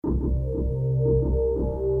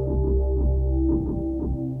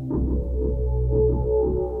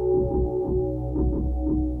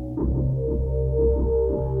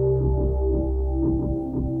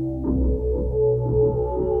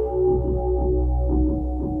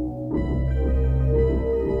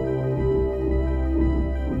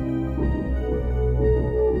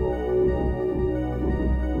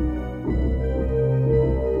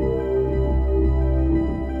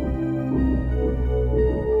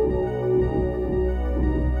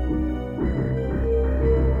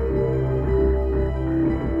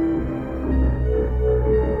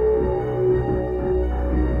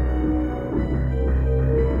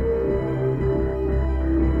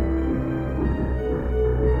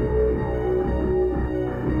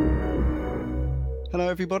Hello,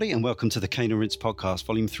 everybody, and welcome to the Cane and Rinse podcast,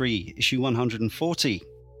 Volume 3, Issue 140.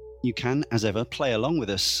 You can, as ever, play along with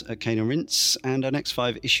us at Cane and Rinse, and our next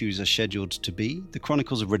 5 issues are scheduled to be The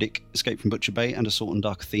Chronicles of Riddick, Escape from Butcher Bay, and Assault on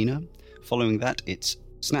Dark Athena. Following that, it's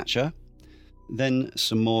Snatcher. Then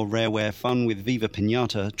some more Rareware fun with Viva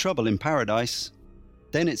Pinata, Trouble in Paradise.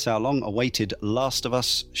 Then it's our long-awaited Last of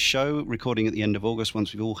Us show, recording at the end of August,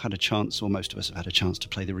 once we've all had a chance, or most of us have had a chance to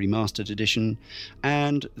play the remastered edition.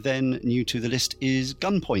 And then new to the list is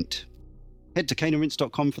Gunpoint. Head to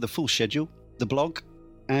caneandrinse.com for the full schedule, the blog,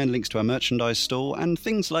 and links to our merchandise store, and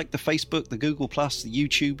things like the Facebook, the Google+, the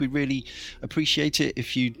YouTube. We really appreciate it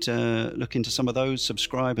if you'd look into some of those,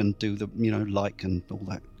 subscribe, and do the, like and all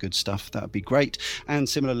that good stuff. That would be great. And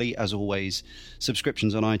similarly, as always,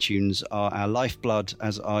 subscriptions on iTunes are our lifeblood,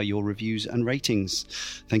 as are your reviews and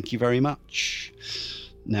ratings. Thank you very much.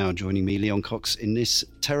 Now joining me, Leon Cox, in this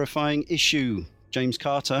terrifying issue, James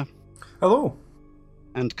Carter. Hello.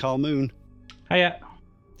 And Carl Moon. Hiya.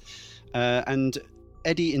 And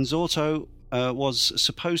Eddie Inzorto was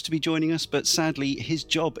supposed to be joining us, but sadly his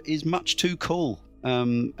job is much too cool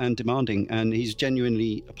and demanding, and he's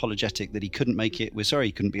genuinely apologetic that he couldn't make it. We're sorry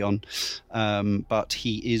he couldn't be on, but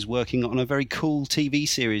he is working on a very cool TV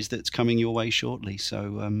series that's coming your way shortly.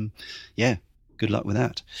 So, good luck with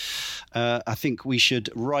that. I think we should,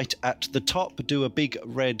 right at the top, do a big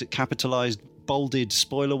red capitalized bolded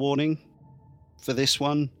spoiler warning for this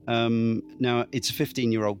one. Now, it's a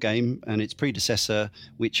 15-year-old game, and its predecessor,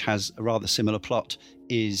 which has a rather similar plot,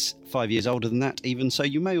 is 5 years older than that even, so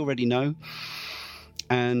you may already know.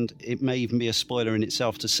 And it may even be a spoiler in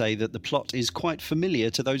itself to say that the plot is quite familiar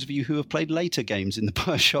to those of you who have played later games in the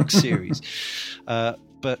BioShock series.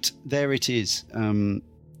 But there it is.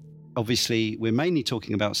 Obviously, we're mainly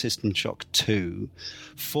talking about System Shock 2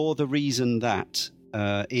 for the reason that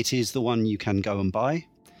it is the one you can go and buy.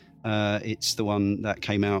 It's the one that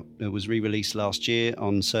came out, it was re-released last year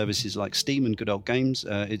on services like Steam and Good Old Games.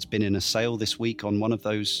 It's been in a sale this week on one of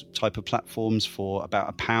those type of platforms for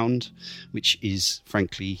about £1, which is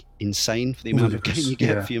frankly insane for the amount of game you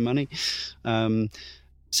get for your money.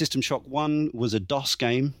 System Shock 1 was a DOS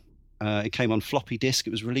game. It came on floppy disk.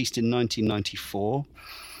 It was released in 1994.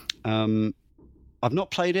 I've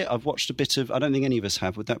not played it. I've watched a bit of, I don't think any of us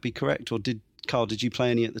have. Would that be correct? Or Carl, did you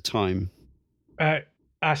play any at the time?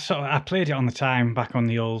 I played it on the time back on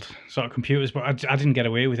the old sort of computers, but I didn't get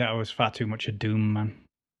away with it. I was far too much a Doom man.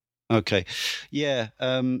 Okay, yeah.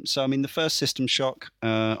 So I mean, the first System Shock,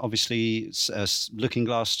 obviously, Looking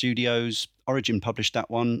Glass Studios, Origin published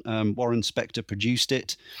that one. Warren Spector produced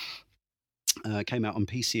it. Came out on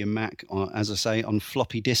PC and Mac, as I say, on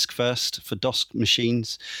floppy disk first for DOS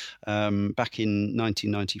machines back in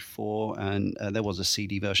 1994, and there was a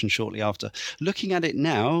CD version shortly after. Looking at it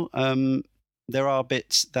now, there are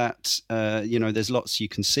bits that, there's lots you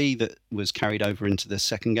can see that was carried over into the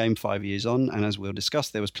second game 5 years on. And as we'll discuss,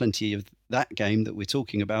 there was plenty of that game that we're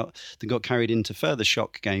talking about that got carried into further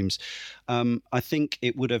Shock games. I think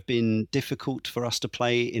it would have been difficult for us to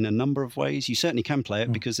play in a number of ways. You certainly can play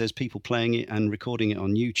it because there's people playing it and recording it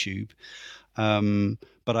on YouTube.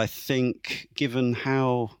 But I think given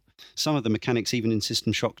how some of the mechanics, even in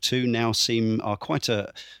System Shock 2, now are quite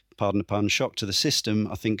a, pardon the pun, shock to the system.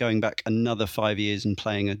 I think going back another 5 years and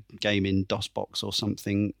playing a game in DOSBox or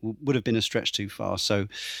something would have been a stretch too far. So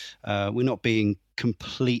we're not being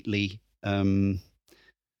completely completist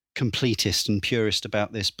and purist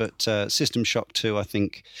about this, but System Shock 2, I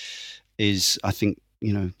think, is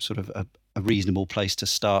sort of a reasonable place to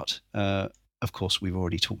start. Of course, we've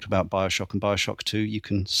already talked about BioShock and BioShock 2. You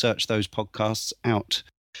can search those podcasts out.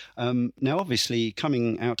 Now, obviously,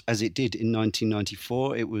 coming out as it did in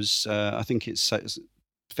 1994, it was, I think it's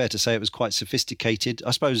fair to say it was quite sophisticated.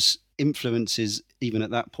 I suppose influences, even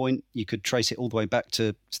at that point, you could trace it all the way back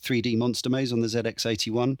to 3D Monster Maze on the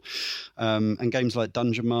ZX81, and games like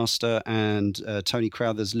Dungeon Master and Tony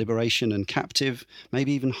Crowther's Liberation and Captive,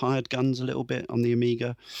 maybe even Hired Guns a little bit on the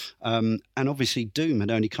Amiga. And obviously Doom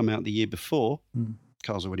had only come out the year before.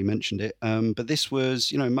 Carl's already mentioned it, but this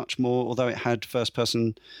was, much more. Although it had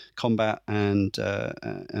first-person combat and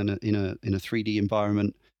in a 3D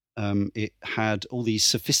environment, it had all these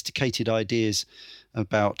sophisticated ideas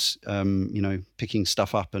about picking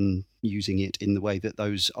stuff up and using it in the way that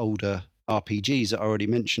those older RPGs that I already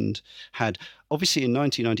mentioned had. Obviously, in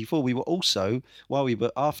 1994, we were also, while we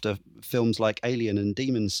were after films like Alien and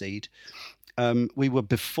Demon Seed, we were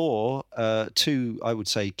before two, I would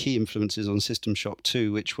say, key influences on System Shock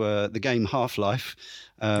 2, which were the game Half-Life,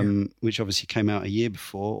 which obviously came out a year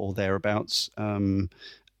before or thereabouts,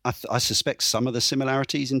 I suspect some of the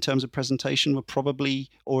similarities in terms of presentation were probably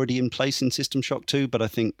already in place in System Shock 2, but I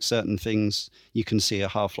think certain things you can see a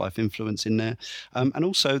Half-Life influence in there. And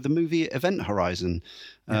also the movie Event Horizon,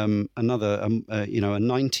 another, a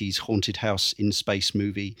 90s haunted house in space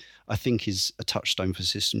movie, I think is a touchstone for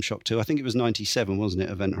System Shock 2. I think it was 97, wasn't it,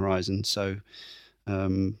 Event Horizon? So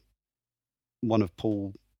one of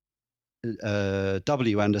Paul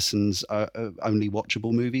W. Anderson's only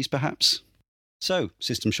watchable movies, perhaps. So,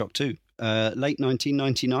 System Shock 2, late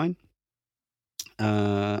 1999,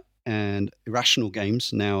 and Irrational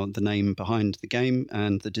Games, now the name behind the game,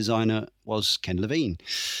 and the designer was Ken Levine.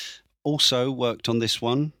 Also worked on this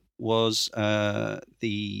one was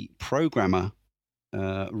the programmer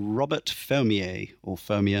Robert Fermier,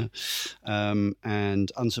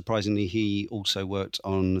 and unsurprisingly, he also worked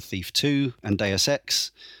on Thief 2 and Deus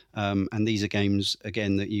Ex, and these are games,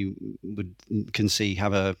 again, that you can see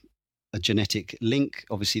have a genetic link.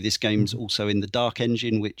 Obviously, this game's also in the Dark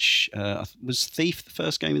Engine, which was Thief the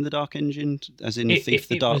first game in the Dark Engine, as in Thief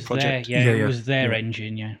the Dark Project? It was their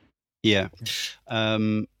engine, Yeah.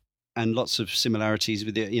 And lots of similarities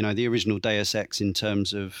with the original Deus Ex in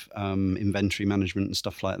terms of inventory management and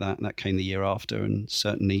stuff like that. That came the year after, and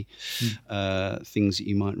certainly things that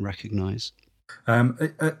you might recognise.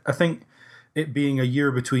 I think it being a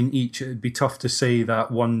year between each, it'd be tough to say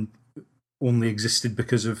that one only existed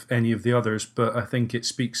because of any of the others, but I think it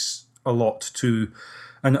speaks a lot to,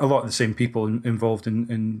 and a lot of the same people involved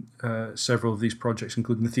in several of these projects,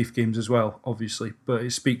 including the Thief games as well, obviously, but it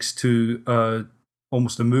speaks to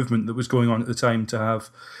almost a movement that was going on at the time to have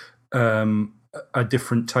a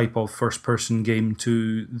different type of first-person game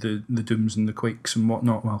to the Dooms and the Quakes and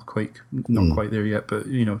whatnot. Well, Quake, not quite there yet, but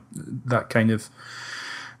that kind of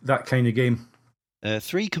game.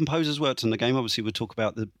 3 composers worked on the game. Obviously, we'll talk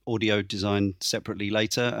about the audio design separately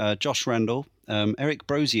later. Josh Randall, Eric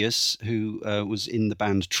Brosius, who was in the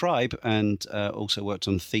band Tribe and also worked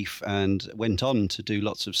on Thief and went on to do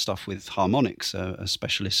lots of stuff with Harmonix, a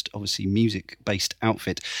specialist, obviously, music-based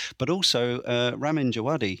outfit. But also Ramin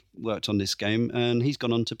Djawadi worked on this game, and he's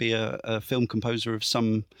gone on to be a film composer of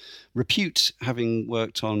some repute, having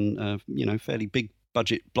worked on, fairly big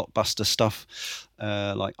budget blockbuster stuff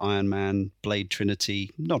like Iron Man, Blade Trinity,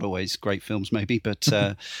 not always great films maybe, but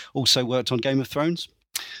also worked on Game of Thrones.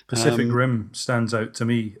 Pacific Rim stands out to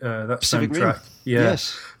me, that Pacific soundtrack. Rim. Yeah,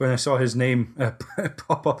 yes. When I saw his name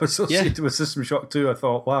pop up associated with System Shock 2, I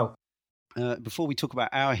thought, wow. Before we talk about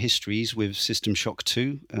our histories with System Shock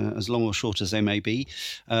 2, as long or short as they may be,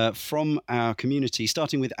 from our community,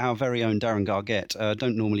 starting with our very own Darren Gargett.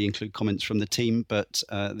 Don't normally include comments from the team, but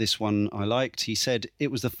this one I liked. He said, "It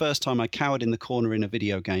was the first time I cowered in the corner in a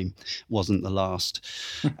video game. Wasn't the last."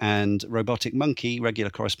 And Robotic Monkey,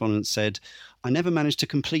 regular correspondent, said, "I never managed to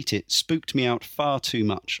complete it. Spooked me out far too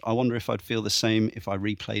much. I wonder if I'd feel the same if I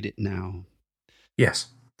replayed it now." Yes.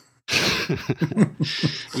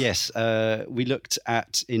 Yes, we looked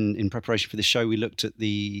at, in preparation for the show, we looked at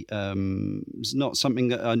the, it's not something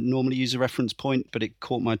that I normally use a reference point, but it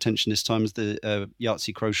caught my attention this time, as the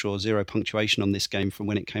Yahtzee Croshaw 0 punctuation on this game from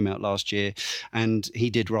when it came out last year. And he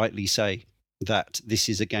did rightly say that this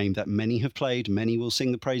is a game that many have played, many will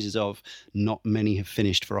sing the praises of, not many have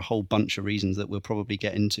finished for a whole bunch of reasons that we'll probably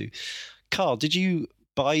get into. Carl, did you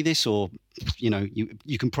buy this, or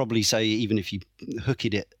you can probably say, even if you hooked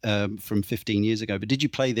it from 15 years ago, but did you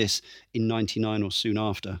play this in 99 or soon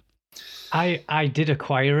after? I did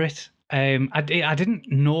acquire it. I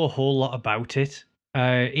didn't know a whole lot about it.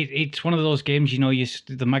 It's one of those games,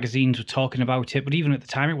 the magazines were talking about it, but even at the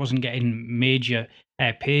time it wasn't getting major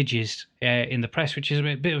pages in the press, which is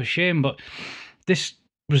a bit of a shame. But this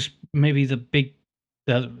was maybe the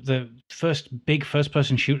first big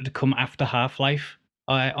first-person shooter to come after Half-Life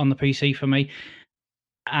on the PC for me.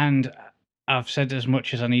 And I've said as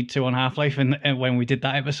much as I need to on Half-Life, and when we did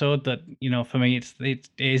that episode, that for me it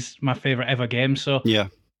is my favorite ever game. So yeah,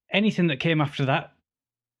 anything that came after that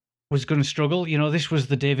was going to struggle. This was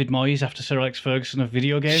the David Moyes after Sir Alex Ferguson of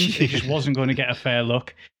video games. It just wasn't going to get a fair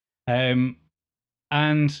look. And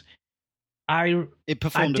it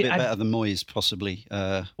performed a bit better than Moyes, possibly.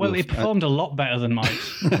 It performed a lot better than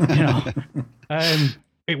Moyes.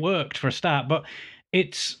 It worked for a start, but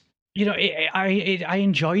it's I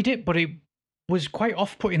enjoyed it, but it was quite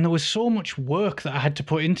off-putting. There was so much work that I had to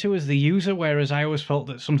put into as the user, whereas I always felt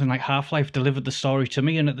that something like Half-Life delivered the story to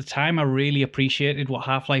me, and at the time I really appreciated what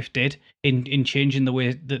Half-Life did in changing the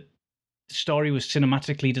way that the story was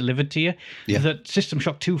cinematically delivered to you. Yeah. That System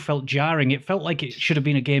Shock 2 felt jarring. It felt like it should have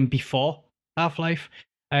been a game before Half-Life,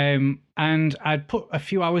 And I'd put a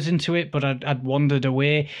few hours into it, but I'd wandered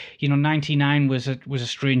away. 99 was a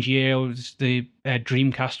strange year. The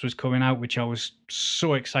Dreamcast was coming out, which I was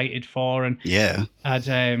so excited for, and yeah, I'd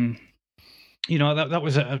that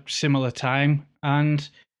was at a similar time, and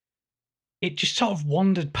it just sort of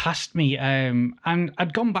wandered past me. And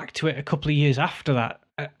I'd gone back to it a couple of years after that,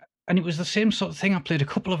 and it was the same sort of thing. I played a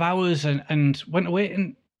couple of hours and went away,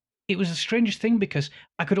 and it was the strangest thing because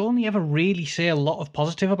I could only ever really say a lot of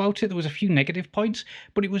positive about it. There was a few negative points,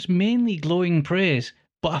 but it was mainly glowing praise.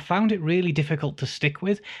 But I found it really difficult to stick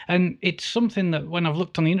with, and it's something that when I've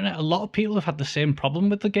looked on the internet, a lot of people have had the same problem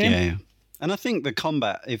with the game. Yeah. And I think the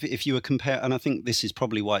combat, if you were and I think this is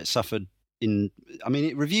probably why it suffered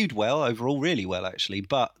it reviewed well overall, really well actually,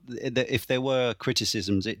 but if there were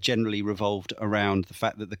criticisms, it generally revolved around the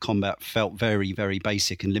fact that the combat felt very, very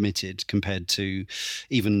basic and limited compared to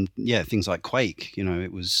even things like Quake.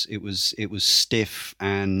 It was stiff,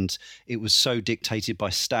 and it was so dictated by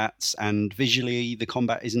stats, and visually the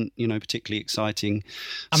combat isn't particularly exciting.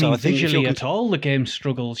 I think visually at all the game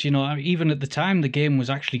struggles. Even at the time the game was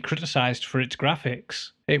actually criticized for its graphics.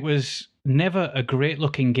 It was never a great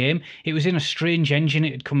looking game. It was in a strange engine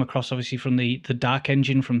it had come across, obviously, from the Dark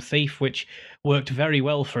engine from Thief, which worked very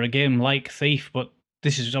well for a game like Thief, but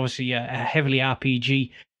this is obviously a heavily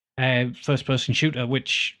RPG first person shooter,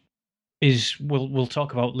 which is we'll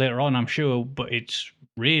talk about later on, I'm sure, but it's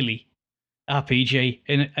really RPG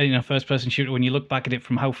in a first person shooter when you look back at it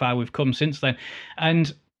from how far we've come since then.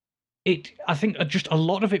 And I think just a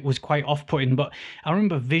lot of it was quite off-putting, but I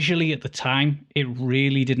remember visually at the time, it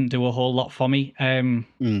really didn't do a whole lot for me.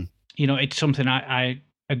 It's something I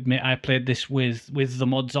admit I played this with the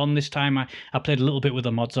mods on this time. I played a little bit with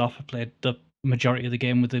the mods off. I played the majority of the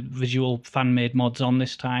game with the visual fan-made mods on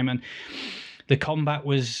this time, and the combat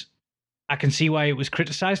was... I can see why it was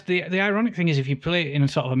criticised. The ironic thing is, if you play it in a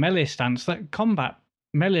sort of a melee stance, that combat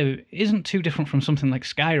melee isn't too different from something like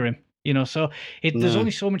Skyrim. So there's only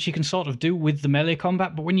so much you can sort of do with the melee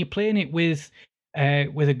combat, but when you're playing it with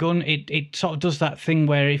a gun, it sort of does that thing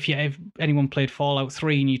where if anyone played Fallout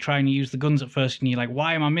 3 and you try and use the guns at first and you're like,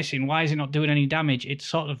 why am I missing? Why is it not doing any damage? It's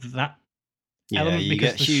sort of that element, you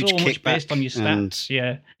because get there's huge so much based on your stats.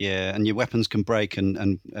 And your weapons can break,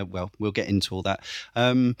 and we'll get into all that.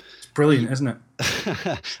 It's brilliant, isn't it?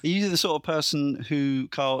 Are you the sort of person who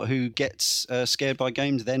gets scared by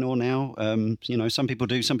games then or now? Some people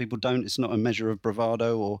do, some people don't. It's not a measure of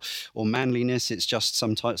bravado or manliness. It's just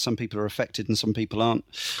some people are affected and some people aren't.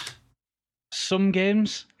 Some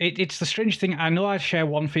games, it's the strange thing. I know I share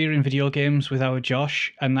one fear in video games with our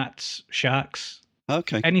Josh, and that's sharks.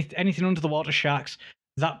 Okay. Anything under the water sharks,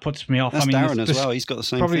 that puts me off. That's Darren as well. He's got the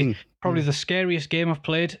same thing. Probably the scariest game I've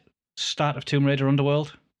played, start of Tomb Raider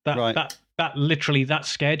Underworld. That literally, that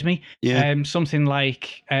scared me. Yeah. Something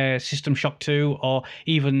like System Shock 2 or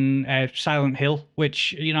even Silent Hill,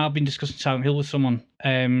 which, I've been discussing Silent Hill with someone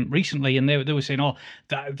recently, and they were saying, oh,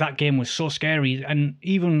 that game was so scary. And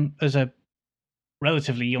even as a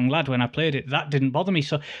relatively young lad when I played it, that didn't bother me.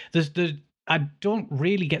 So I don't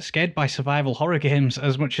really get scared by survival horror games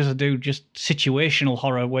as much as I do just situational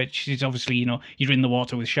horror, which is obviously, you're in the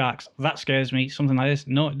water with sharks. That scares me. Something like this.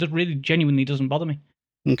 No, it really genuinely doesn't bother me.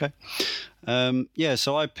 Okay.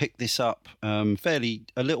 So I picked this up a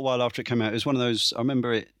little while after it came out. It was one of those, I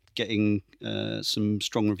remember it getting some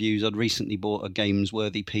strong reviews. I'd recently bought a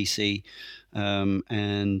games-worthy PC,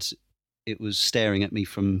 and it was staring at me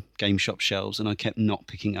from game shop shelves, and I kept not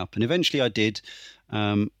picking up. And eventually I did,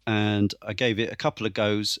 and I gave it a couple of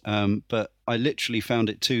goes, but I literally found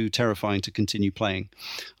it too terrifying to continue playing.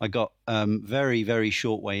 I got very, very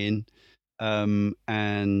short way in,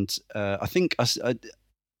 and I think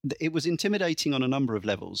it was intimidating on a number of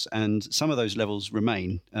levels, and some of those levels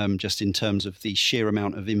remain, just in terms of the sheer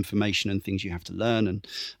amount of information and things you have to learn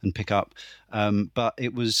and pick up. But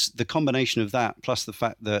it was the combination of that plus the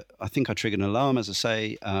fact that I think I triggered an alarm, as I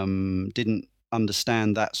say, didn't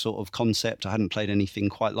understand that sort of concept. I hadn't played anything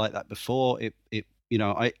quite like that before.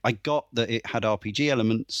 I got that it had RPG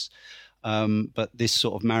elements, but this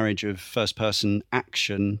sort of marriage of first person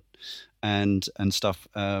action and stuff,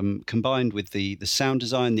 combined with the sound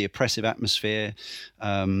design, the oppressive atmosphere,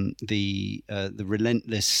 the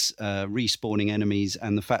relentless respawning enemies,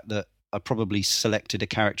 and the fact that I probably selected a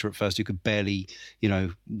character at first who could barely,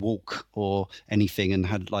 walk or anything, and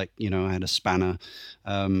had I had a spanner.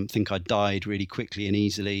 Think I died really quickly and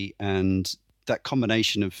easily, and that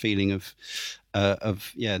combination of feeling of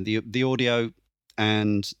the audio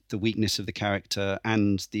and the weakness of the character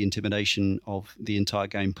and the intimidation of the entire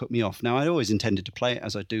game put me off. Now, I always intended to play it,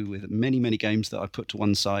 as I do with many, many games that I put to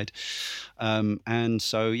one side. And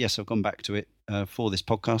so, yes, I've gone back to it for this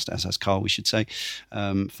podcast, as has Carl, we should say.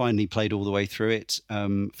 Finally played all the way through it.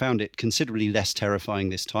 Found it considerably less terrifying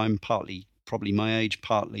this time, partly probably my age,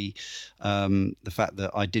 partly the fact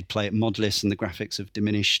that I did play it modless and the graphics have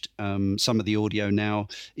diminished. Some of the audio now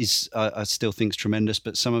is, I still think, is tremendous,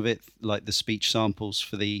 but some of it, like the speech samples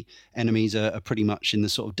for the enemies, are pretty much in the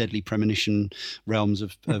sort of Deadly Premonition realms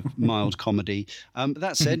of mild comedy. But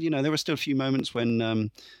that said, there were still a few moments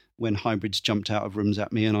when hybrids jumped out of rooms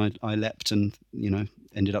at me and I leapt and,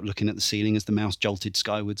 ended up looking at the ceiling as the mouse jolted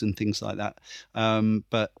skywards and things like that.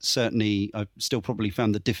 But certainly I still probably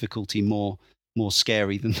found the difficulty more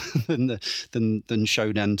scary than than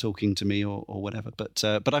Shodan talking to me or whatever. But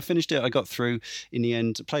I finished it. I got through in the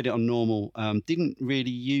end, played it on normal. Didn't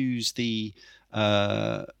really use the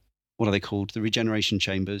what are they called? The regeneration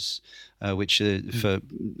chambers, which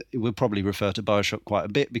we'll probably refer to BioShock quite a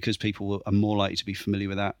bit because people are more likely to be familiar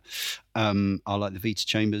with that. I like the Vita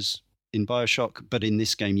chambers in BioShock, but in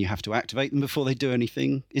this game you have to activate them before they do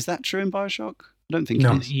anything. Is that true in BioShock? I don't think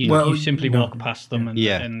it is. You simply walk past them and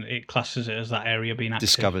it classes it as that area being active.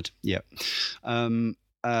 Discovered, yeah. But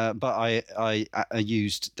I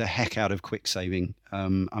used the heck out of quick saving.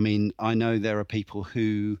 I know there are people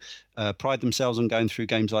who pride themselves on going through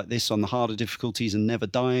games like this on the harder difficulties and never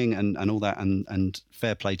dying and all that, and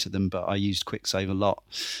fair play to them, but I used quick save a lot.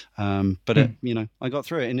 But I got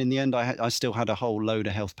through it, and in the end I still had a whole load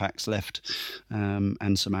of health packs left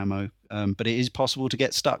and some ammo. But it is possible to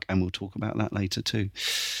get stuck, and we'll talk about that later too.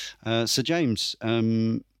 So James,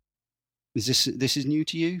 this is new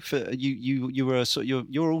to you? For you were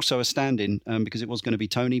you're also a stand-in because it was going to be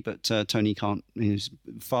Tony, but Tony can't. He's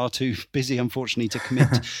far too busy, unfortunately, to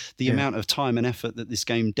commit the amount of time and effort that this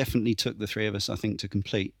game definitely took the three of us, I think, to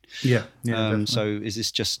complete. Yeah. So is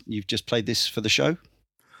this just you've just played this for the show?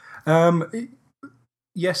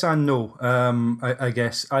 Yes and no. I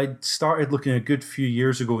guess I started looking a good few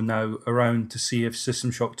years ago now around to see if System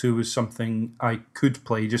Shock 2 was something I could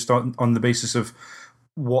play, just on the basis of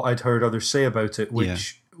what I'd heard others say about it,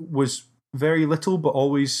 which was very little, but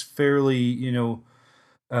always fairly,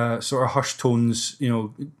 sort of hushed tones,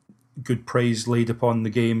 good praise laid upon the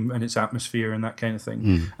game and its atmosphere and that kind of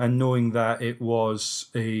thing. And knowing that it was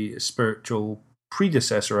a spiritual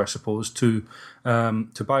predecessor, I suppose, to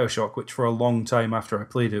BioShock, which for a long time after I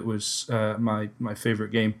played it was my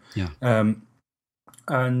favorite game. Yeah.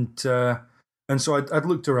 And so I'd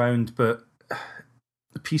looked around, but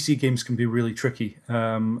PC games can be really tricky.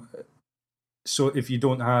 So if you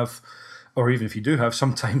don't have, or even if you do have,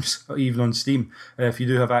 sometimes even on Steam, if you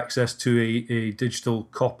do have access to a digital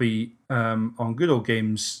copy on Good Old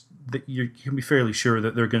Games, that you can be fairly sure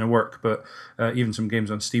that they're going to work. But even some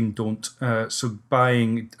games on Steam don't. So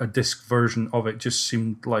buying a disc version of it just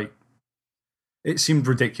seemed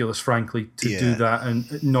ridiculous, frankly, to do that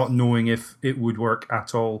and not knowing if it would work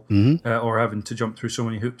at all, or having to jump through so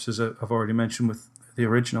many hoops, as I've already mentioned with the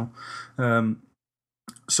original.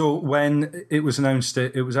 So when it was announced,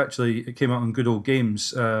 it came out on Good Old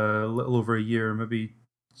Games a little over a year, maybe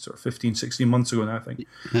sort of 15, 16 months ago now, I think.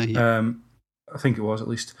 I think it was, at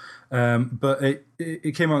least. But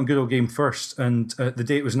it came out on Good Old Game first, and the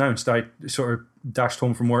day it was announced, I sort of dashed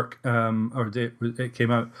home from work, or the day it came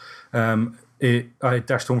out. I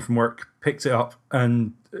dashed home from work, picked it up,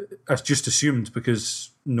 and I just assumed,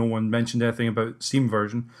 because no one mentioned anything about Steam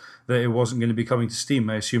version, that it wasn't going to be coming to Steam.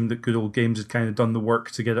 I assumed that Good Old Games had kind of done the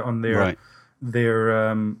work to get it on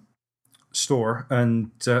their store,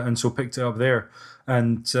 and so picked it up there,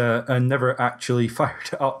 and never actually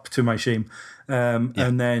fired it up, to my shame.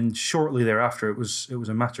 And then shortly thereafter, it was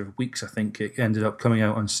a matter of weeks, I think, it ended up coming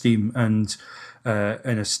out on Steam, and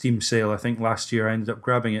in a Steam sale, I think last year, I ended up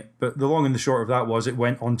grabbing it. But the long and the short of that was it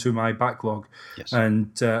went onto my backlog,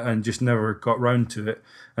 and just never got round to it.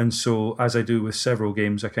 And so, as I do with several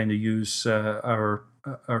games, I kind of use our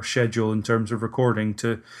schedule in terms of recording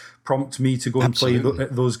to prompt me to go and play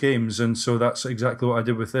those games. And so that's exactly what I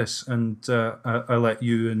did with this. And I let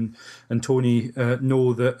you and Tony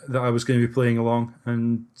know that I was going to be playing along.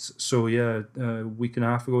 And so, a week and a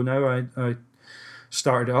half ago now, I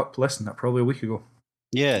started it up. Less than that, probably a week ago.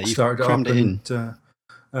 Yeah, you crammed it in.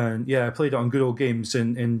 And I played it on Good Old Games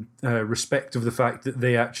in respect of the fact that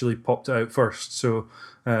they actually popped it out first. So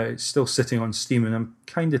it's still sitting on Steam, and I'm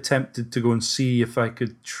kind of tempted to go and see if I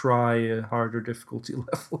could try a harder difficulty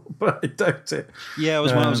level, but I doubt it. Yeah, I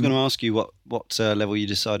was going to ask you what level you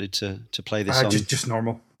decided to play this on. Just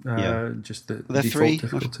normal. Just the default 3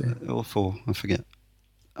 difficulty. or 4, I forget.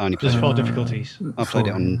 There's 4 difficulties. I played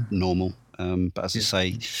it on normal. But as I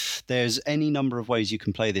say, there's any number of ways you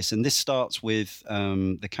can play this, and this starts with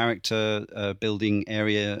the character building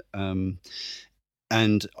area.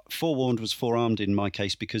 And forewarned was forearmed in my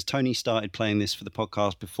case, because Tony started playing this for the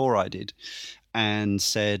podcast before I did, and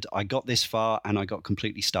said, I got this far and I got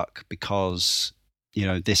completely stuck because,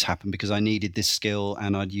 this happened because I needed this skill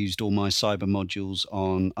and I'd used all my cyber modules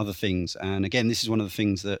on other things. And again, this is one of the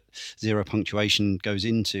things that Zero Punctuation goes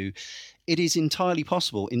into. It is entirely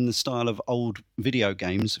possible, in the style of old video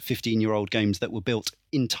games, 15-year-old games that were built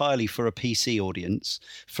entirely for a PC audience,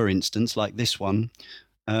 for instance, like this one,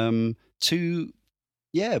 to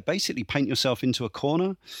basically paint yourself into a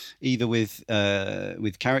corner, either with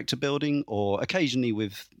character building or occasionally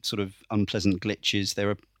with sort of unpleasant glitches.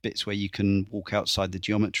 There are bits where you can walk outside the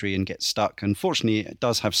geometry and get stuck. Unfortunately, it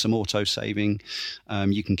does have some auto saving.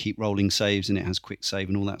 You can keep rolling saves, and it has quick save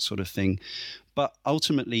and all that sort of thing. But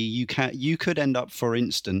ultimately, you could end up, for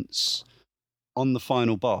instance, on the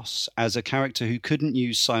final boss as a character who couldn't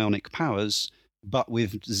use psionic powers, but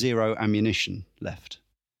with 0 ammunition left.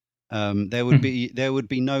 There would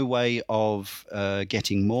be no way of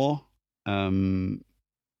getting more.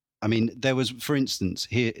 There was, for instance,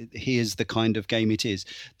 here's the kind of game it is.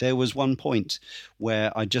 There was one point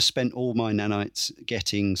where I just spent all my nanites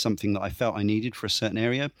getting something that I felt I needed for a certain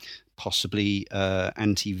area, possibly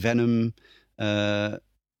anti-venom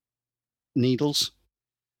needles,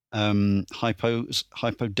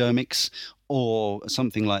 hypodermics, or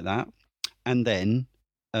something like that. And then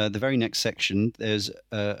the very next section, there's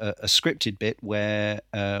a scripted bit where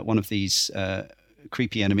one of these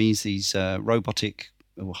creepy enemies, these robotic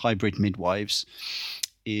or hybrid midwives,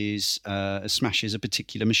 smashes a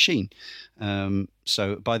particular machine.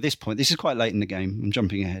 So by this point, this is quite late in the game, I'm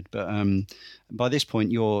jumping ahead, but by this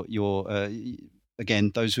point, you're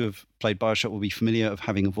again, those who have played Bioshock will be familiar of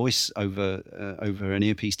having a voice over an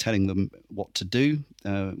earpiece telling them what to do.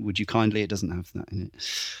 Would you kindly? It doesn't have that in it.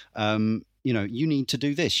 You need to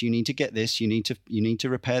do this. You need to get this. You need to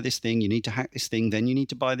repair this thing. You need to hack this thing. Then you need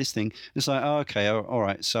to buy this thing. It's like, oh, okay, all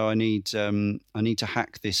right. So I need to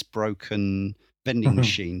hack this broken vending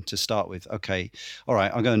machine to start with. Okay, all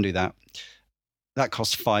right. I'll go and do that. That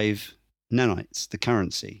costs 5 nanites, the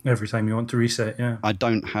currency. Every time you want to reset, yeah. I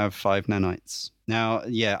don't have 5 nanites. Now,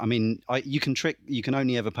 you can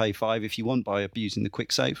only ever pay 5 if you want by abusing the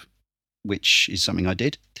quick save, which is something I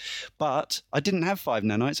did. But I didn't have 5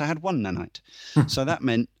 nanites, I had 1 nanite. So that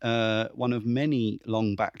meant one of many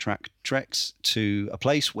long backtrack treks to a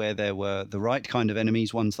place where there were the right kind of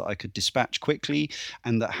enemies, ones that I could dispatch quickly,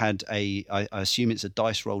 and that had I assume it's a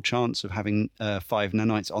dice roll chance of having 5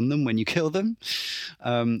 nanites on them when you kill them.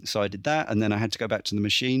 So I did that, and then I had to go back to the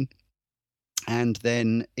machine. And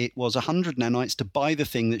then it was 100 nanites to buy the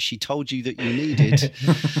thing that she told you that you needed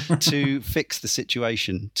to fix the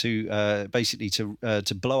situation, to basically to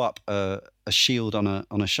blow up a shield on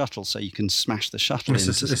a shuttle, so you can smash the shuttle.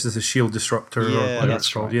 This is a shield disruptor. Yeah,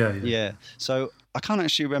 that's right. Yeah. So I can't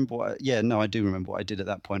actually remember I do remember what I did at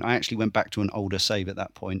that point. I actually went back to an older save at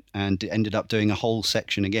that point and ended up doing a whole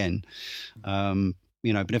section again. But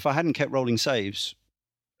if I hadn't kept rolling saves,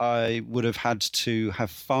 I would have had to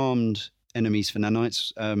have farmed enemies for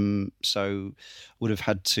nanites, so would have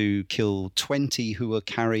had to kill 20 who were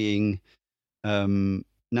carrying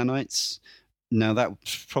nanites. Now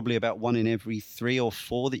that's probably about 1 in every 3 or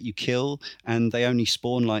 4 that you kill, and they only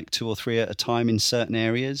spawn like 2 or 3 at a time in certain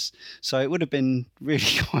areas. So it would have been really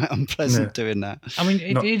quite unpleasant doing that. I mean,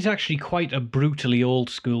 it is actually quite a brutally old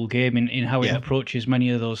school game in how it approaches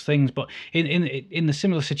many of those things. But in the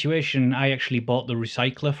similar situation, I actually bought the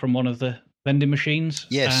recycler from one of the vending machines.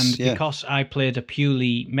 Yes, and because I played a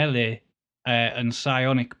purely melee and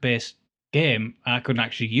psionic based game, I couldn't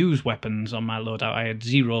actually use weapons on my loadout. I had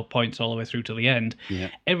 0 points all the way through to the end. Yeah.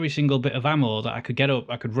 Every single bit of ammo that I could get up,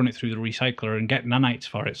 I could run it through the recycler and get nanites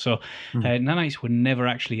for it. So nanites were never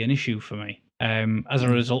actually an issue for me as a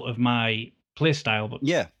result of my playstyle. But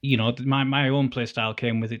my own playstyle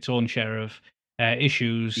came with its own share of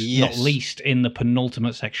issues, not least in the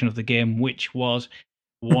penultimate section of the game, which was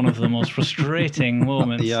one of the most frustrating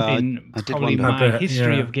moments in probably my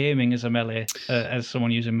history of gaming as a melee, as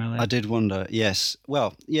someone using melee. I did wonder, yes.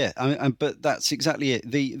 Well, yeah, but that's exactly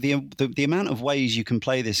it. The amount of ways you can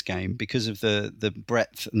play this game, because of the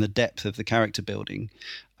breadth and the depth of the character building,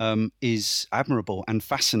 is admirable and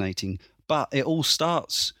fascinating. But it all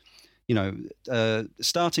starts,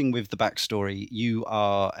 starting with the backstory. You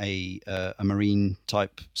are a Marine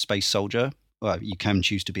type space soldier. Well, you can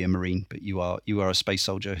choose to be a Marine, but you are a space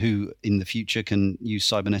soldier who, in the future, can use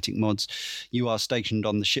cybernetic mods. You are stationed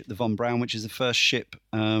on the ship, the Von Braun, which is the first ship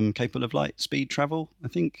capable of light speed travel, I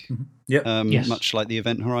think. Mm-hmm. Yeah, yes. Much like the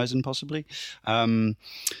Event Horizon, possibly.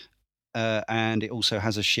 and it also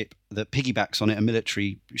has a ship that piggybacks on it, a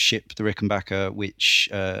military ship, the Rickenbacker, which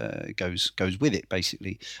goes with it,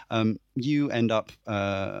 basically. You end up,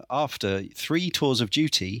 after 3 tours of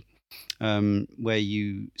duty, where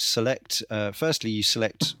you select, firstly, you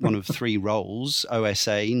select one of 3 roles,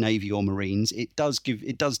 OSA, Navy or Marines. It does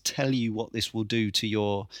tell you what this will do to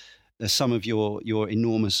your some of your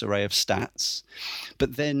enormous array of stats.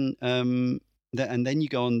 But then and then you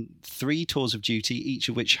go on 3 tours of duty, each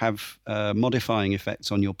of which have modifying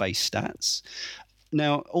effects on your base stats.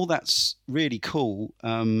 Now, all that's really cool.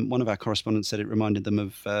 One of our correspondents said it reminded them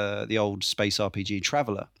of the old space RPG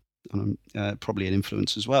Traveller, probably an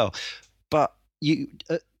influence as well. But you,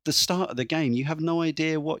 at the start of the game, you have no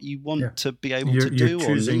idea what you want to be able to do. You're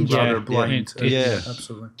choosing rather blind.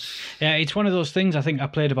 Absolutely. Yeah, it's one of those things. I think I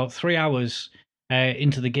played about 3 hours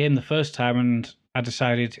into the game the first time, and I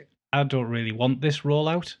decided I don't really want this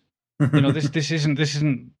rollout. This isn't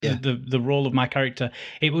the role of my character.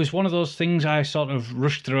 It was one of those things I sort of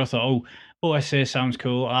rushed through. I thought, OSA sounds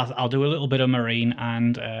cool. I'll do a little bit of Marine,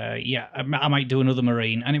 and I might do another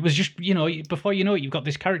Marine. And it was just, before you know it, you've got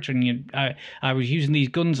this character, and I was using these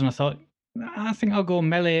guns, and I thought, I think I'll go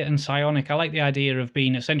melee and psionic. I like the idea of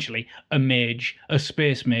being essentially a mage, a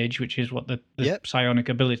space mage, which is what the psionic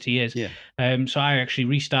ability is. Yeah. So I actually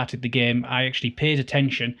restarted the game. I actually paid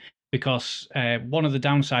attention, because one of the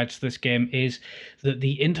downsides to this game is that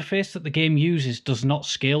the interface that the game uses does not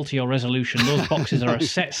scale to your resolution. Those boxes are a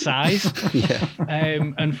set size. Yeah.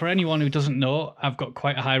 And for anyone who doesn't know, I've got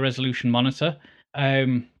quite a high resolution monitor.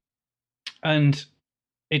 And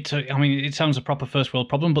it sounds a proper first world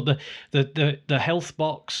problem, but the health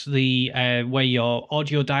box, where your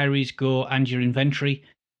audio diaries go and your inventory,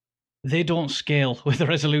 they don't scale with the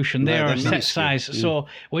resolution. They are a set size. Yeah. So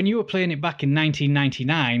when you were playing it back in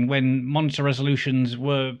 1999, when monitor resolutions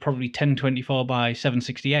were probably 1024 by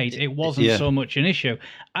 768, it wasn't so much an issue.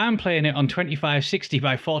 I'm playing it on 2560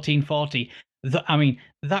 by 1440.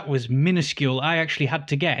 That was minuscule. I actually had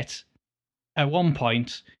to get, at one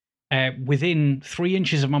point, within 3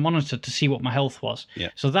 inches of my monitor to see what my health was. Yeah.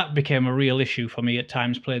 So that became a real issue for me at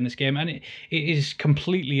times playing this game. And it is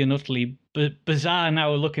completely and utterly bizarre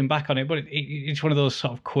now looking back on it, but it's one of those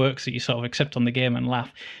sort of quirks that you sort of accept on the game and laugh.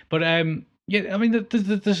 But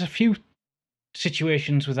there's a few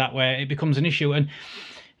situations with that where it becomes an issue. And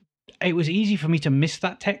it was easy for me to miss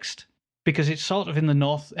that text, because it's sort of in the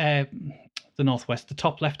northwest, the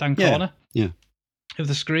top left-hand corner of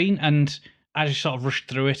the screen. And I just sort of rushed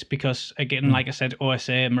through it because, again, like I said,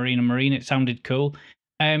 OSA, Marine and Marine, it sounded cool.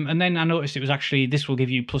 And then I noticed it was actually, this will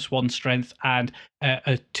give you +1 strength and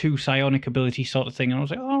a 2 psionic ability sort of thing. And I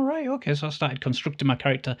was like, all right, okay. So I started constructing my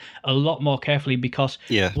character a lot more carefully, because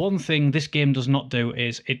one thing this game does not do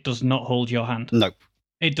is it does not hold your hand. No.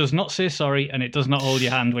 It does not say sorry, and it does not hold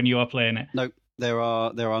your hand when you are playing it. No. There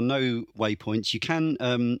are no waypoints. You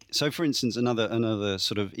can so, for instance, another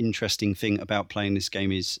sort of interesting thing about playing this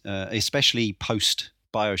game is, especially post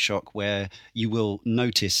BioShock, where you will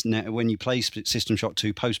notice when you play System Shock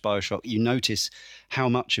 2 post BioShock, you notice how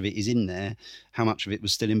much of it is in there, how much of it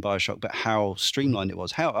was still in BioShock, but how streamlined it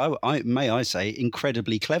was. How I say,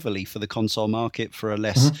 incredibly cleverly for the console market, for a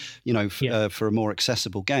less, for a more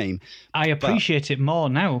accessible game. I appreciate it more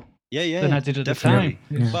now. Than I did at definitely.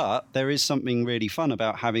 The time. But there is something really fun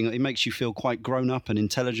about having it. Makes you feel quite grown up and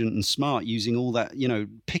intelligent and smart, using all that,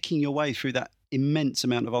 picking your way through that immense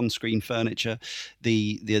amount of on-screen furniture,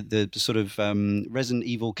 the sort of Resident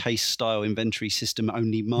Evil case style inventory system,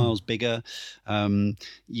 only miles bigger.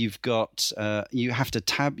 You've got you have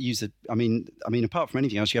to use the. I mean, apart from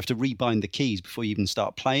anything else, you have to rebind the keys before you even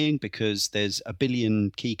start playing, because there's a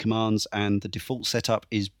billion key commands, and the default setup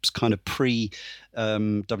is kind of pre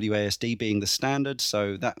WASD being the standard,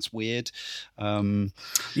 so that's weird. Even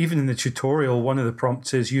in the tutorial, one of the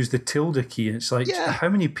prompts is use the tilde key, and it's like, how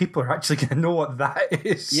many people are actually going to know what that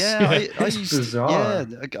is? It's bizarre.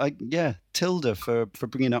 Tilde for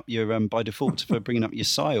bringing up your by default for bringing up your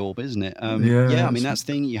psi-orb, isn't it? That's the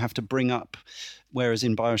thing you have to bring up. Whereas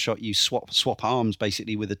in BioShock, you swap arms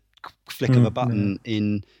basically with a flick of a button.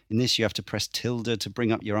 In this, you have to press tilde to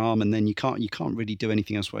bring up your arm, and then you can't really do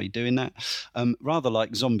anything else while you're doing that. Rather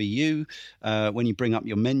like Zombie U, when you bring up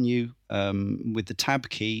your menu with the tab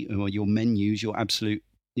key, or your menus, your absolute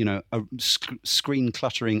a screen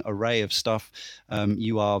cluttering array of stuff,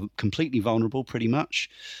 you are completely vulnerable pretty much.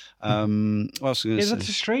 That's a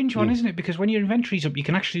strange one, isn't it? Because when your inventory's up, you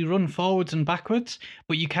can actually run forwards and backwards,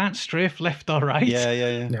 but you can't strafe left or right.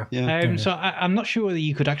 Yeah. So I'm not sure whether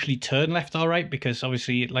you could actually turn left or right, because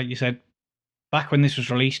obviously, like you said, back when this was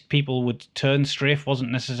released, people would turn strafe,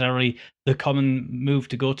 wasn't necessarily the common move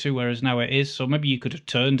to go to, whereas now it is. So maybe you could have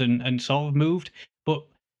turned and sort of moved, but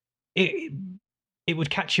it would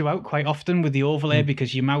catch you out quite often with the overlay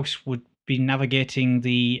because your mouse would be navigating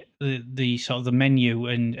the sort of the menu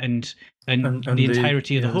and the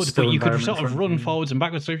entirety of the HUD, but you could sort of run forwards and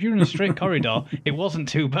backwards. So if you're in a straight corridor, it wasn't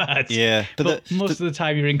too bad. Yeah, but most of the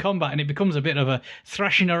time you're in combat, and it becomes a bit of a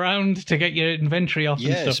thrashing around to get your inventory off.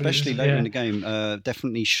 Yeah, and stuff. especially later in the game.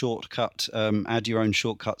 Definitely shortcut. Add your own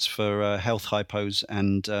shortcuts for health hypos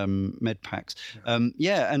and med packs. And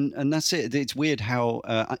that's it. It's weird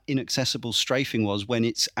how inaccessible strafing was when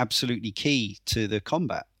it's absolutely key to the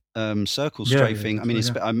combat. Circle strafing. I mean,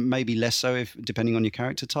 it's maybe less so if depending on your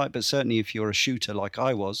character type, but certainly if you're a shooter like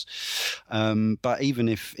I was. But even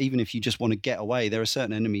if you just want to get away, there are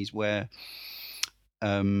certain enemies where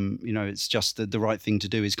it's just the right thing to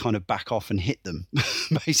do is kind of back off and hit them,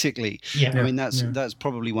 basically. Yeah. I mean, that's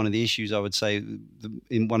probably one of the issues, I would say,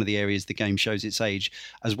 in one of the areas the game shows its age,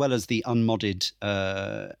 as well as the unmodded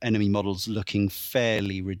enemy models looking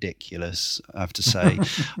fairly ridiculous, I have to say.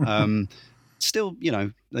 Still,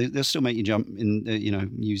 they'll still make you jump in,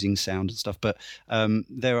 using sound and stuff. But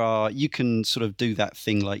you can sort of do that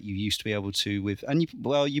thing like you used to be able to with, and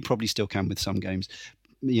you probably still can with some games.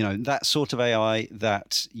 That sort of AI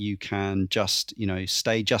that you can just,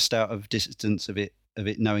 stay just out of distance of it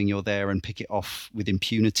knowing you're there and pick it off with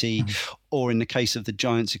impunity, or in the case of the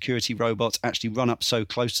giant security robots, actually run up so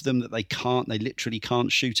close to them that they literally can't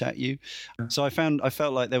shoot at you. So I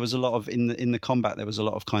felt like there was a lot of in the combat, there was a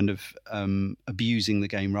lot of kind of abusing the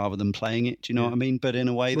game rather than playing it. Do you know what I mean? But in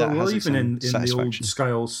a way that has even in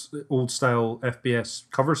the old style FPS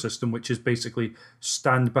cover system, which is basically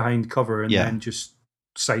stand behind cover and then just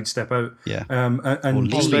sidestep out. Yeah.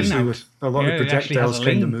 And especially with a lot of projectiles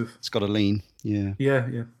kind of move. It's got a lean. Yeah.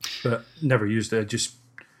 Yeah. But never used it. Just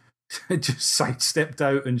sidestepped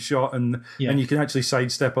out and shot, and you can actually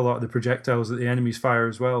sidestep a lot of the projectiles that the enemies fire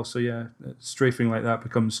as well. So strafing like that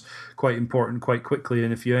becomes quite important quite quickly.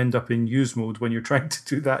 And if you end up in use mode when you're trying to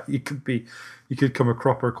do that, you could come a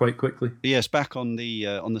cropper quite quickly. But yes, back on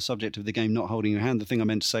the subject of the game not holding your hand, the thing I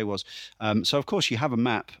meant to say was, so of course you have a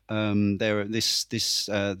map.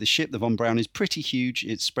 The ship, the Von Braun, is pretty huge.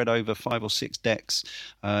 It's spread over 5 or 6 decks.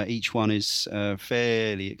 Each one is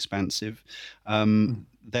fairly expansive.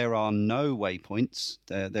 There are no waypoints.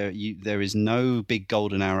 There is no big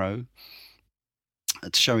golden arrow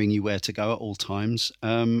showing you where to go at all times.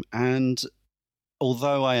 And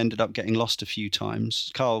although I ended up getting lost a few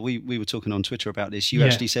times, Carl, we were talking on Twitter about this. You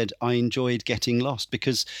actually said I enjoyed getting lost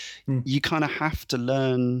because you kind of have to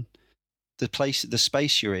learn the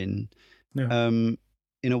space you're in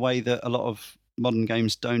a way that a lot of modern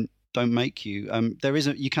games don't make you.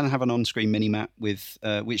 You can have an on-screen mini-map with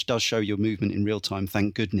which does show your movement in real time,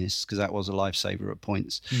 thank goodness, because that was a lifesaver at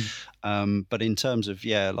points. But in terms of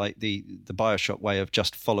like the BioShock way of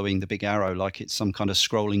just following the big arrow like it's some kind of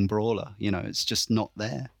scrolling brawler, it's just not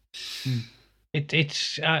there.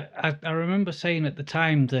 I remember saying at the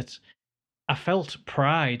time that I felt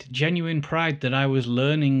genuine pride that I was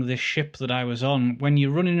learning the ship that I was on. When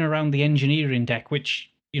you're running around the engineering deck, which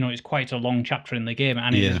it's quite a long chapter in the game,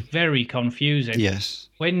 and it is very confusing. Yes.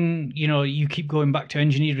 When, you keep going back to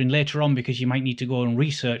engineering later on because you might need to go and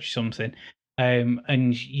research something,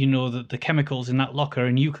 and you know that the chemicals in that locker,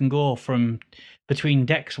 and you can go from between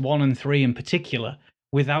decks 1 and 3 in particular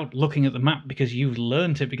without looking at the map because you've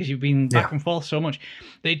learned it, because you've been back and forth so much.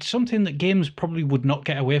 It's something that games probably would not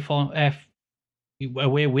get away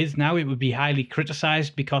with now. It would be highly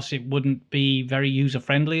criticized because it wouldn't be very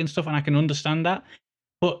user-friendly and stuff, and I can understand that.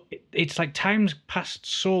 But it's like time's passed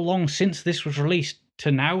so long since this was released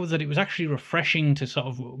to now that it was actually refreshing to sort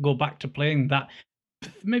of go back to playing that.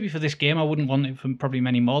 Maybe for this game, I wouldn't want it for probably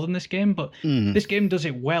many more than this game, but this game does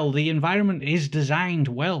it well. The environment is designed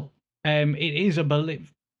well. It is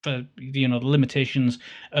for the limitations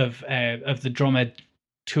of the Dromed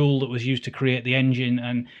tool that was used to create the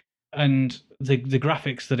engine and the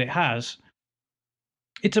graphics that it has.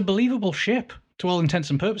 It's a believable ship to all intents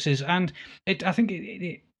and purposes, and I think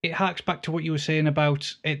it harks back to what you were saying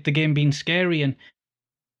about the game being scary. And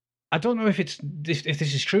I don't know if this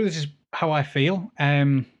is true. This is how I feel.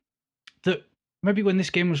 That maybe when this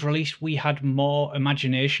game was released, we had more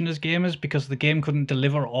imagination as gamers because the game couldn't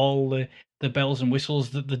deliver all the bells and whistles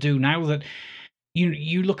that they do now. That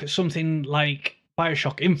you look at something like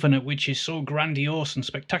BioShock Infinite, which is so grandiose and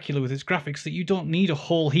spectacular with its graphics that you don't need a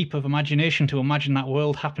whole heap of imagination to imagine that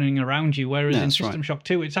world happening around you. Whereas in System Shock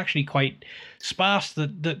 2, it's actually quite sparse.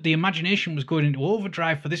 That the imagination was going into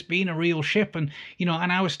overdrive for this being a real ship, and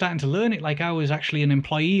I was starting to learn it like I was actually an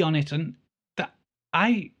employee on it, and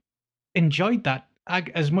I enjoyed that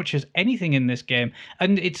as much as anything in this game,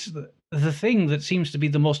 and it's the thing that seems to be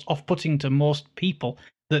the most off-putting to most people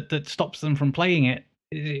that stops them from playing it.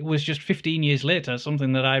 It was just 15 years later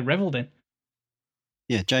something that I reveled in.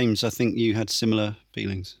 Yeah, James, I think you had similar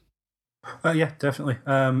feelings. Yeah, definitely.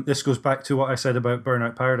 This goes back to what I said about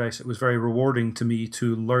Burnout Paradise. It was very rewarding to me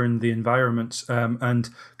to learn the environments. And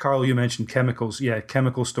Carl, you mentioned chemicals. Yeah,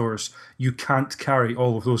 chemical stores. You can't carry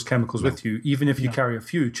all of those chemicals with you. Even if you carry a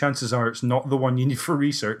few, chances are it's not the one you need for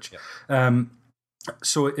research. Yeah.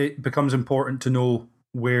 So it becomes important to know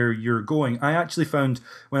where you're going. I actually found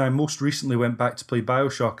when I most recently went back to play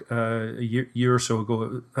Bioshock a year or so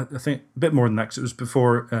ago, I think a bit more than that because it was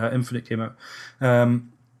before Infinite came out.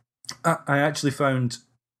 I actually found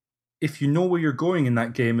if you know where you're going in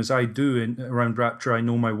that game, as I do around Rapture, I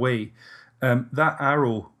know my way. That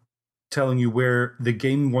arrow telling you where the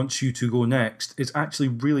game wants you to go next is actually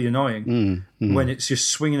really annoying when it's just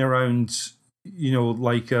swinging around,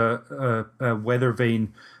 like a weather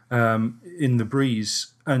vane in the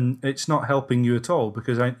breeze, and it's not helping you at all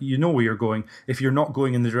because you know where you're going. If you're not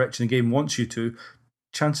going in the direction the game wants you to,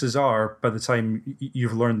 chances are by the time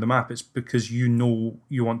you've learned the map, it's because you know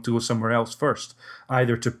you want to go somewhere else first,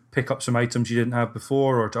 either to pick up some items you didn't have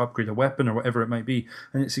before or to upgrade a weapon or whatever it might be.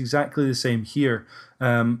 And it's exactly the same here.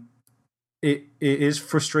 It is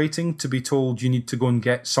frustrating to be told you need to go and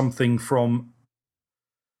get something from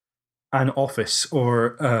an office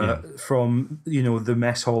or from the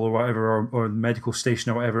mess hall or whatever, or the medical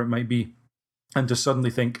station or whatever it might be, and to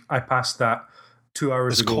suddenly think, I passed that 2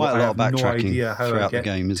 hours There's ago. quite a lot of backtracking no idea how throughout I get the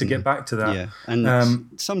game, to get back to that. Yeah, and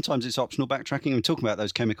sometimes it's optional backtracking. I'm talking about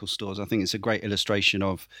those chemical stores. I think it's a great illustration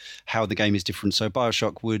of how the game is different. So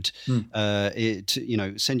Bioshock would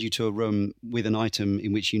send you to a room with an item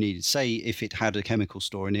in which you needed. Say if it had a chemical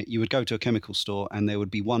store in it, you would go to a chemical store and there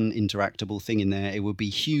would be one interactable thing in there. It would be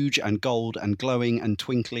huge and gold and glowing and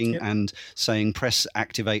twinkling and saying press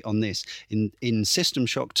activate on this. In System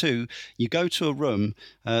Shock 2, you go to a room,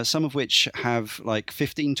 some of which have like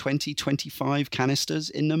 15, 20, 25 canisters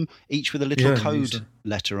in them, each with a little code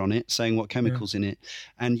letter on it saying what chemicals in it.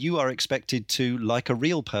 And you are expected to, like a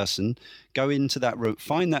real person, go into that room,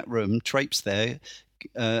 find that room, traipse there,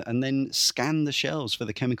 and then scan the shelves for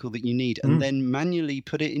the chemical that you need, and then manually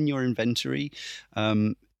put it in your inventory.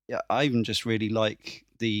 I even just really like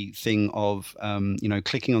the thing of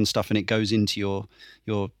clicking on stuff and it goes into your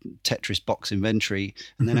Tetris box inventory,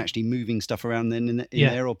 and then actually moving stuff around then in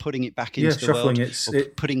there, or putting it back into the world, or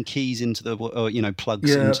putting keys into the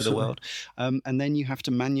plugs into the world, and then you have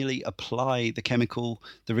to manually apply the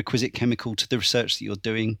requisite chemical to the research that you're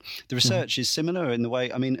doing. The research is similar in the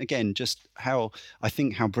way, I mean, again, just how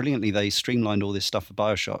brilliantly they streamlined all this stuff for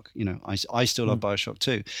Bioshock. I still love Bioshock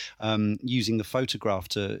 2, using the photograph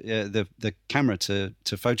to the camera to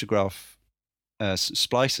photograph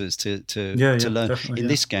splicers to learn. In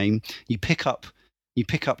this game, you pick up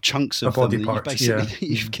chunks of them that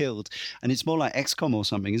you've killed, and it's more like XCOM or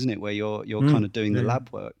something, isn't it? Where you're kind of doing the lab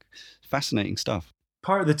work. Fascinating stuff.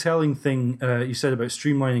 Part of the telling thing you said about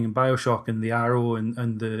streamlining in Bioshock and the arrow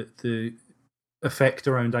and the effect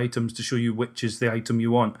around items to show you which is the item you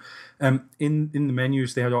want. In the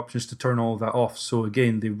menus, they had options to turn all of that off. So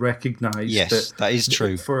again, they recognise that is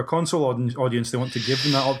true. For a console audience, they want to give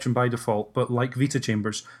them that option by default. But like Vita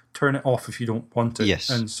Chambers, turn it off if you don't want it. Yes.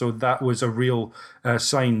 And so that was a real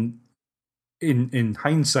sign. In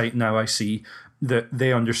hindsight, now I see that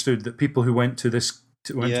they understood that people who went to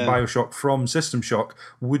Bioshock from System Shock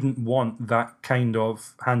wouldn't want that kind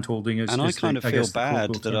of hand-holding. And I kind of feel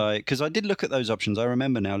bad because I did look at those options. I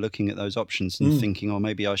remember now looking at those options and thinking,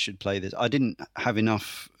 maybe I should play this. I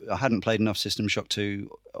hadn't played enough System Shock 2,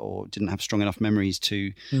 or didn't have strong enough memories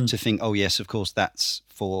to think, oh yes, of course, that's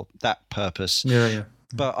for that purpose. Yeah.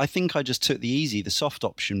 But I think I just took the soft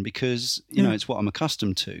option, because it's what I'm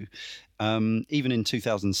accustomed to. Even in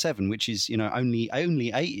 2007, which is only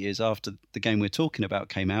 8 years after the game we're talking about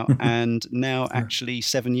came out, and now actually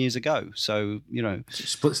 7 years ago. So it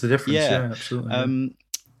splits the difference. Yeah, absolutely.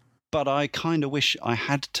 But I kind of wish I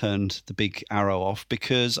had turned the big arrow off,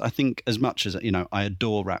 because I think, as much as I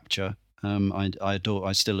adore Rapture.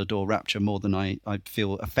 I still adore Rapture more than I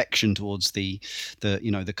feel affection towards the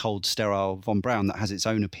cold, sterile Von Braun that has its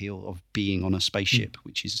own appeal of being on a spaceship,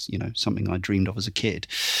 which is something I dreamed of as a kid.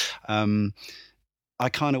 I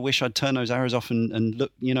kind of wish I'd turned those arrows off and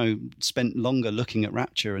look, spent longer looking at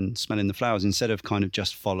Rapture and smelling the flowers, instead of kind of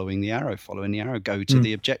just following the arrow, go to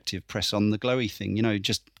the objective, press on the glowy thing,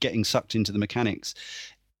 just getting sucked into the mechanics,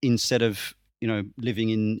 instead of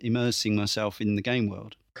immersing myself in the game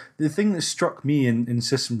world. The thing that struck me in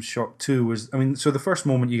System Shock 2 was, I mean, so the first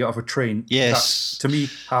moment you get off a train, Yes. that, to me,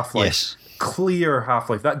 Half-Life. Yes. Clear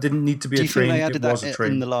Half-Life. That didn't need to be a train. Do you think they added was a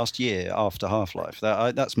train. in the last year after Half-Life?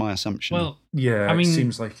 That's my assumption. Well, yeah, I mean, it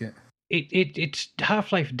seems like it. It's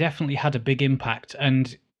Half-Life definitely had a big impact,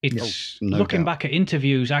 and it's no looking doubt. back at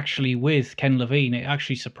interviews actually with Ken Levine, it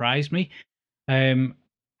actually surprised me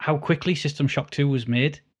how quickly System Shock 2 was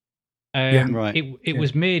made. Right. It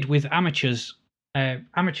was made with amateurs,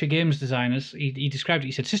 amateur games designers. He described it.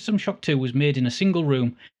 He said System Shock 2 was made in a single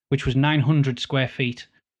room, which was 900 square feet.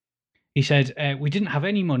 He said, we didn't have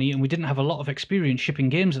any money and we didn't have a lot of experience shipping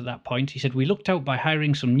games at that point. He said, we looked out by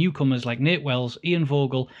hiring some newcomers like Nate Wells, Ian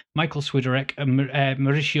Vogel, Michael Swidorek, and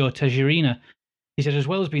Mauricio Tejerina. He said, as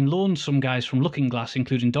well as being loaned some guys from Looking Glass,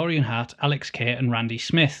 including Dorian Hart, Alex Kay, and Randy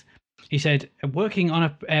Smith. He said,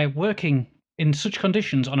 working in such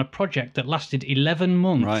conditions on a project that lasted 11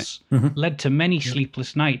 months led to many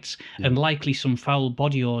sleepless nights and likely some foul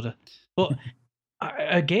body odor. But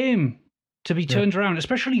a game to be turned around,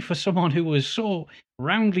 especially for someone who was so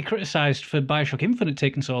roundly criticised for Bioshock Infinite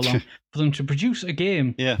taking so long, for them to produce a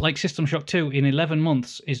game like System Shock 2 in 11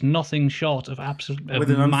 months is nothing short of absolute with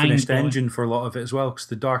an unfinished engine for a lot of it as well, because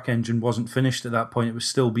the Dark engine wasn't finished at that point. It was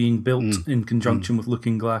still being built in conjunction with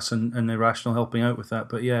Looking Glass and Irrational helping out with that.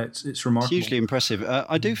 But yeah, it's remarkable. It's hugely impressive.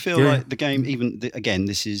 I do feel like the game, again,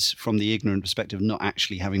 this is from the ignorant perspective, not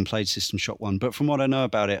actually having played System Shock 1, but from what I know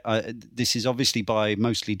about it, this is obviously by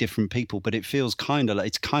mostly different people, but it feels kind of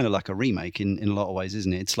like a remake in a lot of ways,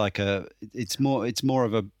 isn't it?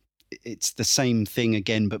 It's the same thing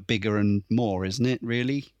again, but bigger and more, isn't it?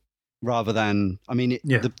 Really, rather than, I mean,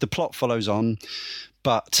 the plot follows on,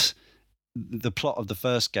 but the plot of the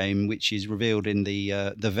first game, which is revealed in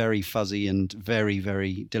the very fuzzy and very,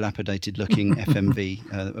 very dilapidated looking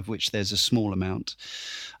FMV, of which there's a small amount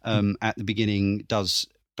at the beginning, does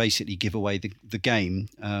basically give away the game,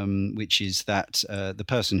 which is that the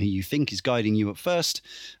person who you think is guiding you at first,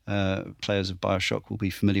 players of Bioshock will be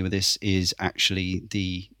familiar with this, is actually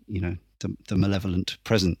the malevolent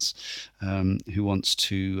presence who wants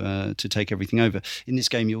to take everything over. In this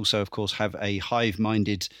game, you also, of course, have a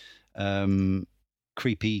hive-minded,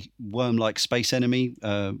 creepy worm-like space enemy,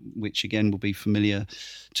 which again will be familiar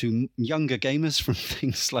to younger gamers from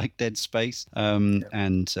things like Dead Space, and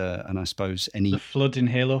I suppose the Flood in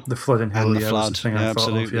Halo. The Flood in Halo, and the Flood, was the thing I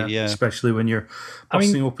absolutely, thought of, especially when you're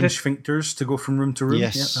busting open sphincters to go from room to room.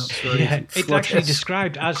 Yes, it's actually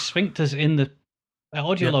described as sphincters in the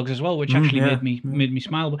audio logs as well, which actually made me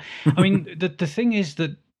smile. But I mean, the thing is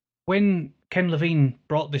that when Ken Levine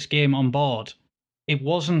brought this game on board, it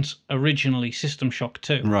wasn't originally System Shock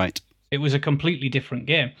 2. Right. It was a completely different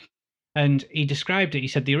game. And he described it, he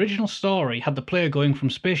said, the original story had the player going from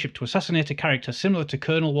spaceship to assassinate a character similar to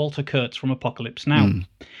Colonel Walter Kurtz from Apocalypse Now.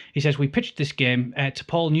 He says, we pitched this game to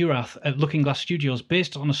Paul Neurath at Looking Glass Studios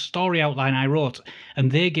based on a story outline I wrote,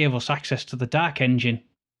 and they gave us access to the Dark engine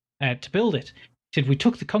to build it. He said, we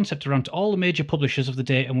took the concept around to all the major publishers of the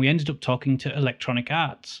day, and we ended up talking to Electronic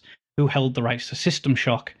Arts, who held the rights to System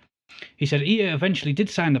Shock. He said EA eventually did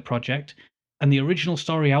sign the project, and the original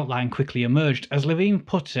story outline quickly emerged. As Levine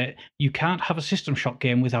puts it, you can't have a System Shock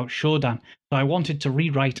game without Shodan, so I wanted to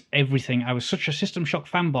rewrite everything. I was such a System Shock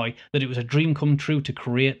fanboy that it was a dream come true to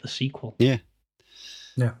create the sequel. Yeah.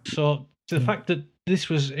 So to the fact that this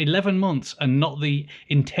was 11 months and not the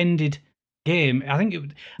intended game, I think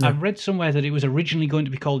I've read somewhere that it was originally going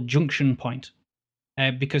to be called Junction Point,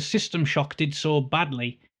 because System Shock did so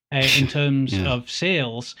badly in terms of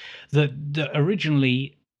sales that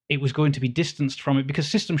originally it was going to be distanced from it, because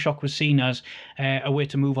System Shock was seen as a way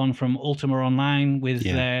to move on from Ultima Online with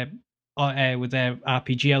their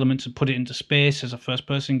RPG elements and put it into space as a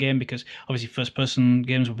first-person game, because obviously first-person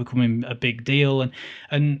games were becoming a big deal,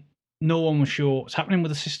 and no one was sure what was happening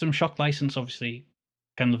with the System Shock license. Obviously,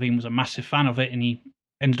 Ken Levine was a massive fan of it, and he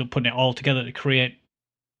ended up putting it all together to create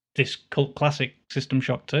this cult classic System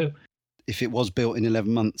Shock 2. If it was built in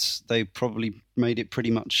 11 months, they probably made it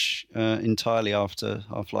pretty much entirely after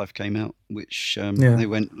Half-Life came out, which they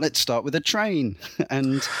went, let's start with a train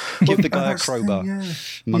and give the guy a crowbar.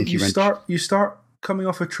 Monkey wrench. You start coming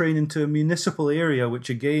off a train into a municipal area, which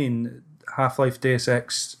again, Half-Life, Deus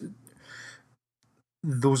Ex,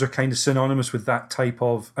 those are kind of synonymous with that type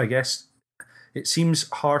of, I guess, it seems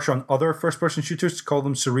harsh on other first-person shooters to call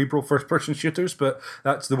them cerebral first-person shooters, but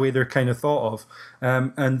that's the way they're kind of thought of.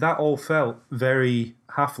 And that all felt very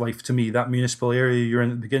Half-Life to me, that municipal area you're in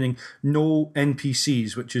at the beginning. No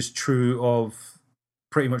NPCs, which is true of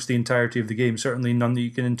pretty much the entirety of the game, certainly none that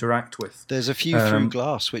you can interact with. There's a few through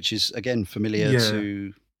glass, which is, again, familiar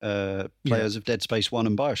to players of Dead Space 1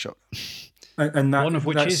 and Bioshock. And that, one of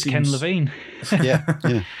which that is seems, Ken Levine.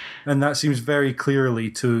 Yeah. And that seems very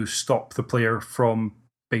clearly to stop the player from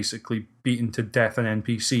basically beating to death an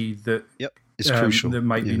NPC that It's crucial. that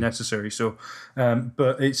might be necessary. So,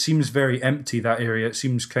 but it seems very empty, that area. It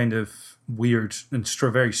seems kind of weird and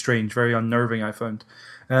very strange, very unnerving, I found.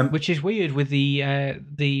 Which is weird with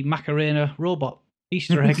the Macarena robot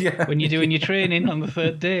Easter egg. When you're doing your training on the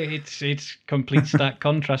third day, it's complete stark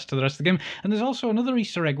contrast to the rest of the game. And there's also another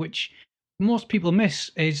Easter egg which most people miss,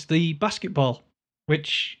 is the basketball,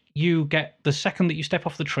 which you get the second that you step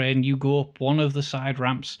off the train. You go up one of the side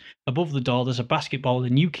ramps above the door. There's a basketball,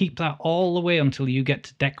 and you keep that all the way until you get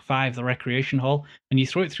to deck 5, the recreation hall, and you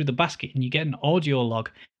throw it through the basket, and you get an audio log,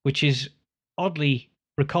 which is oddly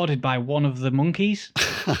recorded by one of the monkeys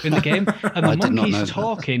in the game, and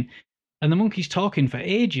the monkey's talking for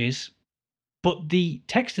ages, but the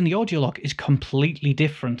text in the audio log is completely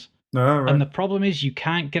different. Right. And the problem is you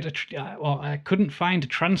can't get I couldn't find a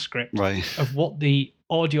transcript of what the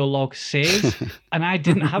audio log says, and I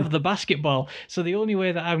didn't have the basketball, so the only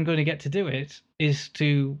way that I'm going to get to do it is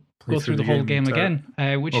to go through the whole game again,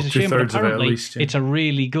 which is a shame, but apparently it's a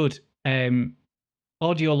really good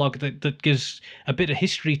audio log that gives a bit of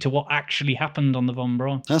history to what actually happened on the Von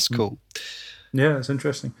Braun. That's cool. Yeah, it's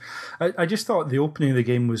interesting. I just thought the opening of the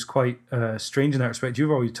game was quite strange in that respect. You've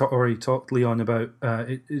already talked, Leon, about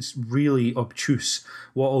it's really obtuse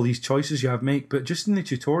what all these choices you have make. But just in the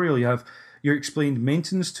tutorial, you're explained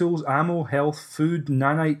maintenance tools, ammo, health, food,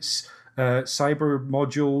 nanites, cyber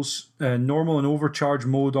modules, normal and overcharge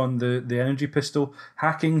mode on the energy pistol,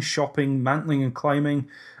 hacking, shopping, mantling and climbing,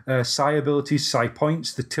 psi abilities, psi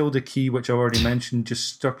points, the tilde key, which I already mentioned,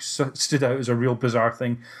 just stood out as a real bizarre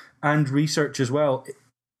thing. And research as well.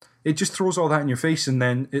 It just throws all that in your face, and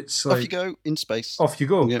then it's like off you go in space. Off you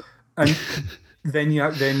go, yep. And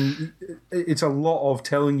then it's a lot of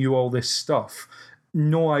telling you all this stuff.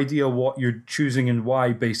 No idea what you're choosing and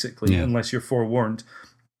why, basically, unless you're forewarned.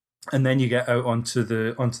 And then you get out onto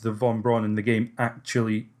the Von Braun, and the game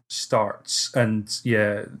actually starts. And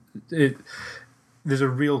there's a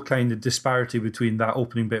real kind of disparity between that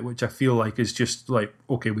opening bit, which I feel like is just like,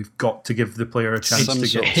 okay, we've got to give the player a chance to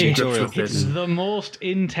get to grips with this. It's the most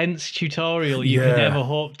intense tutorial you can ever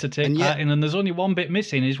hope to take part in, and there's only one bit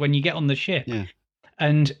missing, is when you get on the ship. Yeah.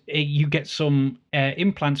 And you get some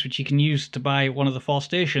implants which you can use to buy one of the 4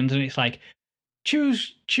 stations, and it's like,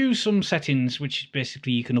 choose some settings, which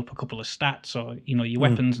basically you can up a couple of stats or your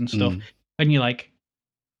weapons and stuff, and you're like,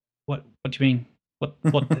 what do you mean?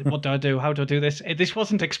 What do I do? How do I do this? This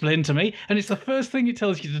wasn't explained to me, and it's the first thing it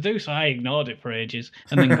tells you to do, so I ignored it for ages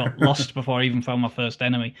and then got lost before I even found my first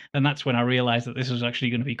enemy. And that's when I realised that this was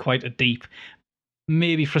actually going to be quite a deep,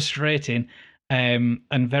 maybe frustrating, and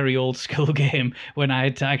very old school game, when I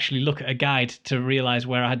had to actually look at a guide to realise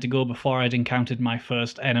where I had to go before I'd encountered my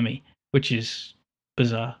first enemy, which is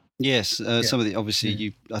bizarre. Yes, some of the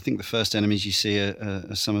I think the first enemies you see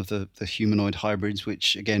are some of the humanoid hybrids,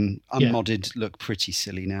 which again unmodded look pretty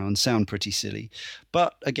silly now and sound pretty silly,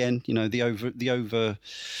 but again, the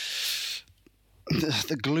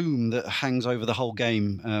gloom that hangs over the whole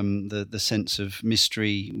game, the sense of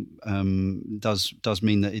mystery does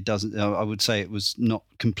mean that it doesn't. I would say it was not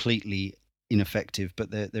completely ineffective,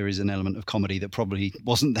 but there is an element of comedy that probably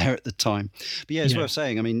wasn't there at the time. But it's worth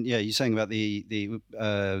saying. I mean, you're saying about the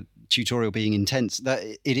tutorial being intense. That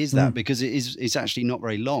it is that because it's actually not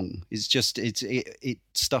very long. It's just it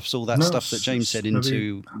stuffs all that stuff that James said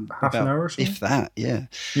into half an hour or so. If that, yeah.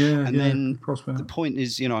 And then the point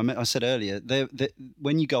is, I said earlier,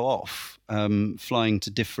 when you go off flying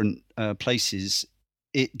to different places,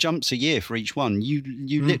 it jumps a year for each one.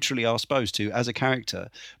 You literally are supposed to, as a character,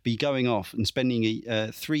 be going off and spending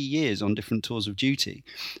 3 years on different tours of duty.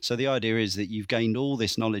 So the idea is that you've gained all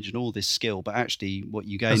this knowledge and all this skill, but actually what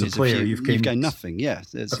you gain is you've gained nothing. Yeah,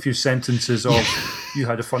 a few sentences of you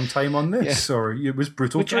had a fun time on this, or it was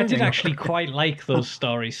brutal training. I did actually quite like those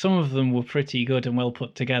stories. Some of them were pretty good and well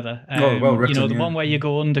put together. Well written. The one where you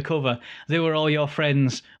go undercover, they were all your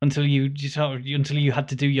friends until you had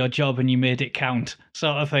to do your job and you made it count,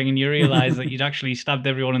 sort of thing, and you realise that you'd actually stabbed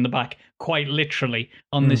everyone in the back, quite literally,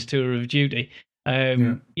 on this tour of duty.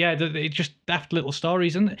 It's just daft little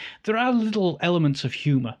stories, and there are little elements of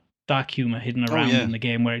humour, dark humour hidden around in the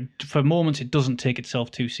game, where for moments it doesn't take itself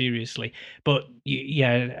too seriously. But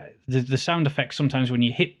the sound effects sometimes when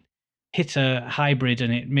you hit a hybrid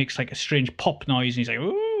and it makes like a strange pop noise, and you say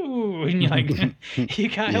 "ooh," and you're like, you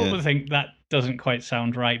can't help but think that doesn't quite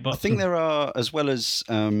sound right. But I think there are, as well as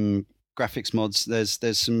graphics mods. There's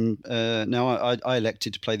some. Now I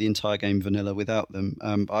elected to play the entire game vanilla without them.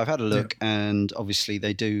 But I've had a look, and obviously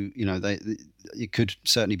they do. It could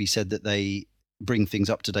certainly be said that they bring things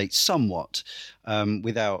up to date somewhat,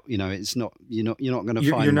 without it's not you're not going to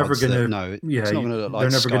find. You're never going to it's not going to look like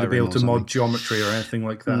they're never going to be able Skyrim to or mod something. geometry or anything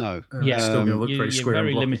like that. No, it's still going to look very you're square very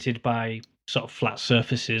and blocky. limited by sort of flat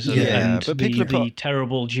surfaces and, but people the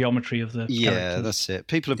terrible geometry of the characters. That's it.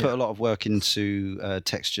 People have put a lot of work into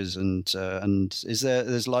textures and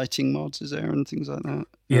there's lighting mods, is there, and things like that.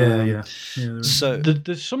 So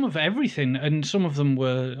there's some of everything, and some of them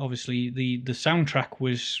were obviously the soundtrack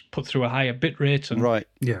was put through a higher bit rate and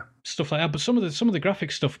stuff like that. But some of the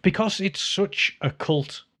graphic stuff, because it's such a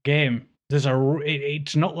cult game,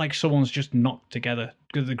 it's not like someone's just knocked together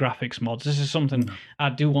the graphics mods. This is something I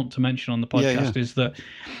do want to mention on the podcast, is that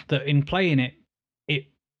in playing it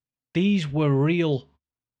these were real,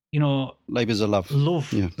 labours of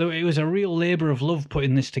love. Yeah. It was a real labour of love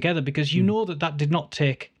putting this together, because you know that did not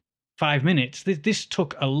take 5 minutes. This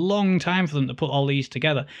took a long time for them to put all these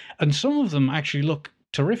together, and some of them actually look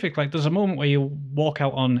terrific. Like there's a moment where you walk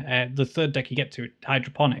out on the third deck you get to,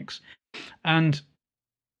 hydroponics, and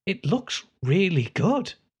it looks really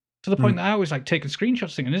good, to the point that I was like taking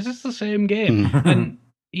screenshots thinking, is this the same game? And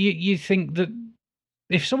you think that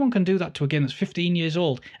if someone can do that to a game that's 15 years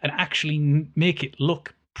old and actually make it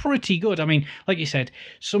look pretty good. I mean, like you said,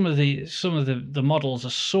 some of the models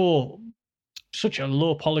are such a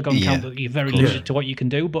low polygon count that you're very limited to what you can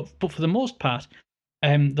do. But for the most part,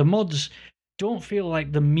 the mods don't feel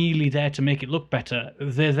like they're merely there to make it look better.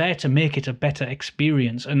 They're there to make it a better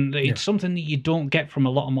experience, and it's something that you don't get from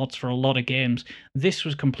a lot of mods for a lot of games. This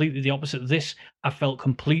was completely the opposite. This, I felt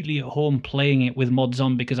completely at home playing it with mods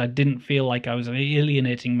on, because I didn't feel like I was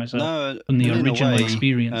alienating myself from the original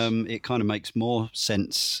experience. It kind of makes more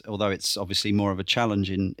sense, although it's obviously more of a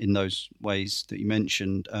challenge in those ways that you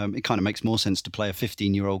mentioned. It kind of makes more sense to play a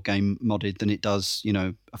 15-year-old game modded than it does,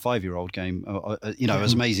 a 5-year-old game.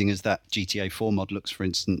 As amazing as that GTA 4 mod looks, for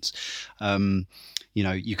instance,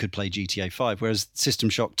 you could play GTA 5, whereas System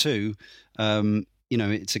Shock 2,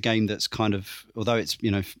 it's a game that's kind of, although it's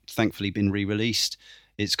thankfully been re-released,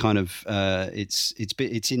 it's kind of it's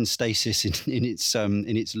in stasis in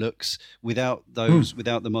its looks without the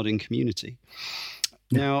modding community.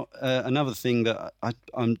 Now, another thing that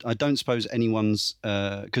I don't suppose anyone's,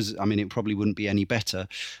 because it probably wouldn't be any better,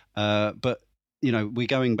 but we're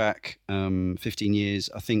going back 15 years.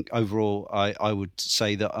 I think overall, I would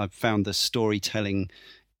say that I've found the storytelling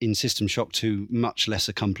in System Shock 2 much less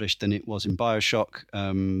accomplished than it was in BioShock.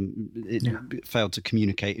 It failed to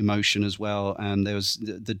communicate emotion as well, and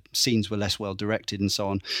the scenes were less well directed and so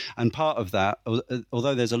on. And part of that,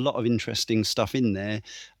 although there's a lot of interesting stuff in there,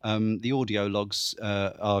 the audio logs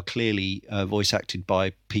are clearly voice acted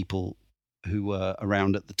by people who were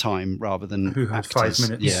around at the time rather than who had actors.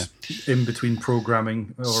 5 minutes in between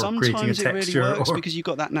programming or Sometimes creating a texture. It really works because you've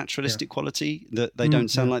got that naturalistic quality that they don't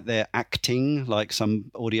sound like they're acting like some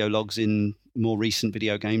audio logs in more recent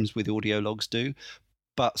video games with audio logs do,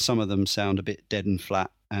 but some of them sound a bit dead and flat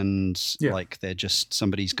and like they're just,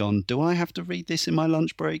 somebody's gone, do I have to read this in my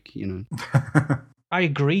lunch break? I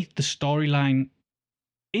agree. The storyline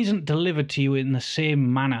isn't delivered to you in the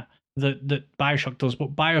same manner that BioShock does,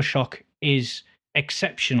 but BioShock is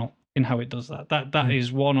exceptional in how it does that. That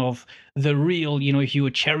is one of the real, if you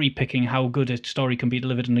were cherry picking how good a story can be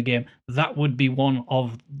delivered in a game, that would be one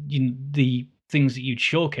of the things that you'd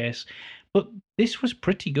showcase. But this was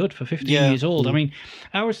pretty good for 15 years old. I mean,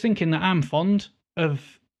 I was thinking that I'm fond of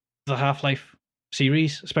the Half-Life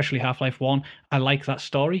series, especially Half-Life 1. I like that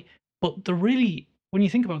story, but when you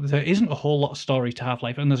think about it, there isn't a whole lot of story to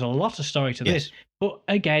Half-Life, and there's a lot of story to this. But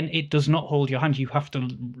again, it does not hold your hand. You have to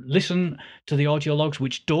listen to the audio logs,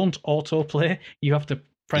 which don't autoplay. You have to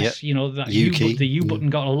press, that U key. The U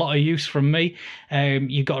button got a lot of use from me.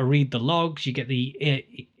 You've got to read the logs. You get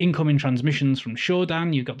the incoming transmissions from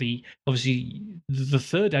Shodan. You've got obviously the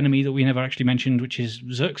third enemy that we never actually mentioned, which is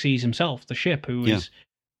Xerxes himself, the ship, who is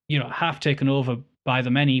half taken over by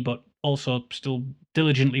the many, but also still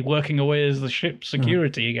diligently working away as the ship's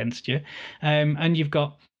security against you. And you've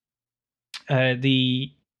got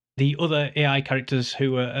the other AI characters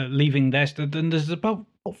who are leaving their... And there's about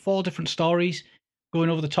 4 different stories going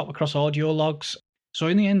over the top across audio logs. So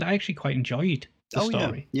in the end, I actually quite enjoyed the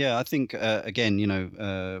story. Yeah, I think,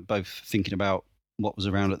 again, both thinking about what was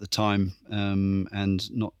around at the time and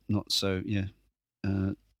not so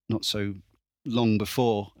long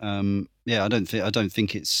before. I don't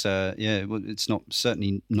think it's it's not,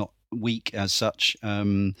 certainly not weak as such.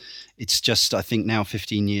 It's just, I think now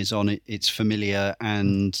 15 years on, it's familiar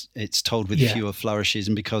and it's told with fewer flourishes.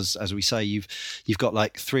 And because, as we say, you've got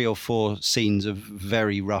like 3 or 4 scenes of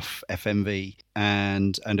very rough FMV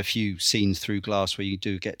and a few scenes through glass where you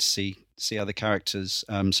do get to see other characters.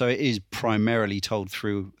 So it is primarily told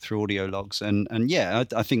through audio logs, and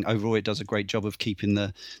I think overall it does a great job of keeping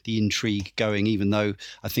the intrigue going, even though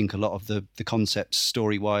I think a lot of the concepts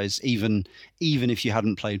story wise, even if you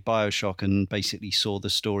hadn't played BioShock and basically saw the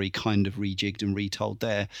story kind of rejigged and retold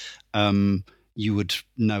there, you would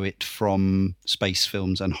know it from space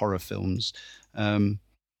films and horror films. And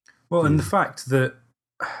the fact that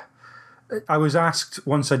I was asked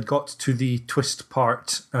once I'd got to the twist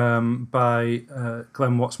part by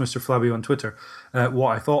Glenn Watts, Mr. Flabby on Twitter,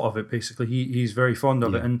 what I thought of it. Basically, he's very fond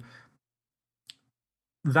of it, and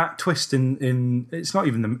that twist in it's not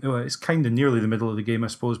even it's kind of nearly the middle of the game, I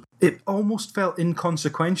suppose. It almost felt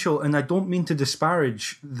inconsequential, and I don't mean to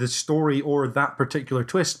disparage the story or that particular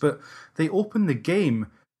twist, but they open the game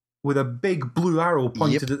with a big blue arrow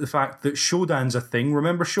pointed at the fact that Shodan's a thing.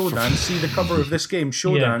 Remember Shodan? See the cover of this game,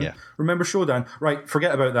 Shodan. Yeah. Remember Shodan? Right,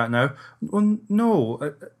 forget about that now. Well,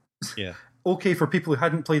 no. Okay, for people who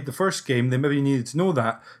hadn't played the first game, they maybe needed to know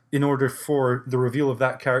that in order for the reveal of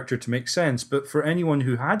that character to make sense. But for anyone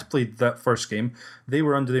who had played that first game, they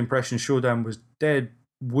were under the impression Shodan was dead.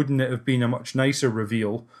 Wouldn't it have been a much nicer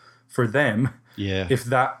reveal for them if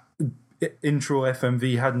that intro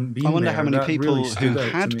FMV hadn't been there? I wonder how many people who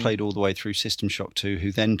had played all the way through System Shock 2,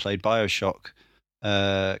 who then played BioShock,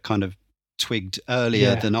 kind of twigged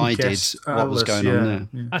earlier than I did what was going on there.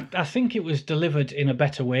 Yeah. I think it was delivered in a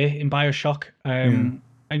better way in BioShock. And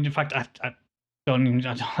in fact, I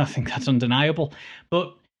think that's undeniable.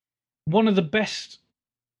 But one of the best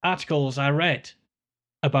articles I read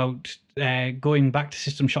about going back to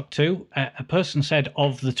System Shock 2, a person said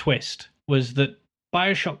of the twist was that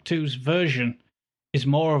BioShock 2's version is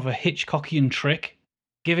more of a Hitchcockian trick,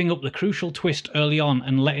 giving up the crucial twist early on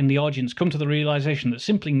and letting the audience come to the realization that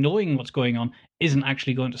simply knowing what's going on isn't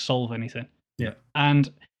actually going to solve anything. Yeah. And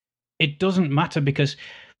it doesn't matter because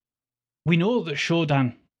we know that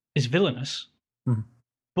Shodan is villainous,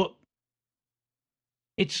 but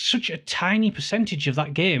it's such a tiny percentage of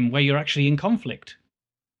that game where you're actually in conflict.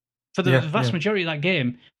 For the vast majority of that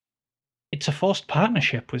game, it's a forced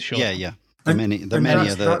partnership with Shodan. Yeah. The many are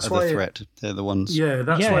the threat. They're the ones. Yeah,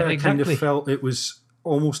 that's why I kind of felt it was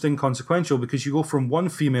almost inconsequential, because you go from one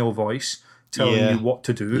female voice telling you what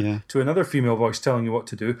to do to another female voice telling you what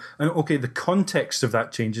to do. And okay, the context of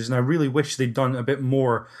that changes, and I really wish they'd done a bit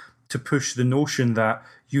more to push the notion that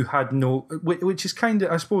you had no, which is kind of,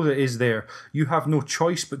 I suppose it is there, you have no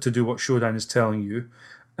choice but to do what Shodan is telling you,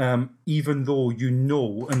 even though you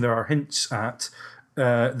know, and there are hints at,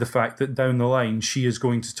 the fact that down the line she is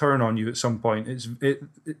going to turn on you at some point.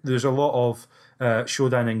 There's a lot of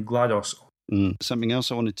Shodan and GLaDOS. Something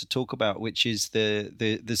else I wanted to talk about, which is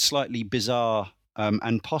the slightly bizarre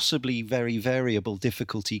and possibly very variable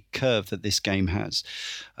difficulty curve that this game has,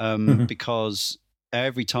 because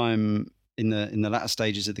every time in the latter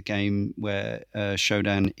stages of the game where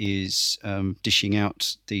Shodan is dishing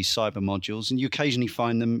out these cyber modules, and you occasionally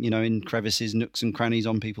find them, in crevices, nooks and crannies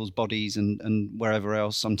on people's bodies and wherever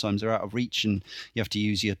else. Sometimes they're out of reach and you have to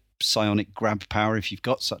use your psionic grab power if you've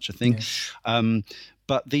got such a thing.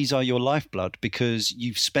 But these are your lifeblood, because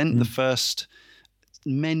you've spent the first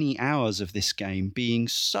many hours of this game being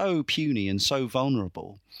so puny and so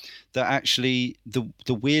vulnerable that actually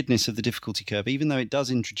the weirdness of the difficulty curve, even though it does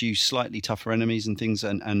introduce slightly tougher enemies and things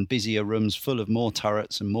and busier rooms full of more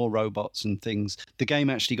turrets and more robots and things, the game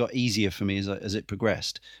actually got easier for me as it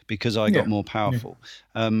progressed, because I got more powerful.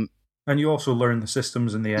 And you also learn the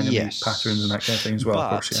systems and the enemy patterns and that kind of thing as well, of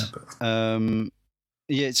course.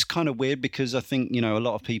 Yeah, it's kind of weird, because I think, a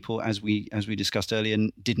lot of people, as we discussed earlier,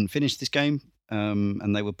 didn't finish this game,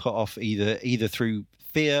 and they were put off either through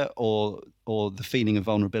fear or the feeling of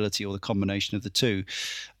vulnerability, or the combination of the two.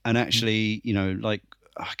 And actually, like,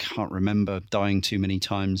 I can't remember dying too many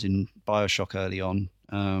times in BioShock early on.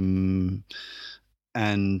 And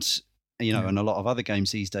a lot of other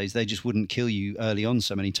games these days, they just wouldn't kill you early on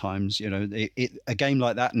so many times. A game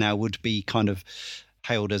like that now would be kind of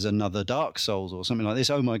hailed as another Dark Souls or something like this.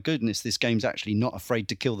 Oh my goodness, this game's actually not afraid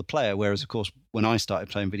to kill the player. Whereas, of course, when I started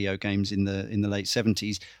playing video games in the late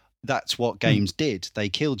 70s, that's what games did. They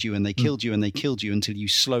killed you and they killed you and they killed you until you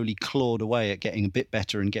slowly clawed away at getting a bit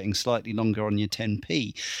better and getting slightly longer on your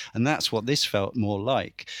 10p. And that's what this felt more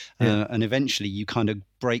like. And eventually you kind of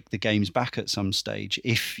break the game's back at some stage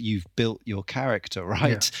if you've built your character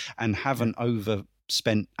right and haven't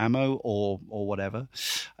overspent ammo or whatever.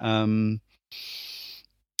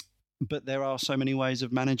 but there are so many ways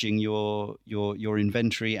of managing your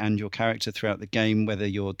inventory and your character throughout the game. Whether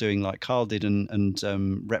you're doing like Carl did and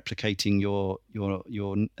replicating your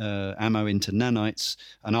ammo into nanites,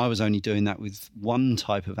 and I was only doing that with one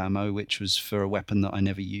type of ammo, which was for a weapon that I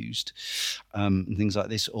never used, and things like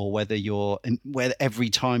this. Or whether every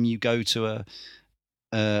time you go to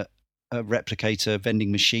a replicator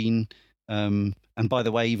vending machine. And by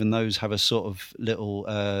the way, even those have a sort of little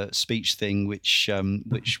speech thing, which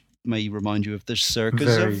may remind you of the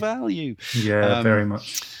circus of value. Yeah, very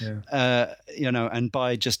much. Yeah. And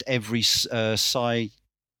by just every psi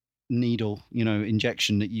needle,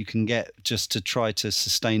 injection that you can get just to try to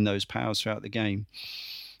sustain those powers throughout the game.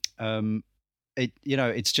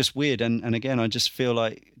 It's just weird. And again, I just feel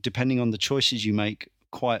like depending on the choices you make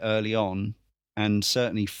quite early on, and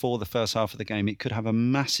certainly for the first half of the game, it could have a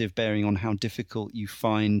massive bearing on how difficult you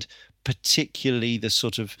find, particularly the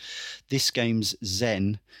sort of this game's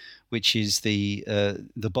Zen, which is the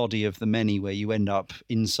body of the many, where you end up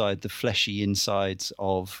inside the fleshy insides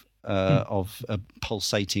of a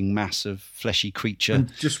pulsating mass of fleshy creature,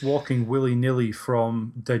 and just walking willy-nilly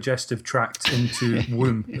from digestive tract into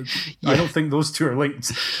womb. I don't think those two are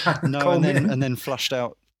linked. No, and then flushed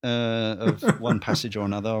out of one passage or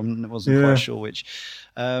another. I wasn't quite sure which.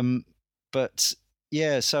 But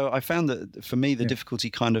yeah, so I found that for me, the difficulty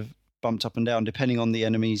kind of bumped up and down depending on the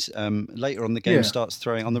enemies. Later on, the game starts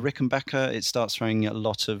throwing, on the Rickenbacker, it starts throwing a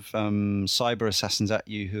lot of cyber assassins at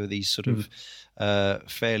you, who are these sort of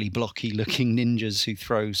fairly blocky looking ninjas who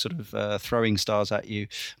throw sort of throwing stars at you.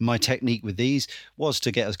 My technique with these was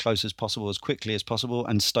to get as close as possible, as quickly as possible,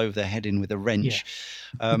 and stove their head in with a wrench.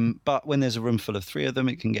 But when there's a room full of three of them,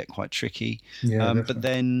 it can get quite tricky. But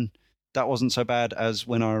then that wasn't so bad as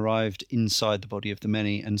when I arrived inside the body of the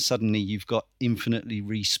many, and suddenly you've got infinitely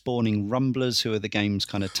respawning rumblers, who are the game's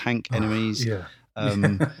kind of tank enemies.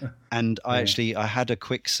 And I had a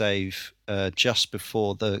quick save just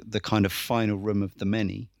before the kind of final room of the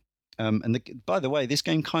many. By the way, this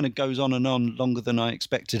game kind of goes on and on longer than I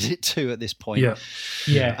expected it to at this point.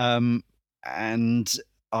 And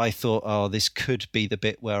I thought, this could be the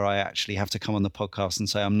bit where I actually have to come on the podcast and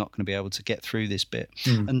say I'm not going to be able to get through this bit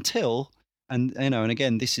until, and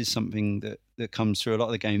again, this is something that comes through a lot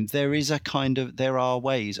of the game. There are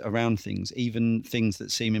ways around things, even things that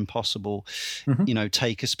seem impossible.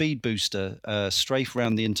 Take a speed booster, strafe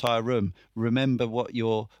around the entire room, remember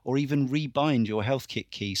or even rebind your health kit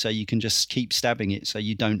key so you can just keep stabbing it so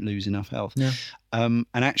you don't lose enough health. And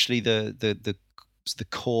actually the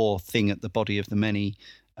core thing at the body of the many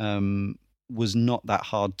was not that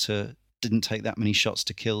hard didn't take that many shots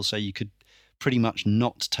to kill, so you could pretty much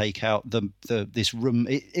not take out this room.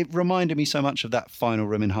 It reminded me so much of that final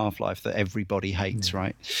room in Half-Life that everybody hates,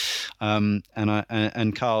 right?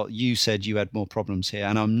 And Carl, you said you had more problems here,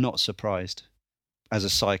 and I'm not surprised as a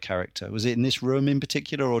side character. Was it in this room in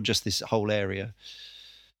particular, or just this whole area?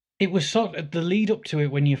 It was sort of the lead up to it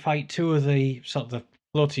when you fight two of the sort of the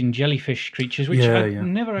floating jellyfish creatures, which I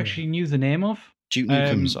never actually knew the name of. Duke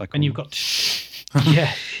Nukem's, I call and you've got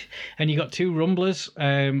and you got two rumblers,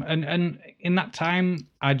 and in that time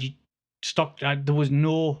I'd stopped. There was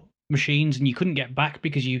no machines, and you couldn't get back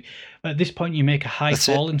because at this point you make a high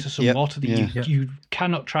fall into some water that you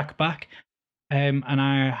cannot track back. And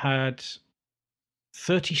I had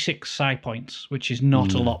 36 psi points, which is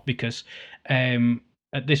not a lot because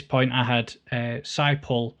at this point I had psi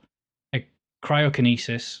pull, a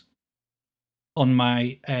cryokinesis on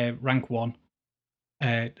my rank 1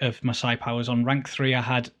 of my psi powers. On rank 3 I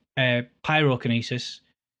had pyrokinesis,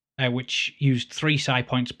 which used 3 psi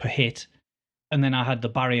points per hit, and then I had the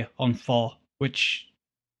barrier on 4, which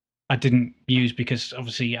I didn't use because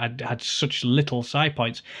obviously I had such little psi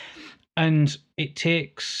points. And it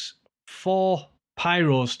takes 4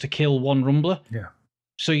 pyros to kill 1 rumbler.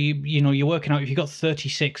 So you're working out if you got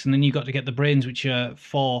 36, and then you got to get the brains, which are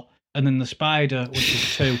 4, and then the spider, which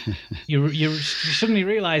is 2. You're suddenly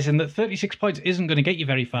realizing that 36 points isn't going to get you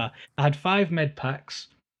very far. I had 5 med packs,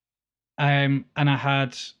 and I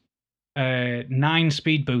had 9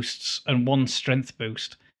 speed boosts and 1 strength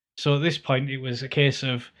boost. So at this point, it was a case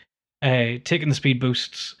of taking the speed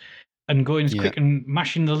boosts and going as quick and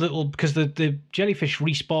mashing the little, because the jellyfish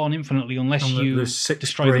respawn infinitely unless you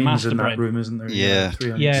destroy the master brain. In that room, isn't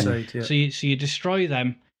there? So you destroy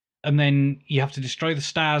them, and then you have to destroy the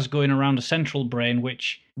stars going around a central brain,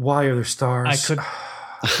 which why are there stars? I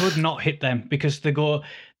could not hit them because they go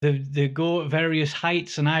at various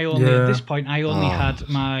heights, and I only at this point I only had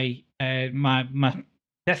my my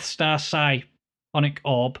Death Star psionic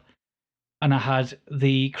orb, and I had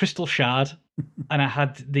the crystal shard, and I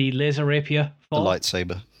had the laser rapier. The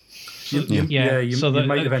lightsaber. You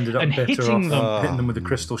might have ended up better off hitting them with a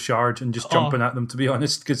crystal shard and just jumping at them, to be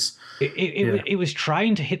honest, because it was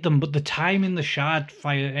trying to hit them, but the time in the shard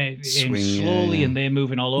fire slowly, and they're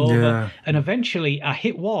moving all over, and eventually I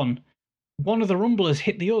hit one of the rumblers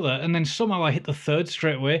hit the other, and then somehow I hit the third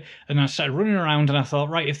straight away, and I started running around, and I thought,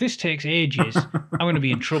 right, if this takes ages, I'm going to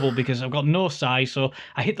be in trouble because I've got no size. So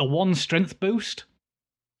I hit the one strength boost,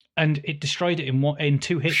 and it destroyed it in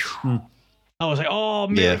 2 hits. I was like, oh,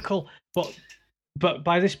 miracle. But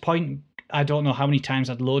by this point, I don't know how many times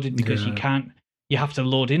I'd loaded, because you have to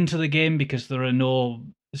load into the game because there are no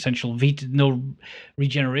essential no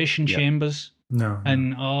regeneration chambers.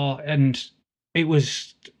 And it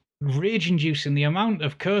was rage-inducing, the amount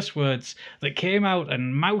of curse words that came out,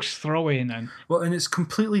 and mouse throwing, and it's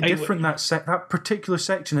completely different, that particular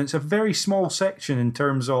section. It's a very small section in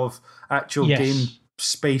terms of actual game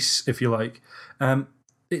space, if you like.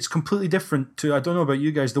 It's completely different to, I don't know about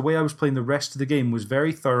you guys, the way I was playing the rest of the game was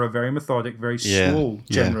very thorough, very methodic, very slow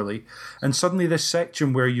generally. And suddenly this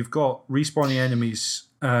section where you've got respawning enemies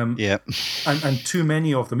and too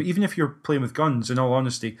many of them, even if you're playing with guns, in all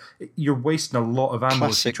honesty, you're wasting a lot of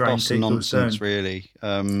ammo to try and take those down. Really.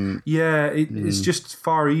 It's just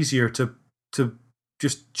far easier to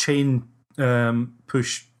just chain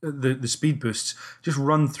push the speed boosts, just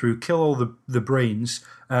run through, kill all the brains,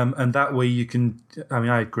 and that way you can. I mean,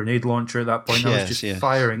 I had grenade launcher at that point. I was just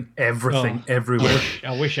firing everything everywhere.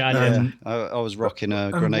 I wish I did. I was rocking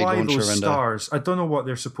a grenade launcher those stars. I don't know what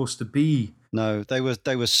they're supposed to be. No, they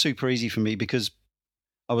were super easy for me because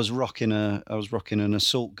I was rocking an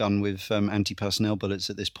assault gun with anti-personnel bullets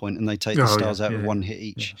at this point, and they take the stars out with one hit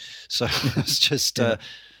each. So it's just.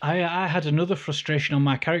 I had another frustration on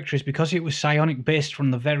my character, is because it was psionic based from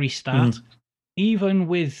the very start. Even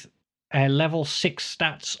with level 6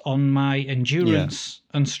 stats on my endurance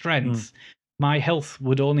and strength, my health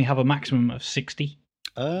would only have a maximum of 60.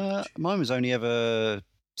 Mine was only ever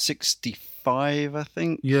 65, I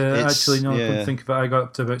think. Yeah, actually, no, I couldn't think of it. I got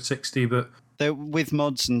up to about 60, but they're with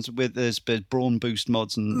mods and there's brawn boost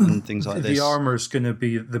mods and things like this. The armor's going to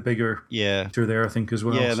be the bigger through there, I think, as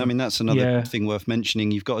well. Yeah, I mean, that's another thing worth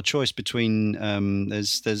mentioning. You've got a choice between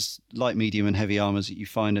there's light, medium, and heavy armors that you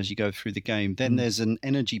find as you go through the game. Then there's an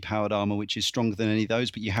energy powered armor which is stronger than any of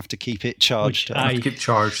those, but you have to keep it charged. You have to keep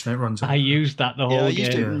charged, and it runs out. I used that the whole game. I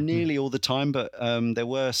used it nearly all the time, but there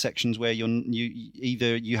were sections where you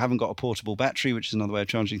either you haven't got a portable battery, which is another way of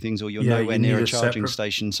charging things, or you're nowhere near a charging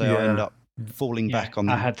station, so I end up falling back on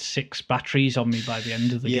them. I had 6 batteries on me by the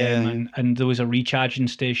end of the game, and there was a recharging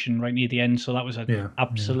station right near the end, so that was an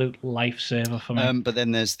absolute lifesaver for me. But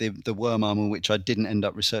then there's the worm armor, which I didn't end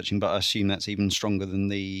up researching, but I assume that's even stronger than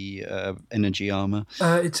the energy armor.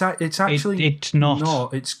 It's actually it's not. No,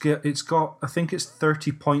 it's got I think it's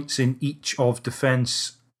 30 points in each of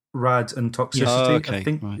defense, rad, and toxicity. I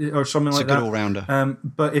think, or something like that. It's a good all-rounder.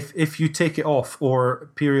 But if you take it off, or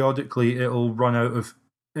periodically it'll run out of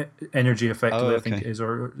energy effectively, I think it is,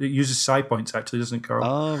 or it uses psi points, actually, doesn't it, Carl?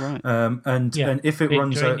 Oh, right. And if it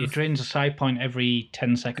runs out, it drains a psi point every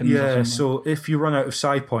 10 seconds. Yeah, so if you run out of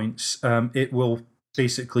psi points, it will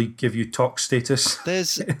basically give you tox status.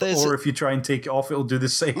 There's or if you try and take it off, it'll do the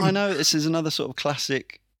same. I know this is another sort of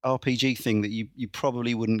classic RPG thing that you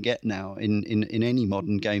probably wouldn't get now in any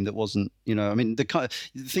modern game that wasn't, I mean, the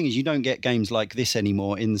thing is, you don't get games like this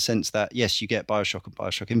anymore, in the sense that, yes, you get Bioshock and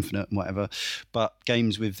Bioshock Infinite and whatever, but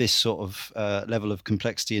games with this sort of level of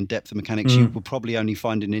complexity and depth of mechanics you will probably only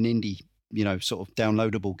find in an indie sort of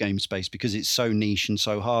downloadable game space, because it's so niche and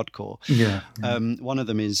so hardcore. One of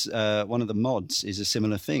them is one of the mods is a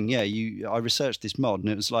similar thing. I researched this mod, and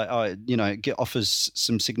it was like, it offers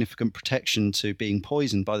some significant protection to being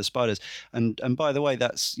poisoned by the spiders, and by the way,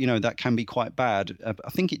 that's that can be quite bad. I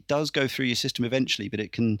think it does go through your system eventually, but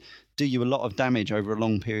it can do you a lot of damage over a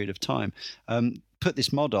long period of time. Put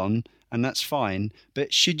this mod on, and that's fine.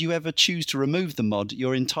 But should you ever choose to remove the mod,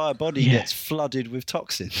 your entire body gets flooded with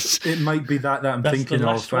toxins. It might be that I'm thinking of. That's the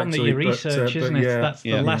last one that you research, isn't it? That's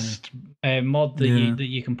the last mod that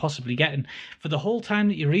you can possibly get. And for the whole time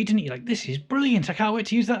that you're reading it, you're like, this is brilliant. I can't wait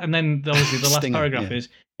to use that. And then obviously the last paragraph is,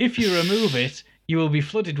 if you remove it, you will be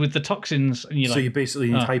flooded with the toxins. And so you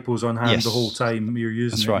basically need hypos on hand the whole time you're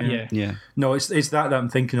using it. That's right. No, it's that I'm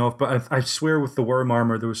thinking of, but I swear with the worm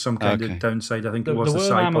armor there was some kind of downside. I think it was the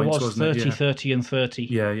psi points, wasn't it? 30, 30 and 30.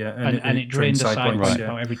 Yeah. And it drained the psi points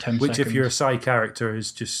about every 10 seconds. Which, if you're a psi character,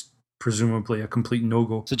 is just presumably a complete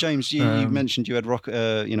no-go. So James, you mentioned you had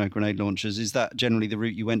grenade launchers. Is that generally the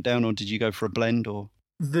route you went down, or did you go for a blend? Or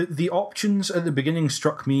the options at the beginning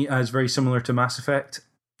struck me as very similar to Mass Effect.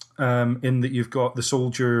 in that you've got the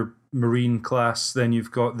soldier marine class, then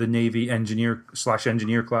you've got the navy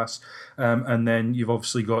engineer/engineer class, and then you've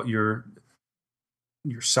obviously got your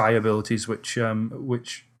psi abilities, which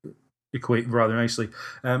equate rather nicely.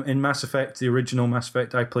 In Mass Effect, the original Mass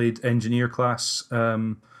Effect, I played engineer class,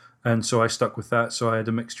 and so I stuck with that. So I had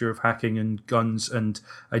a mixture of hacking and guns, and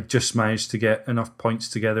I just managed to get enough points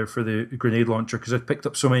together for the grenade launcher because I'd picked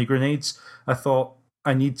up so many grenades. I thought,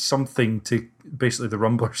 I need something to, basically the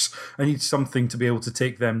rumblers, I need something to be able to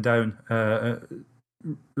take them down a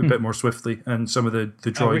bit more swiftly, and some of the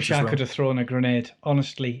droids. I wish I could have thrown a grenade.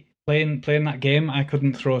 Honestly, playing that game, I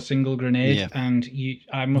couldn't throw a single grenade, and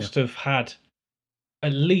I must have had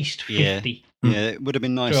at least 50. Yeah, it would have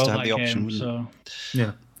been nice to have the option, wouldn't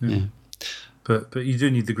it? Yeah. But you do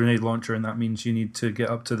need the grenade launcher, and that means you need to get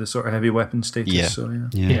up to the sort of heavy weapon status. Yeah. So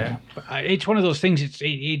yeah. It's one of those things.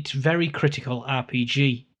 It's very critical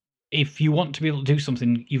RPG. If you want to be able to do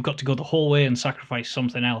something, you've got to go the whole way and sacrifice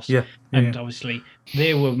something else. And obviously,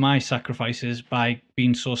 they were my sacrifices by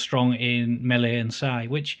being so strong in melee and psi,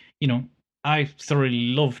 which, I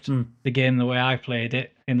thoroughly loved the game the way I played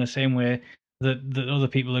it, in the same way that other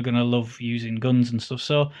people are going to love using guns and stuff.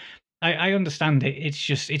 So I understand it.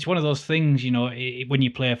 It's one of those things, when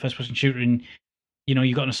you play a first-person shooter and,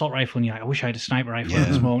 you've got an assault rifle and you're like, I wish I had a sniper rifle at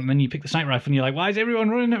this moment. And then you pick the sniper rifle and you're like, why is everyone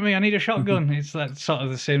running at me? I need a shotgun. It's that sort of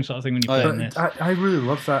the same sort of thing when you play this. I really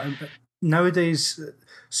love that. Nowadays,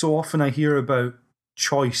 so often I hear about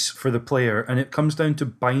choice for the player, and it comes down to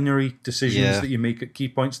binary decisions that you make at key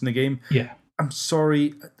points in the game. Yeah. I'm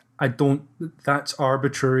sorry, that's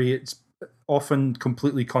arbitrary. It's often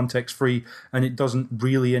completely context free, and it doesn't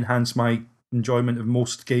really enhance my enjoyment of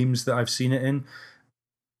most games that I've seen it in.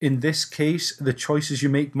 In this case, the choices you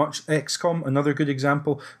make, much XCOM, another good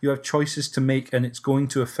example, you have choices to make, and it's going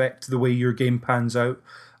to affect the way your game pans out.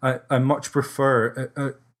 I much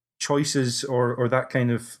prefer choices or that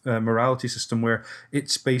kind of morality system where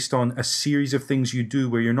it's based on a series of things you do,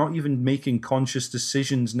 where you're not even making conscious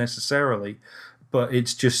decisions necessarily, but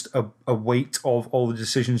it's just a weight of all the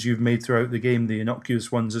decisions you've made throughout the game, the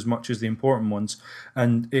innocuous ones as much as the important ones,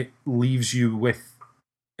 and it leaves you with,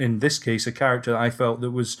 in this case, a character that I felt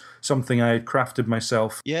that was something I had crafted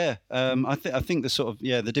myself. Yeah, I think the sort of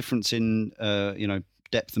the difference in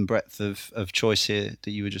depth and breadth of choice here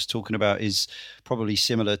that you were just talking about is probably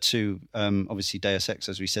similar to obviously Deus Ex,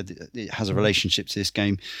 as we said. It has a relationship to this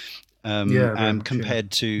game,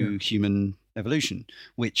 compared to Human Evolution,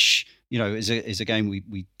 which is a game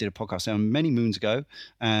we did a podcast on many moons ago,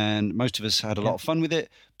 and most of us had a lot of fun with it.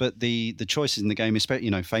 But the choices in the game,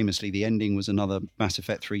 especially famously, the ending was another Mass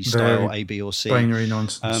Effect 3 style A, B, or C. Binary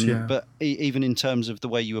nonsense. But even in terms of the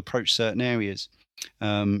way you approach certain areas,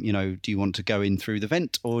 do you want to go in through the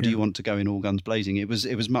vent or do you want to go in all guns blazing? It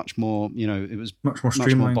was much more, it was much more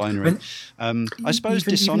streamlined. Much more binary. I suppose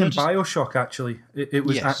Dishonored, even in BioShock, actually, it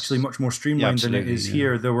was actually much more streamlined than it is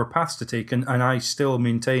here. There were paths to take, and I still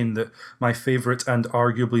maintain that my favourite and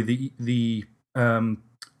arguably the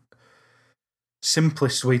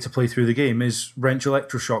simplest way to play through the game is wrench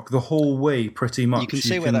electroshock the whole way, pretty much. You can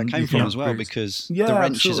see where that came from as well, because the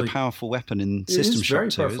wrench is a powerful weapon in System Shock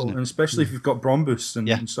too, isn't it? And especially if you've got Brom boosts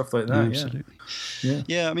and stuff like that. Absolutely.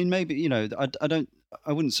 Yeah, I mean, maybe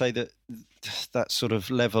I wouldn't say that sort of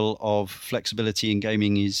level of flexibility in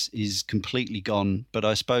gaming is completely gone, but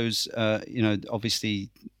I suppose obviously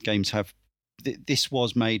games have. This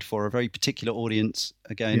was made for a very particular audience,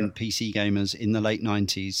 again, PC gamers in the late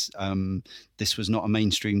 90s. This was not a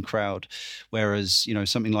mainstream crowd, whereas,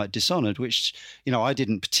 something like Dishonored, which, I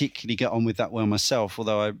didn't particularly get on with that well myself,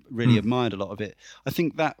 although I really admired a lot of it. I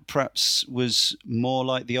think that perhaps was more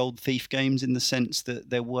like the old Thief games in the sense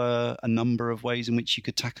that there were a number of ways in which you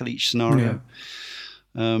could tackle each scenario.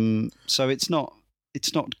 So it's not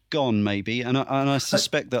gone, maybe, and I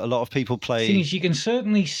suspect that a lot of people play. The thing is, you can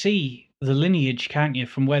certainly see the lineage, can't you,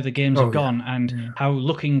 from where the games have gone, and how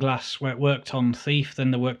Looking Glass worked on Thief,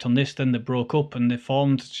 then they worked on this, then they broke up and they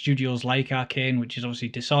formed studios like Arcane, which is obviously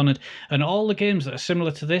Dishonored, and all the games that are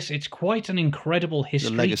similar to this. It's quite an incredible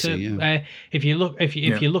history. The legacy, if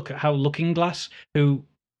you look at how Looking Glass,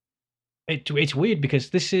 it's weird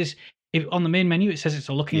because this is on the main menu it says it's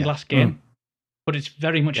a Looking Glass game. But it's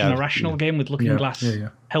very much an irrational game with Looking Glass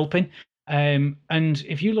helping. And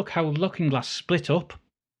if you look how Looking Glass split up,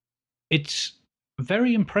 it's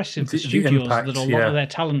very impressive, the studios that a lot of their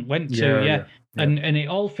talent went to. And it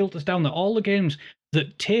all filters down that all the games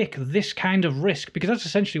that take this kind of risk, because that's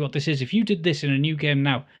essentially what this is. If you did this in a new game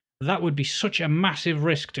now, that would be such a massive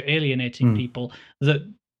risk to alienating people that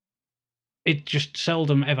it just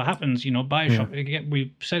seldom ever happens. BioShock, again,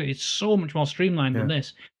 we've said it's so much more streamlined than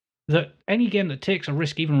this. that any game that takes a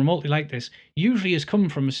risk even remotely like this usually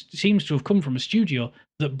seems to have come from a studio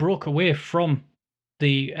that broke away from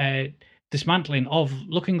the dismantling of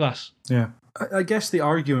Looking Glass. Yeah. I guess the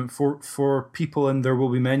argument for people, and there will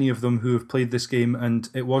be many of them who have played this game, and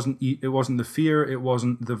it wasn't the fear, it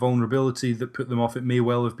wasn't the vulnerability that put them off. It may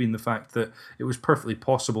well have been the fact that it was perfectly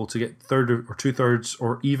possible to get third or 2/3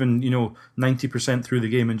 or even 90% through the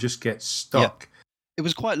game and just get stuck. Yeah. It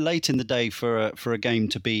was quite late in the day for a game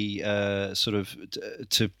to be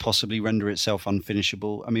to possibly render itself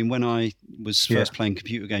unfinishable. I mean, when I was first playing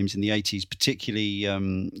computer games in the 80s, particularly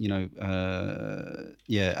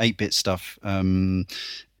 8-bit stuff,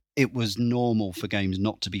 it was normal for games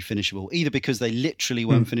not to be finishable, either because they literally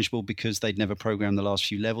weren't finishable because they'd never programmed the last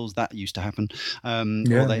few levels. That used to happen. And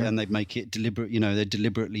they'd make it deliberate. They'd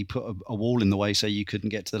deliberately put a wall in the way so you couldn't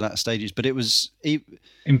get to the later stages. But it was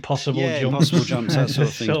impossible jumps. Impossible jumps, that sort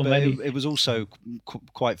of thing. So but it was also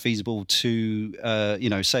quite feasible to,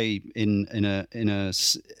 say in a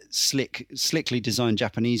slickly designed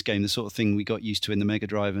Japanese game, the sort of thing we got used to in the Mega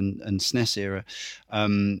Drive and SNES era.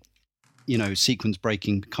 Sequence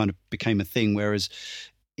breaking kind of became a thing, whereas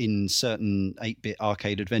in certain 8-bit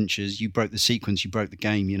arcade adventures, you broke the sequence, you broke the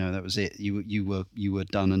game. That was it. You were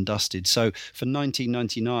done and dusted. So for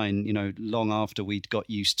 1999, long after we'd got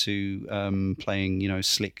used to playing,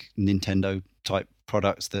 slick Nintendo type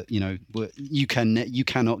products that you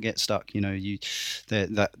cannot get stuck.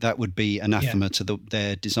 That would be anathema to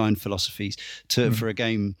their design philosophies. For a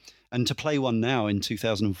game, and to play one now in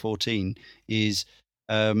 2014 is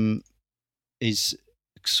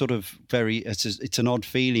sort of it's an odd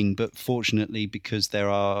feeling, but fortunately, because there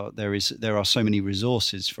are so many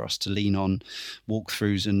resources for us to lean on,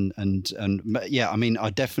 walkthroughs and I mean,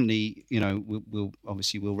 I definitely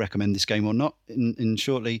we'll recommend this game or not in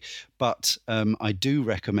shortly, but I do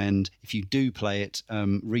recommend, if you do play it,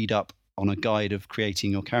 read up on a guide of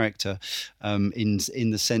creating your character, in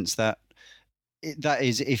the sense that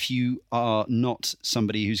is if you are not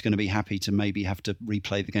somebody who's going to be happy to maybe have to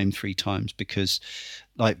replay the game 3 times, because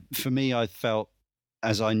like for me, I felt,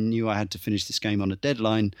 as I knew I had to finish this game on a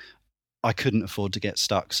deadline, I couldn't afford to get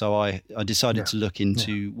stuck. So I decided to look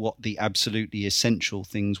into what the absolutely essential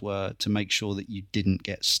things were to make sure that you didn't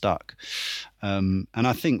get stuck. And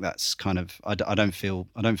I think that's kind of, I don't feel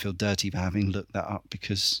dirty for having looked that up,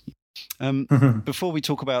 because before we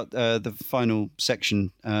talk about the final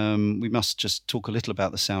section, we must just talk a little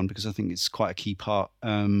about the sound, because I think it's quite a key part.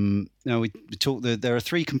 Now there are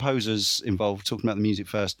 3 composers involved. Talking about the music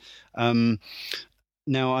first.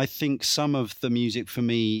 Now, I think some of the music for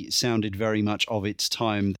me sounded very much of its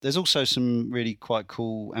time. There's also some really quite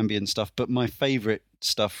cool ambient stuff, but my favourite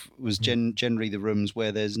stuff was generally the rooms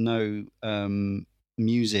where there's no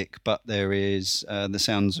music, but there is the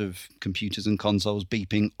sounds of computers and consoles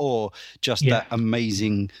beeping, or just that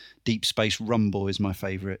amazing deep space rumble is my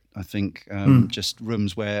favorite. I think just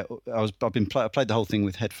rooms where I played the whole thing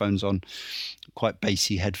with headphones on, quite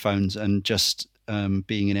bassy headphones, and just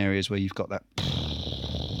being in areas where you've got that.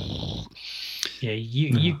 Yeah,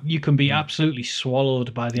 you can be absolutely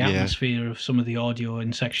swallowed by the atmosphere of some of the audio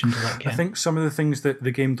in sections of that game. I think some of the things that the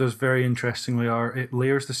game does very interestingly are it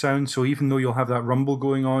layers the sound. So even though you'll have that rumble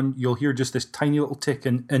going on, you'll hear just this tiny little tick,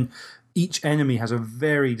 and each enemy has a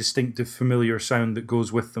very distinctive, familiar sound that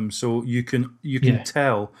goes with them. So you can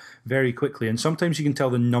tell very quickly, and sometimes you can tell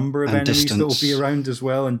the number of enemies that will be around as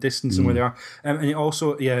well, and distance and where they are. And it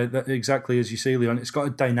also, exactly as you say, Leon, it's got a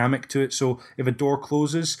dynamic to it. So if a door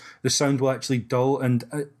closes, the sound will actually dull, and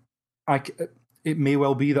it may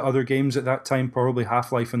well be that other games at that time, probably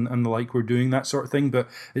Half-Life and the like, were doing that sort of thing, but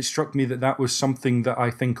it struck me that was something that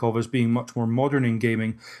I think of as being much more modern in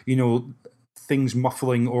gaming. Things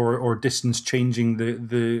muffling or distance changing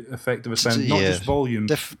the effect of a sound, not just volume,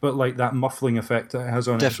 but like that muffling effect that it has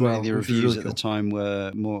on it as well. Definitely, the reviews at the time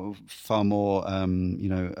were far more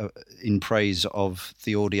in praise of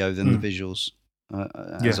the audio than the visuals.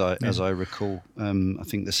 As I recall, I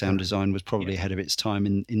think the sound design was probably ahead of its time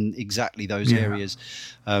in exactly those areas.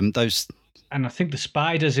 And I think the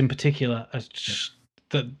spiders in particular are just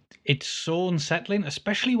that it's so unsettling,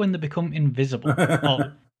 especially when they become invisible.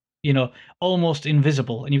 Or, almost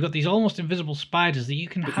invisible, and you've got these almost invisible spiders that you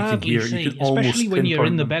can hardly see, especially when you're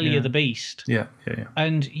in the belly of the beast.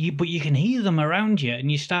 And you can hear them around you,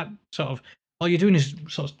 and you start sort of, all you're doing is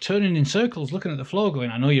sort of turning in circles, looking at the floor,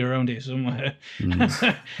 going, "I know you're around here somewhere."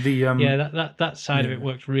 That side of it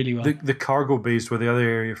worked really well. The cargo bays were the other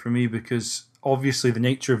area for me, because obviously the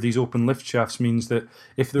nature of these open lift shafts means that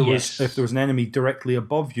if there was an enemy directly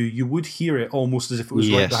above you, you would hear it almost as if it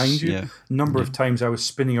was right behind you. Yeah. A number of times I was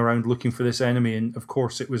spinning around looking for this enemy, and of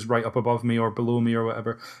course it was right up above me or below me or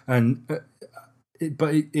whatever. And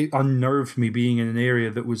it unnerved me being in an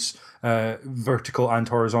area that was vertical and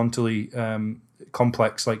horizontally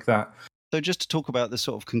complex like that. So just to talk about the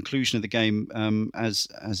sort of conclusion of the game, as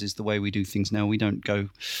is the way we do things now, we don't go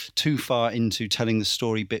too far into telling the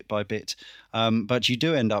story bit by bit, but you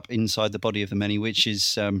do end up inside the body of the many, which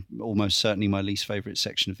is almost certainly my least favourite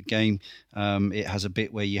section of the game. It has a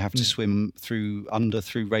bit where you have to swim through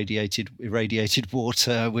irradiated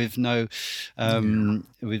water with no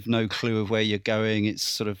clue of where you're going. It's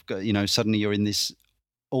sort of, suddenly you're in this,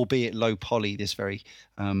 albeit low poly, this very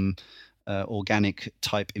organic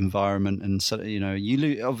type environment, and so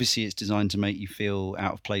obviously it's designed to make you feel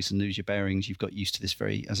out of place and lose your bearings. You've got used to this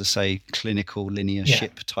very, as I say, clinical linear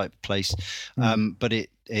ship type place, but it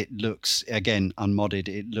looks, again, unmodded,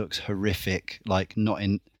 it looks horrific, like not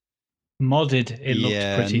in modded. It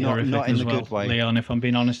looks pretty horrific, not in as a well, good way. Leon, if I'm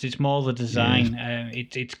being honest. It's more the design.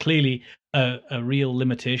 It's clearly a real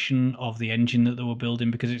limitation of the engine that they were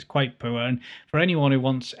building, because it's quite poor. And for anyone who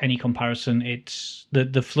wants any comparison, it's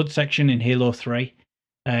the flood section in Halo 3.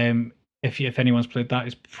 If anyone's played that,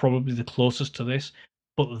 is probably the closest to this,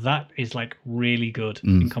 but that is like really good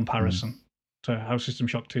in comparison to how System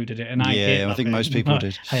Shock 2 did it. And I think most people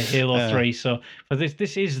did. Halo 3. So for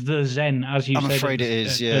this is the Zen, as you said. I'm afraid it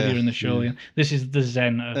is. Earlier in the show. Yeah. This is the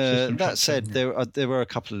Zen of System Shock. That said, there were a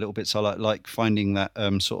couple of little bits I like finding that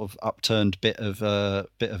sort of upturned bit of the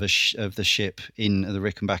ship in the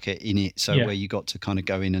Rickenbacker in it. So where you got to kind of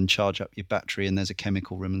go in and charge up your battery, and there's a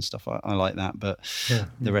chemical room and stuff. I like that, but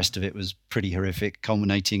the rest of it was pretty horrific,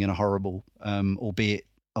 culminating in a horrible, albeit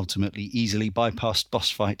ultimately easily bypassed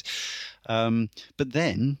boss fight. But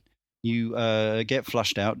then you get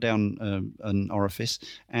flushed out down an orifice,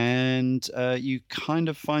 and you kind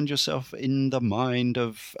of find yourself in the mind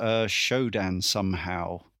of Shodan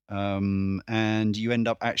somehow. And you end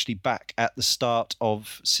up actually back at the start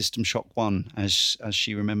of System Shock 1 as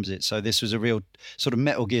she remembers it. So this was a real sort of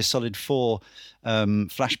Metal Gear Solid 4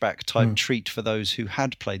 flashback type treat for those who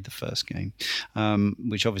had played the first game,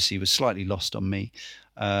 which obviously was slightly lost on me.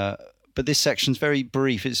 But this section's very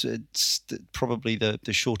brief. It's probably the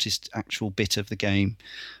shortest actual bit of the game,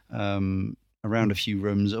 around a few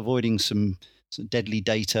rooms, avoiding some deadly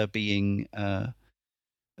data being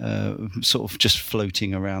sort of just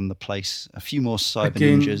floating around the place. A few more cyber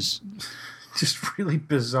ninjas. Just really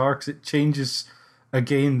bizarre, because it changes,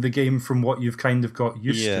 again, the game from what you've kind of got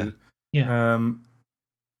used to. Yeah.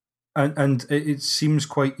 And it seems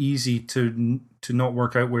quite easy to not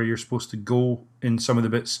work out where you're supposed to go in some of the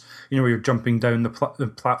bits, where you're jumping down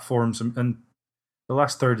the platforms, and the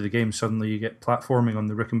last third of the game, suddenly you get platforming on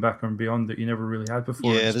the Rickenbacker and beyond that you never really had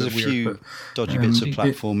before. Yeah, there's a few dodgy bits of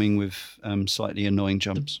platforming with slightly annoying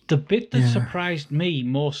jumps. The bit that surprised me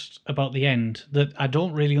most about the end, that I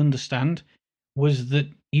don't really understand, was that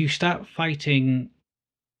you start fighting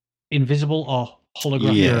invisible or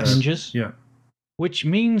holographic ninjas. Yeah. Which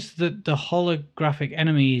means that the holographic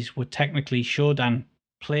enemies were technically Shodan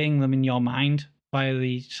playing them in your mind via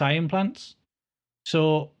the psi implants.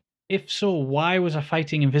 So, if so, why was I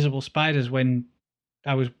fighting invisible spiders when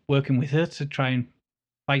I was working with her to try and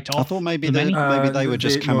fight off? I thought maybe they were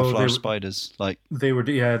just camouflage spiders. Like they were,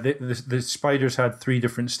 the spiders had 3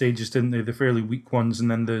 different stages, didn't they? The fairly weak ones,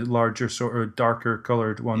 and then the larger, sort of darker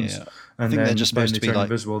coloured ones. Yeah. I think they're just supposed to be like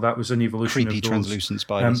invisible. That was an evolution creepy of those translucent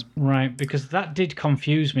spiders. Right, because that did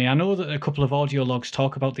confuse me. I know that a couple of audio logs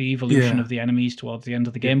talk about the evolution of the enemies towards the end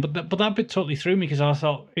of the game, but that bit totally threw me, because I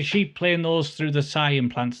thought, is she playing those through the psi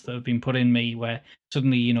implants that have been put in me, where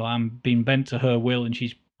suddenly, I'm being bent to her will, and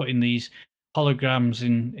she's putting these holograms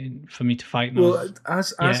in for me to fight. Well,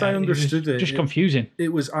 as I understood it, just confusing.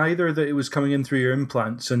 It was either that it was coming in through your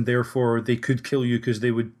implants, and therefore they could kill you because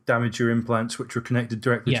they would damage your implants, which were connected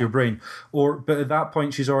directly to your brain. But at that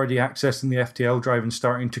point, she's already accessing the FTL drive and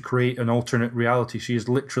starting to create an alternate reality. She is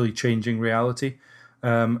literally changing reality,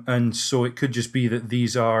 and so it could just be that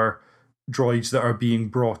these are droids that are being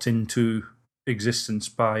brought into existence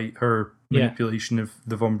by her manipulation of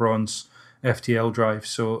the von Braun's FTL drive.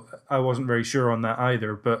 So I wasn't very sure on that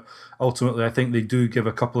either, but ultimately I think they do give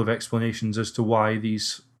a couple of explanations as to why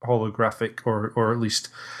these holographic or at least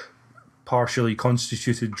partially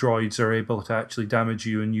constituted droids are able to actually damage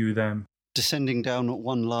you and you them. Descending down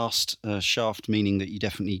one last shaft, meaning that you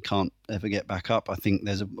definitely can't ever get back up. I think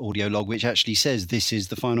there's an audio log which actually says this is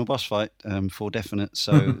the final boss fight, for definite.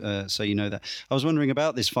 So, so you know that. I was wondering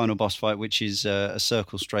about this final boss fight, which is a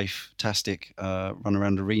circle strafe-tastic run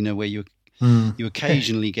around arena where you're You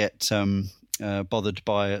occasionally get bothered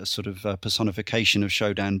by a sort of personification of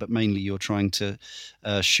Shodan, but mainly you're trying to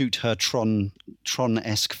shoot her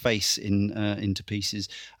Tron-esque face into pieces.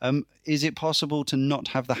 Is it possible to not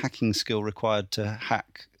have the hacking skill required to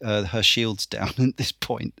hack her shields down at this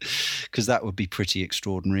point? Because that would be pretty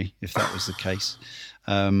extraordinary if that was the case.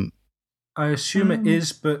 I assume it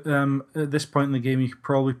is, but at this point in the game, you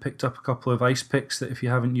probably picked up a couple of ice picks that if you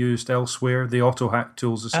haven't used elsewhere, the auto-hack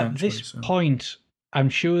tools essentially. At this point, I'm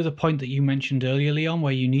sure the point that you mentioned earlier, Leon,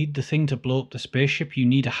 where you need the thing to blow up the spaceship, you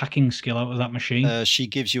need a hacking skill out of that machine. She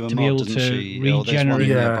gives you a to mod, be able doesn't to she? regenerate.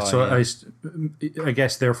 I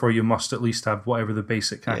guess therefore you must at least have whatever the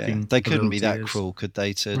basic hacking. They couldn't be that cruel, could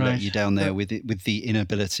they, to let you down there with the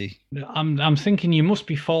inability? I'm thinking you must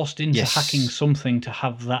be forced into hacking something to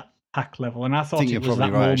have that hack level, and I thought it was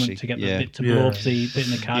that moment to get the bit to blow up the bit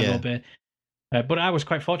in the cargo bay. But I was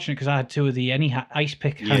quite fortunate because I had two of the ice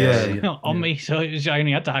pick on me, so I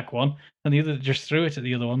only had to hack one, and the other just threw it at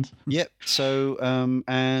the other ones. Yep. So,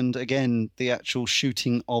 and again, the actual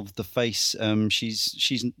shooting of the face. I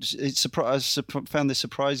found this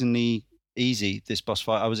surprisingly easy, this boss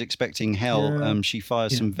fight. I was expecting hell. She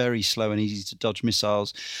fires some very slow and easy to dodge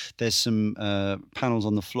missiles. There's some panels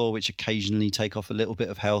on the floor which occasionally take off a little bit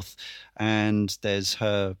of health, and there's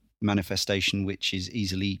her manifestation, which is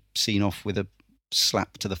easily seen off with a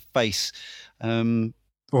slap to the face,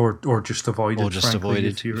 or just avoided. Or just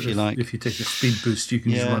avoided, if you like. If you take the speed boost, you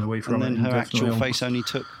can just run away from it. And then her actual face only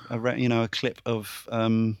took a clip of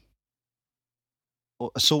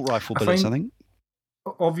assault rifle bullets, I think.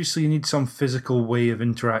 Obviously, you need some physical way of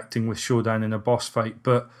interacting with Shodan in a boss fight,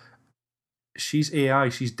 but she's AI,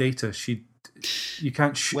 she's data. You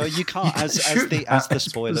can't shoot. Well, you can't. As the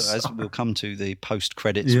spoiler, as we'll come to the post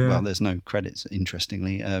credits. Yeah. Well, there's no credits.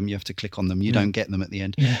 Interestingly, you have to click on them. You don't get them at the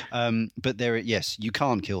end. Yeah. But yes, you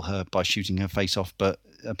can't kill her by shooting her face off. But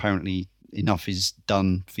apparently, enough is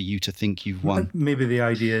done for you to think you've won. Maybe the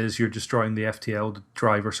idea is you're destroying the FTL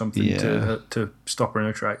drive or something to stop her in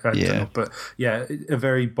her track. I don't know. But a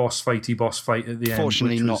very boss fight at the end.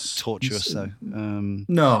 Fortunately, not torturous though.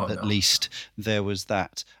 At least there was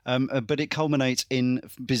that. But it culminates in,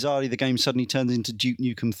 bizarrely, the game suddenly turns into Duke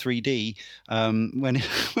Nukem 3D when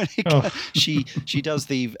she does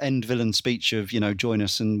the end villain speech of, join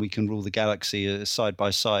us and we can rule the galaxy side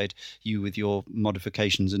by side, you with your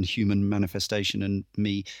modifications and human manifestation and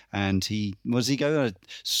me, and he going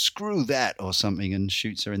screw that or something and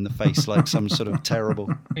shoots her in the face like some sort of terrible.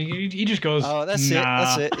 He just goes, oh, that's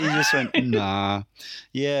it. He just went, nah.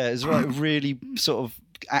 Yeah, it's like really sort of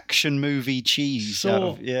action movie cheese.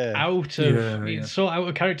 So out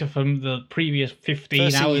of character from the previous 15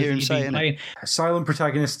 hours that you've been playing. Silent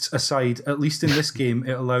protagonists aside, at least in this game,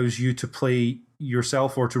 it allows you to play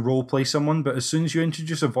yourself or to role play someone, but as soon as you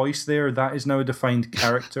introduce a voice there, that is now a defined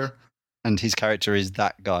character. And his character is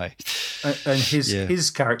that guy. And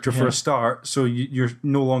his character for a start, so you're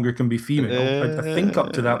no longer can be female. I think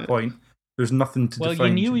up to that point, there's nothing to define. Well,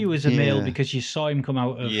 you knew he was a male because you saw him come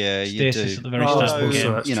out of stasis at the very start of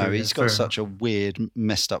the game. So he's got such a weird,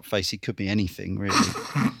 messed up face. He could be anything, really.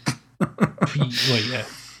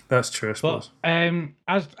 That's true, I suppose.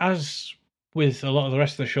 But as with a lot of the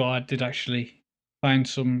rest of the show, I did actually find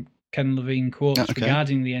some Ken Levine quotes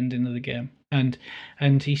regarding the ending of the game.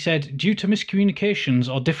 And he said, due to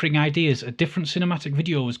miscommunications or differing ideas, a different cinematic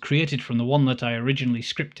video was created from the one that I originally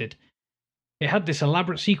scripted. It had this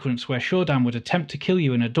elaborate sequence where Shodan would attempt to kill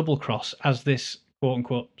you in a double cross as this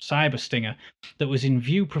quote-unquote cyber stinger that was in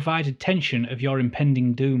view provided tension of your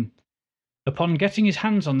impending doom. Upon getting his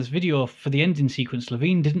hands on this video for the ending sequence,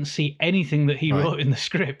 Levine didn't see anything that he wrote in the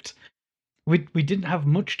script. We didn't have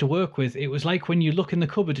much to work with. It was like when you look in the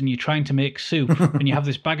cupboard and you're trying to make soup and you have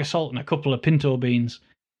this bag of salt and a couple of pinto beans.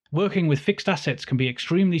 Working with fixed assets can be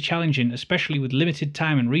extremely challenging, especially with limited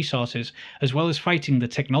time and resources, as well as fighting the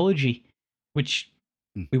technology, which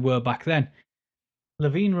we were back then.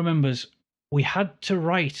 Levine remembers we had to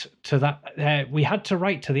write to that. We had to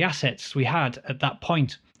write to the assets we had at that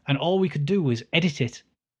point, and all we could do was edit it.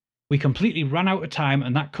 We completely ran out of time,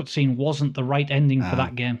 and that cutscene wasn't the right ending for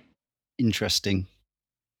that game. Interesting.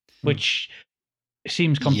 Which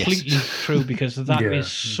seems completely true because that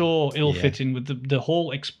is so ill-fitting with the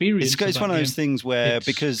whole experience. It's one of those things where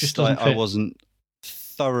because I wasn't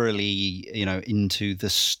thoroughly, into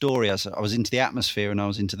the story. I was into the atmosphere and I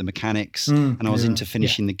was into the mechanics and I was into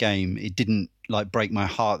finishing the game. It didn't break my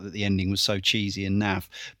heart that the ending was so cheesy and naff.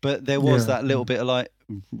 But there was that little bit of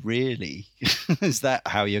really? Is that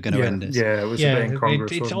how you're going to end it? Yeah, it was a bit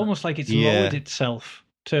incongruous. It's almost like it's lowered itself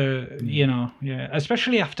to,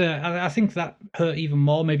 especially after, I think that hurt even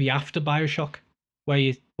more maybe after BioShock,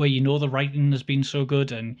 where where you know the writing has been so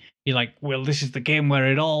good, and you're like, well, this is the game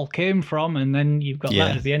where it all came from, and then you've got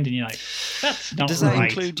that at the end, and you're like, that's not right. Does that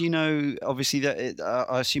include, obviously that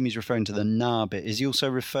I assume he's referring to the Na bit. Is he also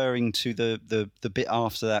referring to the bit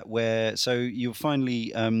after that where, so you'll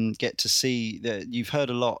finally get to see that you've heard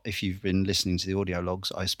a lot, if you've been listening to the audio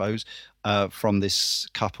logs, I suppose, from this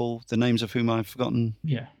couple, the names of whom I've forgotten.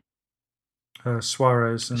 Yeah.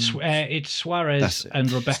 Suarez and it's Suarez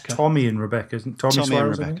and Rebecca. Tommy and Rebecca, isn't Tommy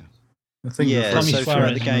Suarez and Rebecca. I think Tommy so Suarez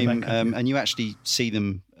throughout the game, Rebecca, and you actually see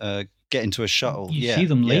them get into a shuttle. You see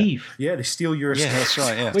them leave. Yeah, they steal your estate. Yeah, that's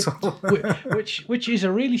right. Yeah, which is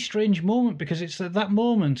a really strange moment, because it's at that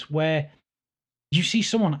moment where you see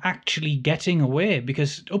someone actually getting away,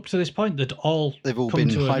 because up to this point they've all come been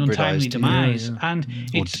to an untimely demise, and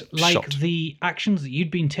or it's like shot. the actions that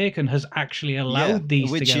you'd been taken has actually allowed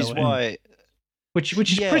these to get away. Which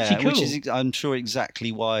is pretty cool. Which is, I'm sure,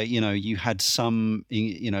 exactly why you had some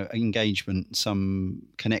engagement, some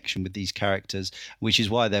connection with these characters, which is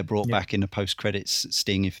why they're brought back in a post-credits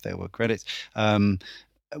sting, if there were credits.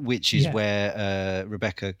 Which is where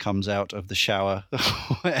Rebecca comes out of the shower, or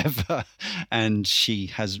whatever, and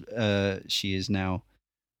she is now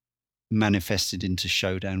manifested into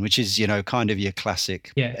Showdown, which is kind of your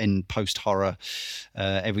classic in post-horror.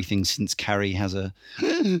 Everything since Carrie has a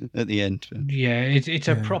at the end. It's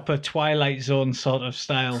a proper Twilight Zone sort of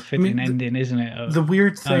style fitting ending, isn't it? The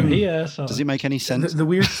weird thing does it make any sense? The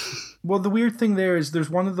weird thing there is there's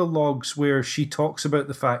one of the logs where she talks about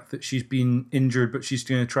the fact that she's been injured, but she's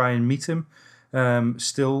going to try and meet him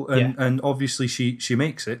still, and obviously she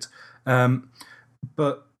makes it,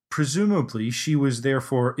 but presumably she was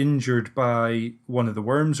therefore injured by one of the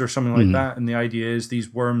worms or something like that, and the idea is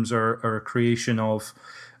these worms are a creation of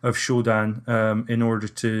Shodan in order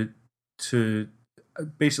to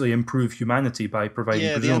basically improve humanity by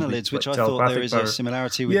providing the annelids, which I thought there is a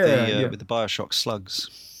similarity with the Bioshock slugs.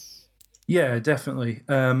 Yeah, definitely.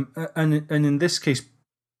 And in this case,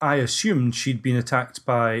 I assumed she'd been attacked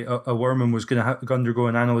by a worm and was going to undergo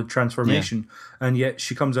an annelid transformation, and yet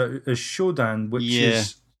she comes out as Shodan, which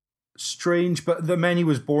is strange. But the Many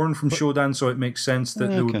was born from Shodan, so it makes sense that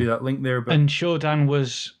there would be that link there. But and Shodan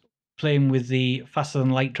was playing with the faster than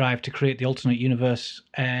light drive to create the alternate universe,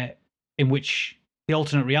 in which the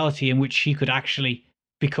alternate reality in which she could actually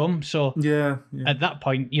become. So at that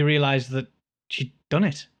point, you realise that she'd done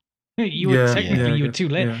it. You were you were too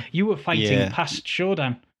late. Yeah. You were fighting past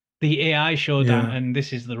Shodan, the AI Shodan, and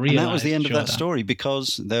this is the real. And that was the end of that story,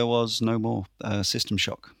 because there was no more System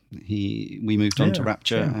Shock. We moved on to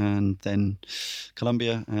Rapture and then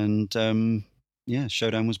Columbia, and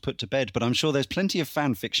Shodan was put to bed. But I'm sure there's plenty of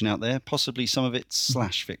fan fiction out there, possibly some of it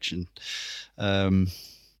slash fiction,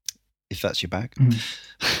 if that's your bag.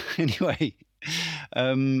 Anyway,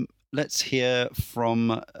 let's hear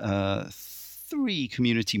from 3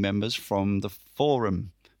 community members from the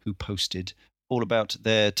forum who posted all about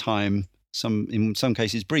their time, in some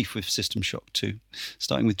cases brief, with System Shock 2,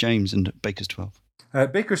 starting with James and Baker's 12.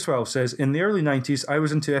 Baker's 12 says, in the early 90s, I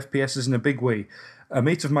was into FPSs in a big way. A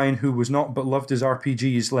mate of mine who was not but loved his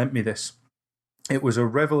RPGs lent me this. It was a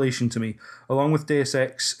revelation to me. Along with Deus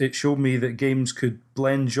Ex, it showed me that games could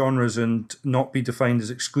blend genres and not be defined as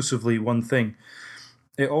exclusively one thing.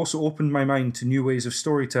 It also opened my mind to new ways of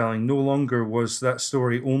storytelling. No longer was that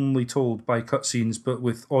story only told by cutscenes, but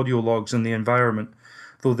with audio logs and the environment.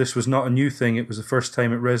 Though this was not a new thing, it was the first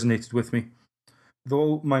time it resonated with me.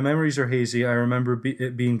 Though my memories are hazy, I remember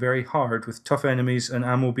it being very hard, with tough enemies and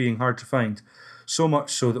ammo being hard to find. So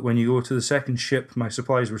much so that when you go to the second ship, my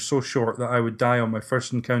supplies were so short that I would die on my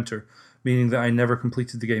first encounter, meaning that I never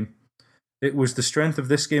completed the game. It was the strength of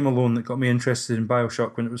this game alone that got me interested in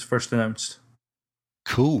Bioshock when it was first announced.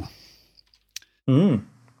 Cool.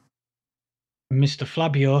 Mr.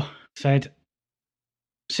 Flabio said,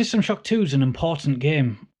 System Shock 2 is an important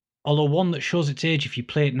game, although one that shows its age if you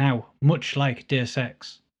play it now, much like Deus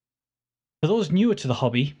Ex. For those newer to the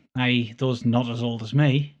hobby, i.e. those not as old as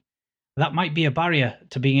me, that might be a barrier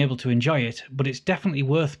to being able to enjoy it, but it's definitely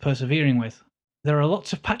worth persevering with. There are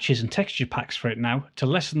lots of patches and texture packs for it now to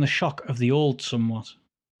lessen the shock of the old somewhat.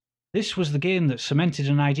 This was the game that cemented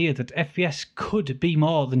an idea that FPS could be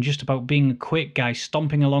more than just about being a Quake guy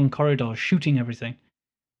stomping along corridors shooting everything.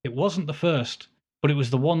 It wasn't the first, but it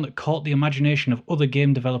was the one that caught the imagination of other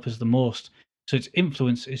game developers the most, so its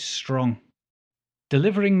influence is strong.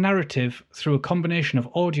 Delivering narrative through a combination of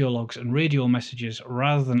audio logs and radio messages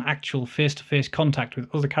rather than actual face-to-face contact with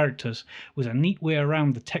other characters was a neat way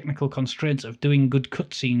around the technical constraints of doing good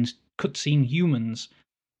cutscene humans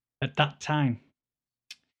at that time.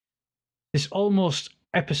 This almost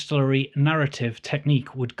epistolary narrative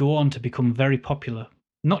technique would go on to become very popular.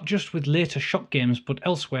 not just with later Shock games, but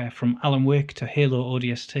elsewhere from Alan Wake to Halo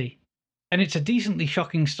ODST. And it's a decently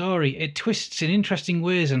shocking story. It twists in interesting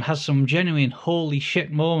ways and has some genuine holy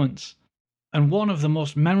shit moments. And one of the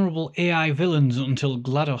most memorable AI villains until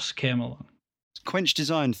GLaDOS came along. Quench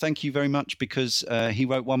Design, thank you very much, because he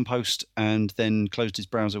wrote one post and then closed his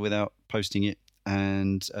browser without posting it.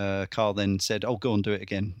 And Carl then said, "Oh, go on, do it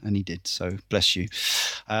again." And he did, so bless you.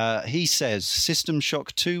 He says, System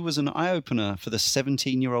Shock 2 was an eye-opener for the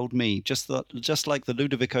 17-year-old me, just like the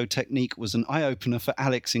Ludovico technique was an eye-opener for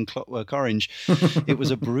Alex in Clockwork Orange. It was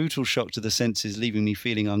a brutal shock to the senses, leaving me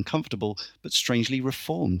feeling uncomfortable, but strangely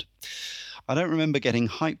reformed. I don't remember getting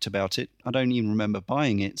hyped about it. I don't even remember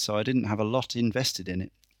buying it, so I didn't have a lot invested in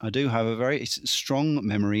it. I do have a very strong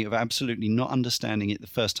memory of absolutely not understanding it the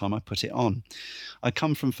first time I put it on. I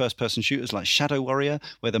come from first-person shooters like Shadow Warrior,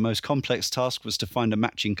 where the most complex task was to find a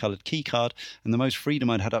matching coloured keycard, and the most freedom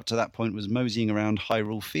I'd had up to that point was moseying around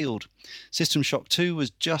Hyrule Field. System Shock 2 was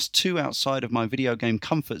just too outside of my video game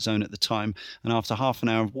comfort zone at the time, and after half an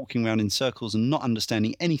hour of walking around in circles and not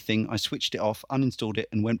understanding anything, I switched it off, uninstalled it,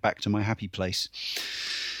 and went back to my happy place.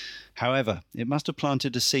 However, it must have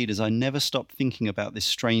planted a seed, as I never stopped thinking about this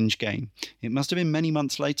strange game. It must have been many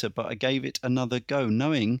months later, but I gave it another go,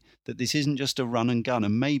 knowing that this isn't just a run and gun,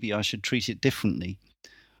 and maybe I should treat it differently.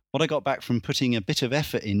 What I got back from putting a bit of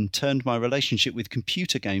effort in turned my relationship with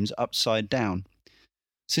computer games upside down.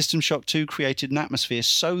 System Shock 2 created an atmosphere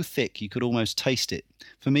so thick you could almost taste it.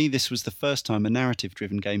 For me, this was the first time a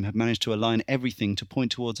narrative-driven game had managed to align everything to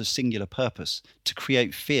point towards a singular purpose, to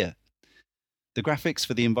create fear. The graphics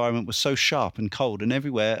for the environment were so sharp and cold, and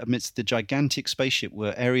everywhere amidst the gigantic spaceship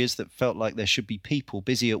were areas that felt like there should be people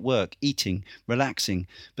busy at work, eating, relaxing,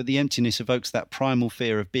 but the emptiness evokes that primal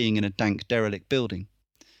fear of being in a dank, derelict building.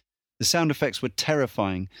 The sound effects were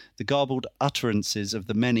terrifying, the garbled utterances of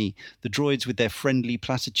the many, the droids with their friendly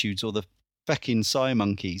platitudes, or the feckin' Psy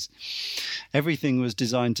monkeys. Everything was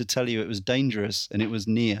designed to tell you it was dangerous and it was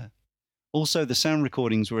near. Also, the sound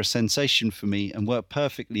recordings were a sensation for me and worked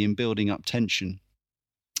perfectly in building up tension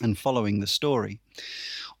and following the story.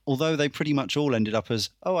 Although they pretty much all ended up as,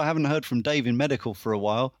 "Oh, I haven't heard from Dave in medical for a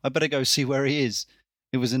while. I better go see where he is."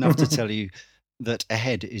 It was enough to tell you that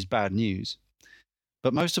ahead is bad news.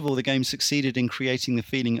 But most of all, the game succeeded in creating the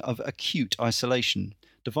feeling of acute isolation.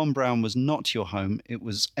 De Von Braun was not your home. It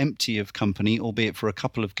was empty of company, albeit for a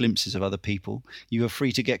couple of glimpses of other people. You were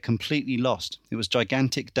free to get completely lost. It was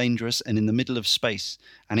gigantic, dangerous, and in the middle of space,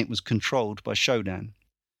 and it was controlled by Shodan.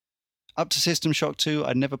 Up to System Shock 2,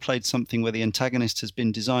 I'd never played something where the antagonist has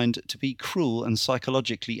been designed to be cruel and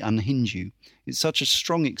psychologically unhinge you. It's such a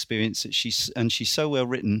strong experience that she's so well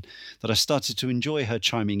written that I started to enjoy her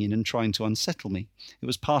chiming in and trying to unsettle me. It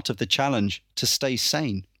was part of the challenge to stay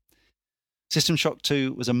sane. System Shock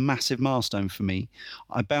 2 was a massive milestone for me.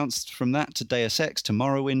 I bounced from that to Deus Ex to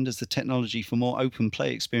Morrowind as the technology for more open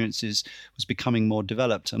play experiences was becoming more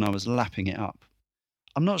developed, and I was lapping it up.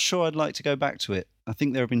 I'm not sure I'd like to go back to it. I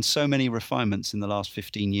think there have been so many refinements in the last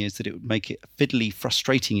 15 years that it would make it a fiddly,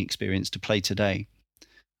 frustrating experience to play today.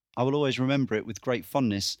 I will always remember it with great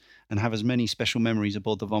fondness and have as many special memories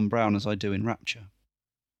aboard the Von Braun as I do in Rapture.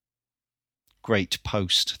 Great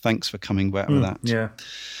post. Thanks for coming back with that. Yeah.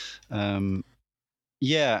 And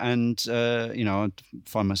I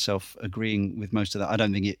find myself agreeing with most of that. I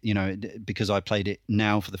don't think it, because I played it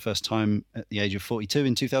now for the first time at the age of 42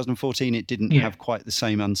 in 2014, it didn't have quite the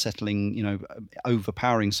same unsettling,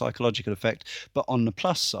 overpowering psychological effect. But on the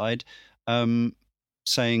plus side,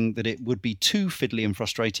 saying that it would be too fiddly and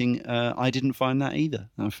frustrating, I didn't find that either.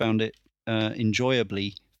 I found it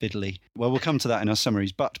enjoyably fiddly. Well, we'll come to that in our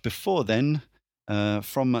summaries. But before then,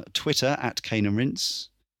 from Twitter at Kane and Rince,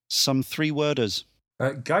 some three-worders.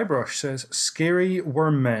 Guybrush says, "Scary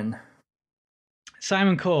worm men."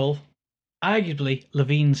 Simon Cole, arguably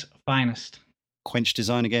Levine's finest. Quench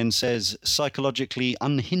Design again says, "Psychologically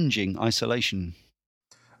unhinging isolation."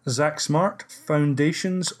 Zach Smart,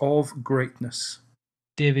 "Foundations of Greatness."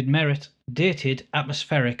 David Merritt, dated,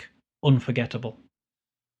 atmospheric, unforgettable.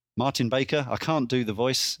 Martin Baker, "I can't do the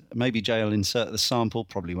voice. Maybe Jay will insert the sample.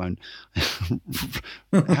 Probably won't."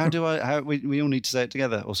 We all need to say it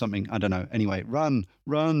together or something. I don't know. Anyway, run.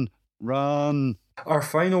 Our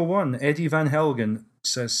final one, Eddie Van Helgen,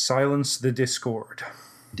 says, "Silence the Discord."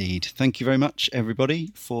 Indeed. Thank you very much,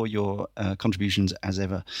 everybody, for your contributions as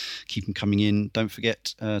ever. Keep them coming in. Don't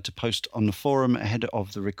forget to post on the forum ahead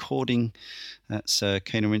of the recording. That's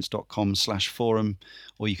kaneandrince.com/forum.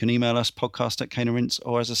 Or you can email us, podcast@kaneandrince.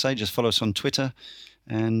 Or as I say, just follow us on Twitter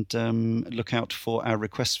and look out for our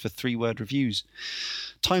requests for 3-word reviews.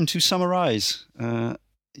 Time to summarise in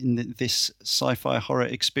this sci-fi horror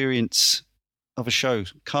experience. of a show.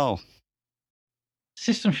 Carl.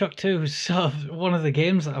 System Shock 2 is sort of one of the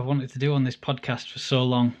games that I've wanted to do on this podcast for so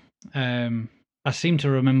long. I seem to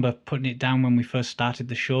remember putting it down when we first started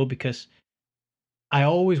the show because I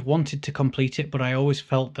always wanted to complete it, but I always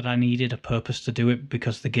felt that I needed a purpose to do it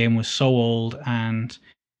because the game was so old, and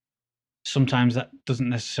sometimes that doesn't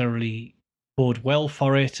necessarily bode well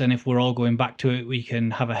for it. And if we're all going back to it, we can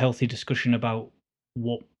have a healthy discussion about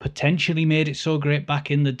what potentially made it so great back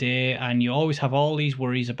in the day. And you always have all these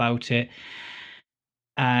worries about it.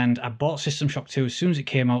 And I bought System Shock 2 as soon as it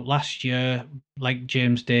came out last year, like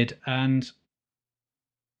James did, and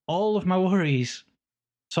all of my worries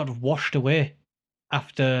sort of washed away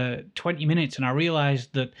after 20 minutes. And I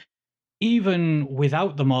realized that even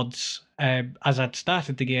without the mods, as I'd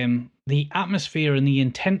started the game, the atmosphere and the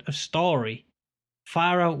intent of story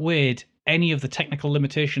far outweighed any of the technical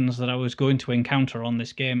limitations that I was going to encounter on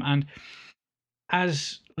this game. And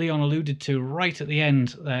as Leon alluded to right at the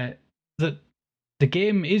end, that the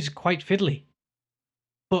game is quite fiddly,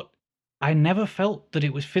 but I never felt that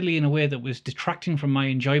it was fiddly in a way that was detracting from my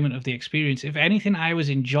enjoyment of the experience. If anything, I was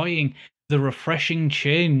enjoying the refreshing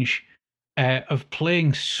change of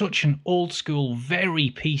playing such an old school,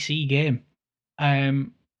 very PC game.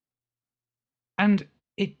 And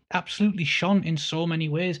it absolutely shone in so many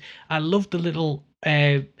ways. I loved the little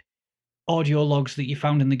audio logs that you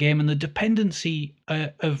found in the game and the dependency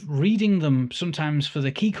of reading them sometimes for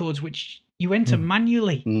the key codes, which you enter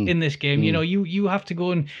manually in this game. You know, you have to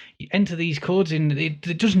go and enter these codes in.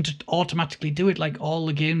 It doesn't automatically do it like all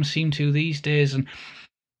the games seem to these days. And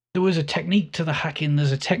there was a technique to the hacking.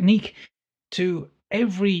 There's a technique to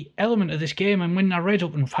every element of this game. And when I read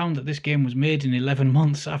up and found that this game was made in 11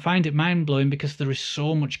 months, I find it mind-blowing because there is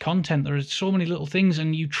so much content. There are so many little things,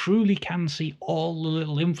 and you truly can see all the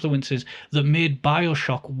little influences that made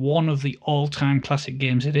BioShock one of the all-time classic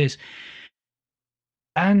games it is.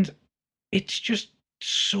 And it's just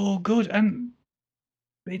so good, and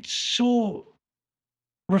it's so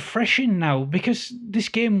refreshing now, because this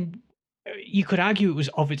game, you could argue it was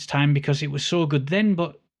of its time because it was so good then,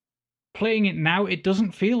 but playing it now, it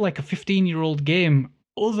doesn't feel like a 15-year-old game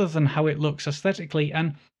other than how it looks aesthetically.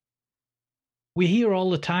 And we hear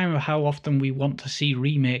all the time of how often we want to see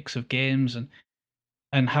remakes of games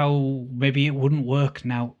and how maybe it wouldn't work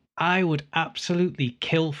now. I would absolutely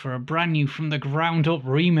kill for a brand new, from the ground up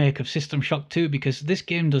remake of System Shock 2, because this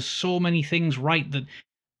game does so many things right that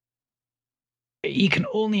you can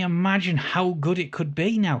only imagine how good it could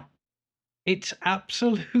be now. It's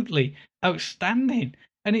absolutely outstanding.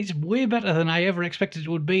 And it's way better than I ever expected it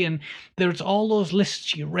would be. And there's all those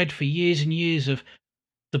lists you read for years and years of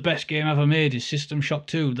the best game ever made is System Shock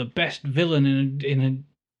 2. The best villain in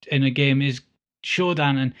a game is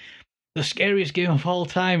Shodan. And the scariest game of all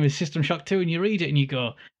time is System Shock 2. And you read it and you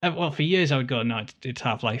go, well, for years I would go, no, it's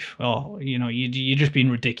Half-Life. Oh, you know, you're just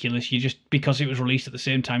being ridiculous. You just, because it was released at the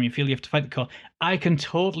same time, you feel you have to fight the call. I can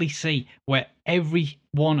totally see where every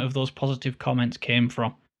one of those positive comments came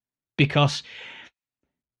from. Because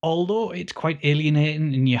although it's quite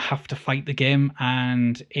alienating and you have to fight the game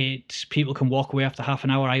and people can walk away after half an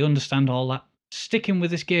hour, I understand all that. Sticking with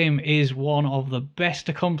this game is one of the best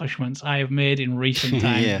accomplishments I have made in recent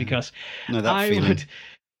times. Because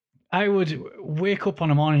I would wake up on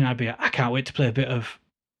a morning and I'd be like, I can't wait to play a bit of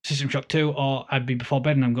System Shock 2, or I'd be before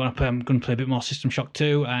bed and I'm going to play a bit more System Shock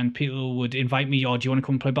 2, and people would invite me, or do you want to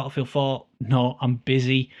come and play Battlefield 4? No, I'm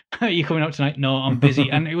busy. Are you coming out tonight? No, I'm busy.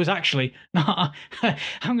 And it was actually, no,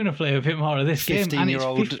 I'm going to play a bit more of this game. And it's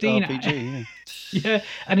 15 RPG, yeah,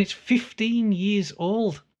 and it's 15 years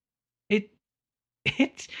old.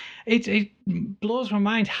 It blows my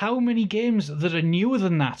mind how many games that are newer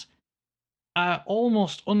than that are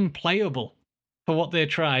almost unplayable for what they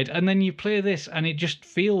tried, and then you play this and it just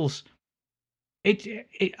feels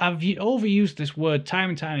I've overused this word time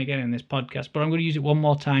and time again in this podcast, but I'm going to use it one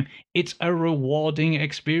more time. It's a rewarding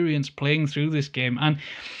experience playing through this game. And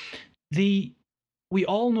we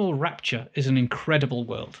all know Rapture is an incredible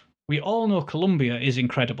world. We all know Columbia is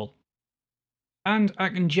incredible. And I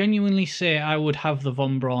can genuinely say I would have the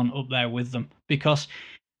Von Braun up there with them, because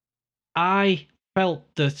I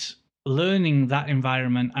felt that learning that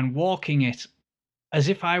environment and walking it as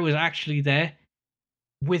if I was actually there,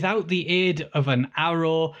 without the aid of an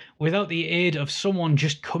arrow, without the aid of someone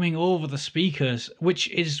just coming over the speakers, which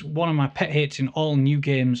is one of my pet hates in all new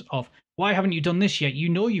games of, why haven't you done this yet? You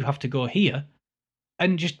know you have to go here.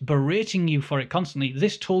 And just berating you for it constantly.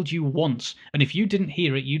 This told you once, and if you didn't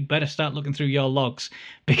hear it, you'd better start looking through your logs,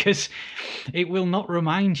 because it will not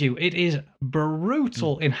remind you. It is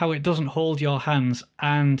brutal in how it doesn't hold your hands,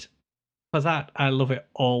 and for that, I love it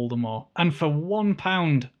all the more. And for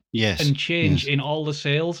 £1, Yes. and change in all the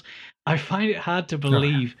sales. I find it hard to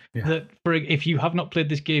believe that if you have not played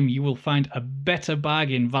this game, you will find a better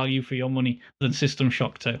bargain value for your money than System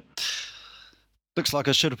Shock 2. Looks like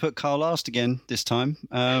I should have put Carl last again this time.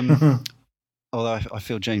 Although I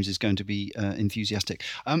feel James is going to be enthusiastic.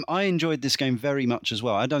 I enjoyed this game very much as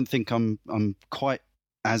well. I don't think I'm quite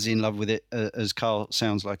as in love with it as Carl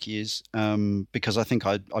sounds like he is, because I think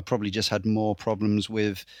I probably just had more problems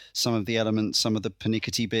with some of the elements, some of the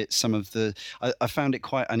pernickety bits, some of the. I found it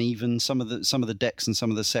quite uneven. Some of the decks and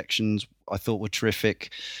some of the sections I thought were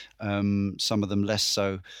terrific. Some of them less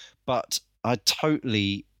so, but I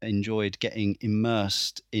totally enjoyed getting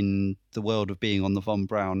immersed in the world of being on the Von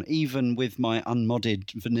Braun, even with my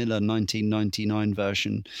unmodded vanilla 1999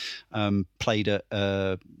 version, played at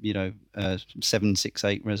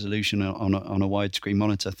 768 resolution on a widescreen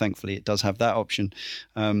monitor. Thankfully, it does have that option.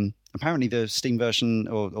 Apparently, the Steam version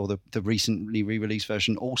or the recently re-released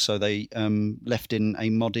version also they left in a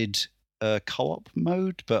modded co-op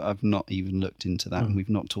mode, but I've not even looked into that, and we've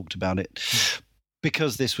not talked about it.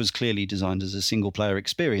 Because this was clearly designed as a single-player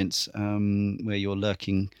experience, where you're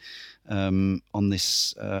lurking on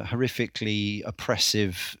this horrifically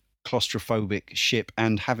oppressive, claustrophobic ship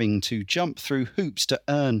and having to jump through hoops to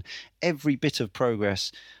earn every bit of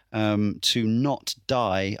progress to not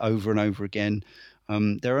die over and over again.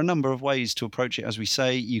 There are a number of ways to approach it. As we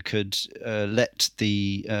say, you could let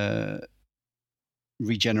the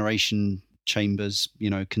regeneration chambers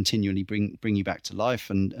continually bring you back to life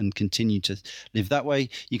and continue to live that way.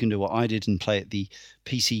 You can do what I did and play it the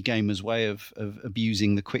PC gamer's way of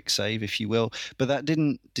abusing the quick save, if you will, but that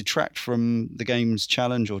didn't detract from the game's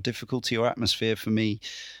challenge or difficulty or atmosphere for me.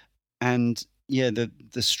 And the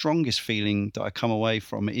strongest feeling that I come away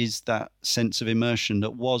from is that sense of immersion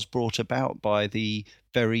that was brought about by the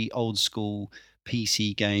very old school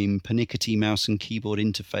PC game, pernickety mouse and keyboard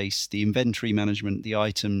interface, the inventory management, the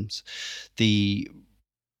items, the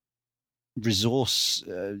resource,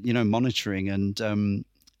 monitoring, and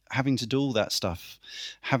having to do all that stuff,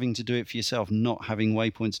 having to do it for yourself, not having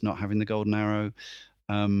waypoints, not having the golden arrow,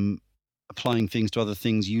 applying things to other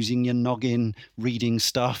things, using your noggin, reading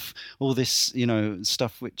stuff, all this,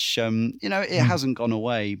 stuff which, it hasn't gone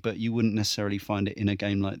away, but you wouldn't necessarily find it in a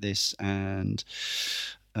game like this. And,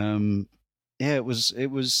 it was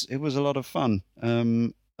a lot of fun.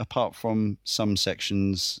 Apart from some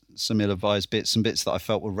sections, some ill-advised bits, and bits that I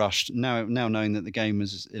felt were rushed. Now knowing that the game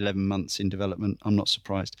was 11 months in development, I'm not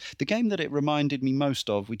surprised. The game that it reminded me most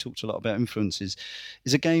of, we talked a lot about influences,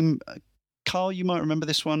 is a game. Carl, you might remember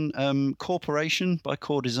this one, Corporation by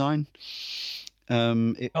Core Design.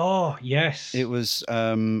 Yes. It was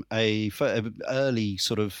a early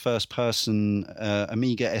sort of first-person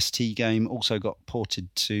Amiga ST game. Also got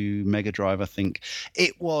ported to Mega Drive, I think.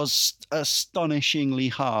 It was astonishingly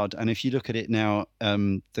hard, and if you look at it now,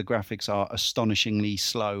 the graphics are astonishingly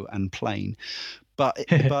slow and plain. But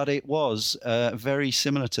it was very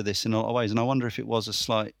similar to this in a lot of ways, and I wonder if it was a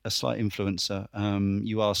slight influencer.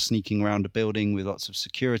 You are sneaking around a building with lots of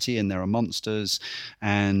security, and there are monsters,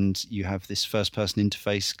 and you have this first-person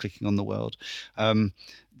interface clicking on the world.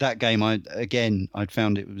 That game, I'd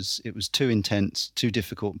found it was too intense, too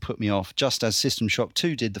difficult, and put me off, just as System Shock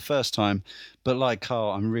 2 did the first time. But like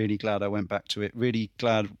Carl, I'm really glad I went back to it. Really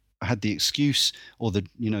glad I had the excuse or the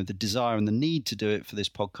desire and the need to do it for this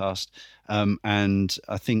podcast. And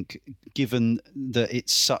I think, given that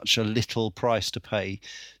it's such a little price to pay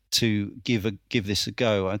to give this a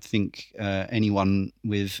go, I think anyone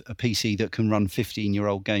with a PC that can run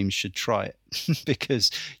 15-year-old games should try it,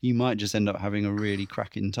 because you might just end up having a really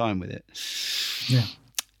cracking time with it. Yeah.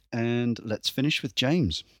 And let's finish with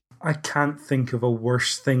James. I can't think of a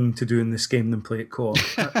worse thing to do in this game than play it co-op.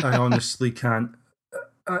 I honestly can't.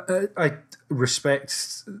 I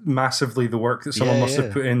respect massively the work that someone must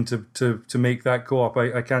have put in to make that co-op.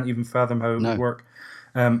 I can't even fathom how it would work.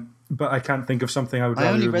 But I can't think of something I would rather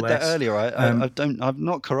I only read less. that earlier. I've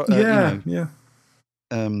not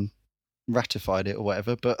ratified it or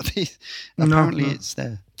whatever, but apparently it's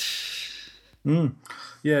there.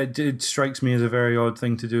 Yeah, it strikes me as a very odd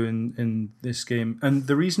thing to do in this game. And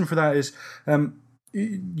the reason for that is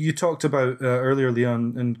you talked about earlier,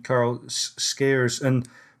 Leon and Carl, scares, and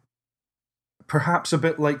perhaps a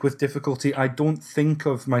bit like with difficulty, I don't think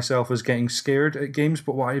of myself as getting scared at games,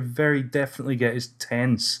 but what I very definitely get is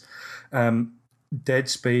tense. Dead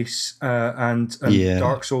Space and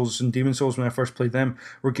Dark Souls and Demon Souls, when I first played them,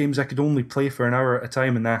 were games I could only play for an hour at a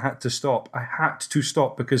time, and I had to stop. I had to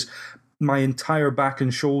stop because my entire back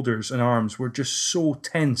and shoulders and arms were just so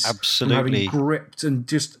tense. Absolutely. From having gripped and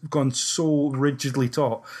just gone so rigidly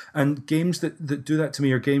taut. And games that do that to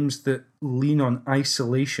me are games that lean on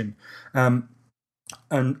isolation. And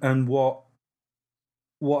what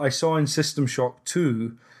I saw in System Shock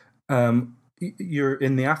 2, you're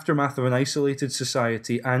in the aftermath of an isolated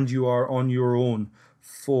society and you are on your own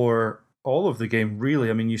for all of the game,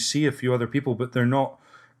 really. I mean, you see a few other people, but they're not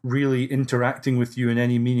really interacting with you in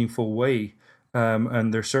any meaningful way,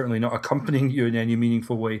 and they're certainly not accompanying you in any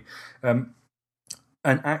meaningful way. And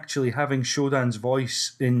actually having Shodan's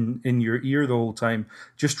voice in your ear the whole time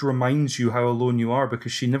just reminds you how alone you are,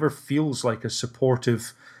 because she never feels like a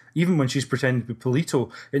supportive, even when she's pretending to be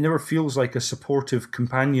Polito, it never feels like a supportive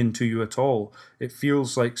companion to you at all. It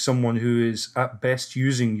feels like someone who is at best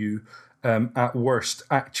using you, at worst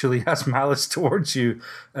actually has malice towards you,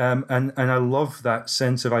 and I love that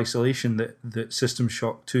sense of isolation that System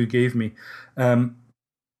Shock 2 gave me. I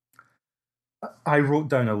wrote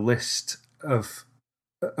down a list of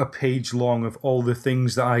a page long of all the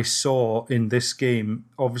things that I saw in this game,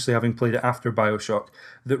 obviously having played it after BioShock,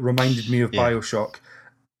 that reminded me of BioShock.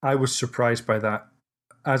 I was surprised by that.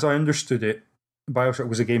 As I understood it, BioShock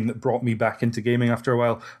was a game that brought me back into gaming after a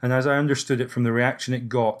while, and as I understood it from the reaction it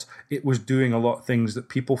got, it was doing a lot of things that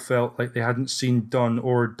people felt like they hadn't seen done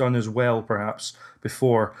or done as well perhaps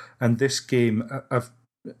before. And this game, I've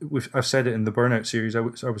said it in the Burnout series, I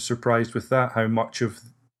was surprised with that, how much of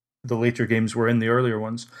the later games were in the earlier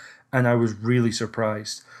ones, and I was really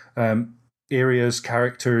surprised. Areas,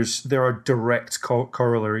 characters, there are direct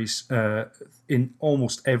corollaries in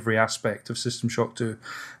almost every aspect of System Shock 2.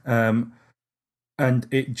 And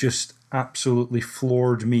it just absolutely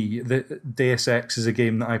floored me. The Deus Ex is a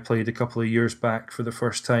game that I played a couple of years back for the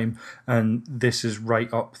first time, and this is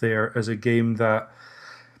right up there as a game that,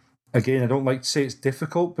 again, I don't like to say it's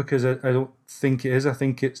difficult, because I don't think it is. I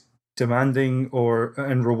think it's demanding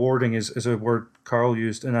and rewarding is a word Carl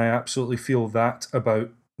used, and I absolutely feel that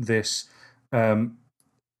about this.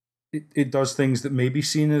 It does things that may be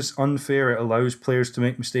seen as unfair. It allows players to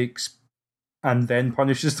make mistakes and then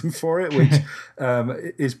punishes them for it, which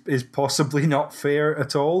is possibly not fair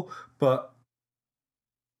at all. But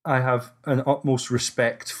I have an utmost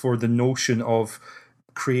respect for the notion of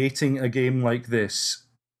creating a game like this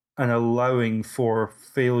and allowing for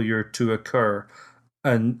failure to occur,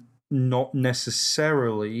 and not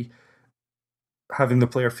necessarily having the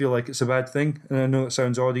player feel like it's a bad thing. And I know it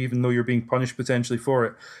sounds odd, even though you're being punished potentially for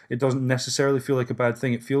it. It doesn't necessarily feel like a bad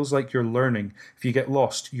thing. It feels like you're learning. If you get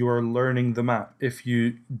lost, you are learning the map. If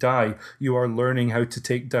you die, you are learning how to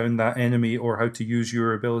take down that enemy or how to use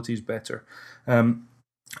your abilities better.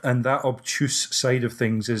 And that obtuse side of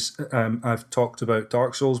things is, I've talked about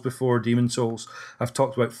Dark Souls before, Demon Souls. I've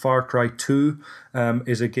talked about Far Cry 2,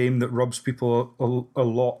 is a game that rubs people a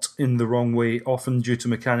lot in the wrong way, often due to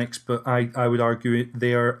mechanics, but I would argue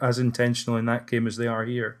they are as intentional in that game as they are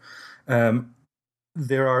here.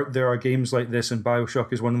 There are games like this, and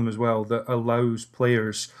BioShock is one of them as well, that allows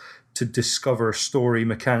players to discover story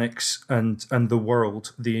mechanics and the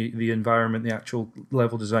world, the environment, the actual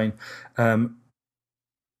level design.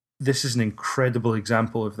 This is an incredible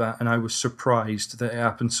example of that, and I was surprised that it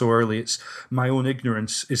happened so early. It's my own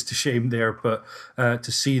ignorance is to shame there, but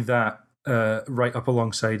to see that right up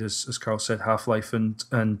alongside, as Carl said, Half-Life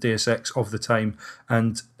and Deus Ex of the time,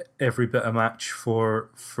 and every bit a match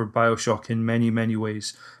for BioShock in many, many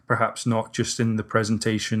ways, perhaps not just in the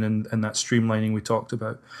presentation and that streamlining we talked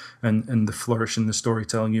about, and the flourish in the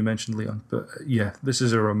storytelling you mentioned, Leon. But yeah, this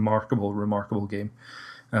is a remarkable, remarkable game.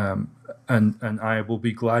 And I will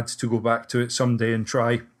be glad to go back to it someday and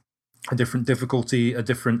try a different difficulty, a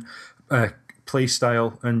different play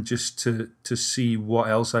style, and just to see what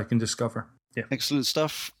else I can discover. Yeah, excellent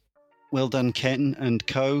stuff. Well done, Ken and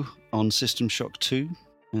co. on System Shock 2.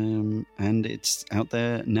 And it's out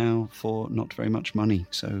there now for not very much money.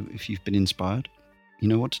 So if you've been inspired, you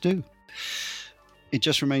know what to do. It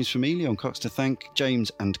just remains for me, Leon Cox, to thank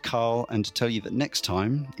James and Carl, and to tell you that next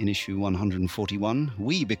time, in issue 141,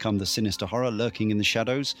 we become the sinister horror lurking in the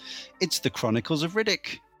shadows. It's the Chronicles of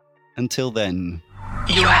Riddick. Until then...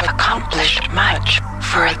 You have accomplished much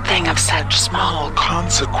for a thing of such small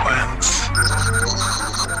consequence.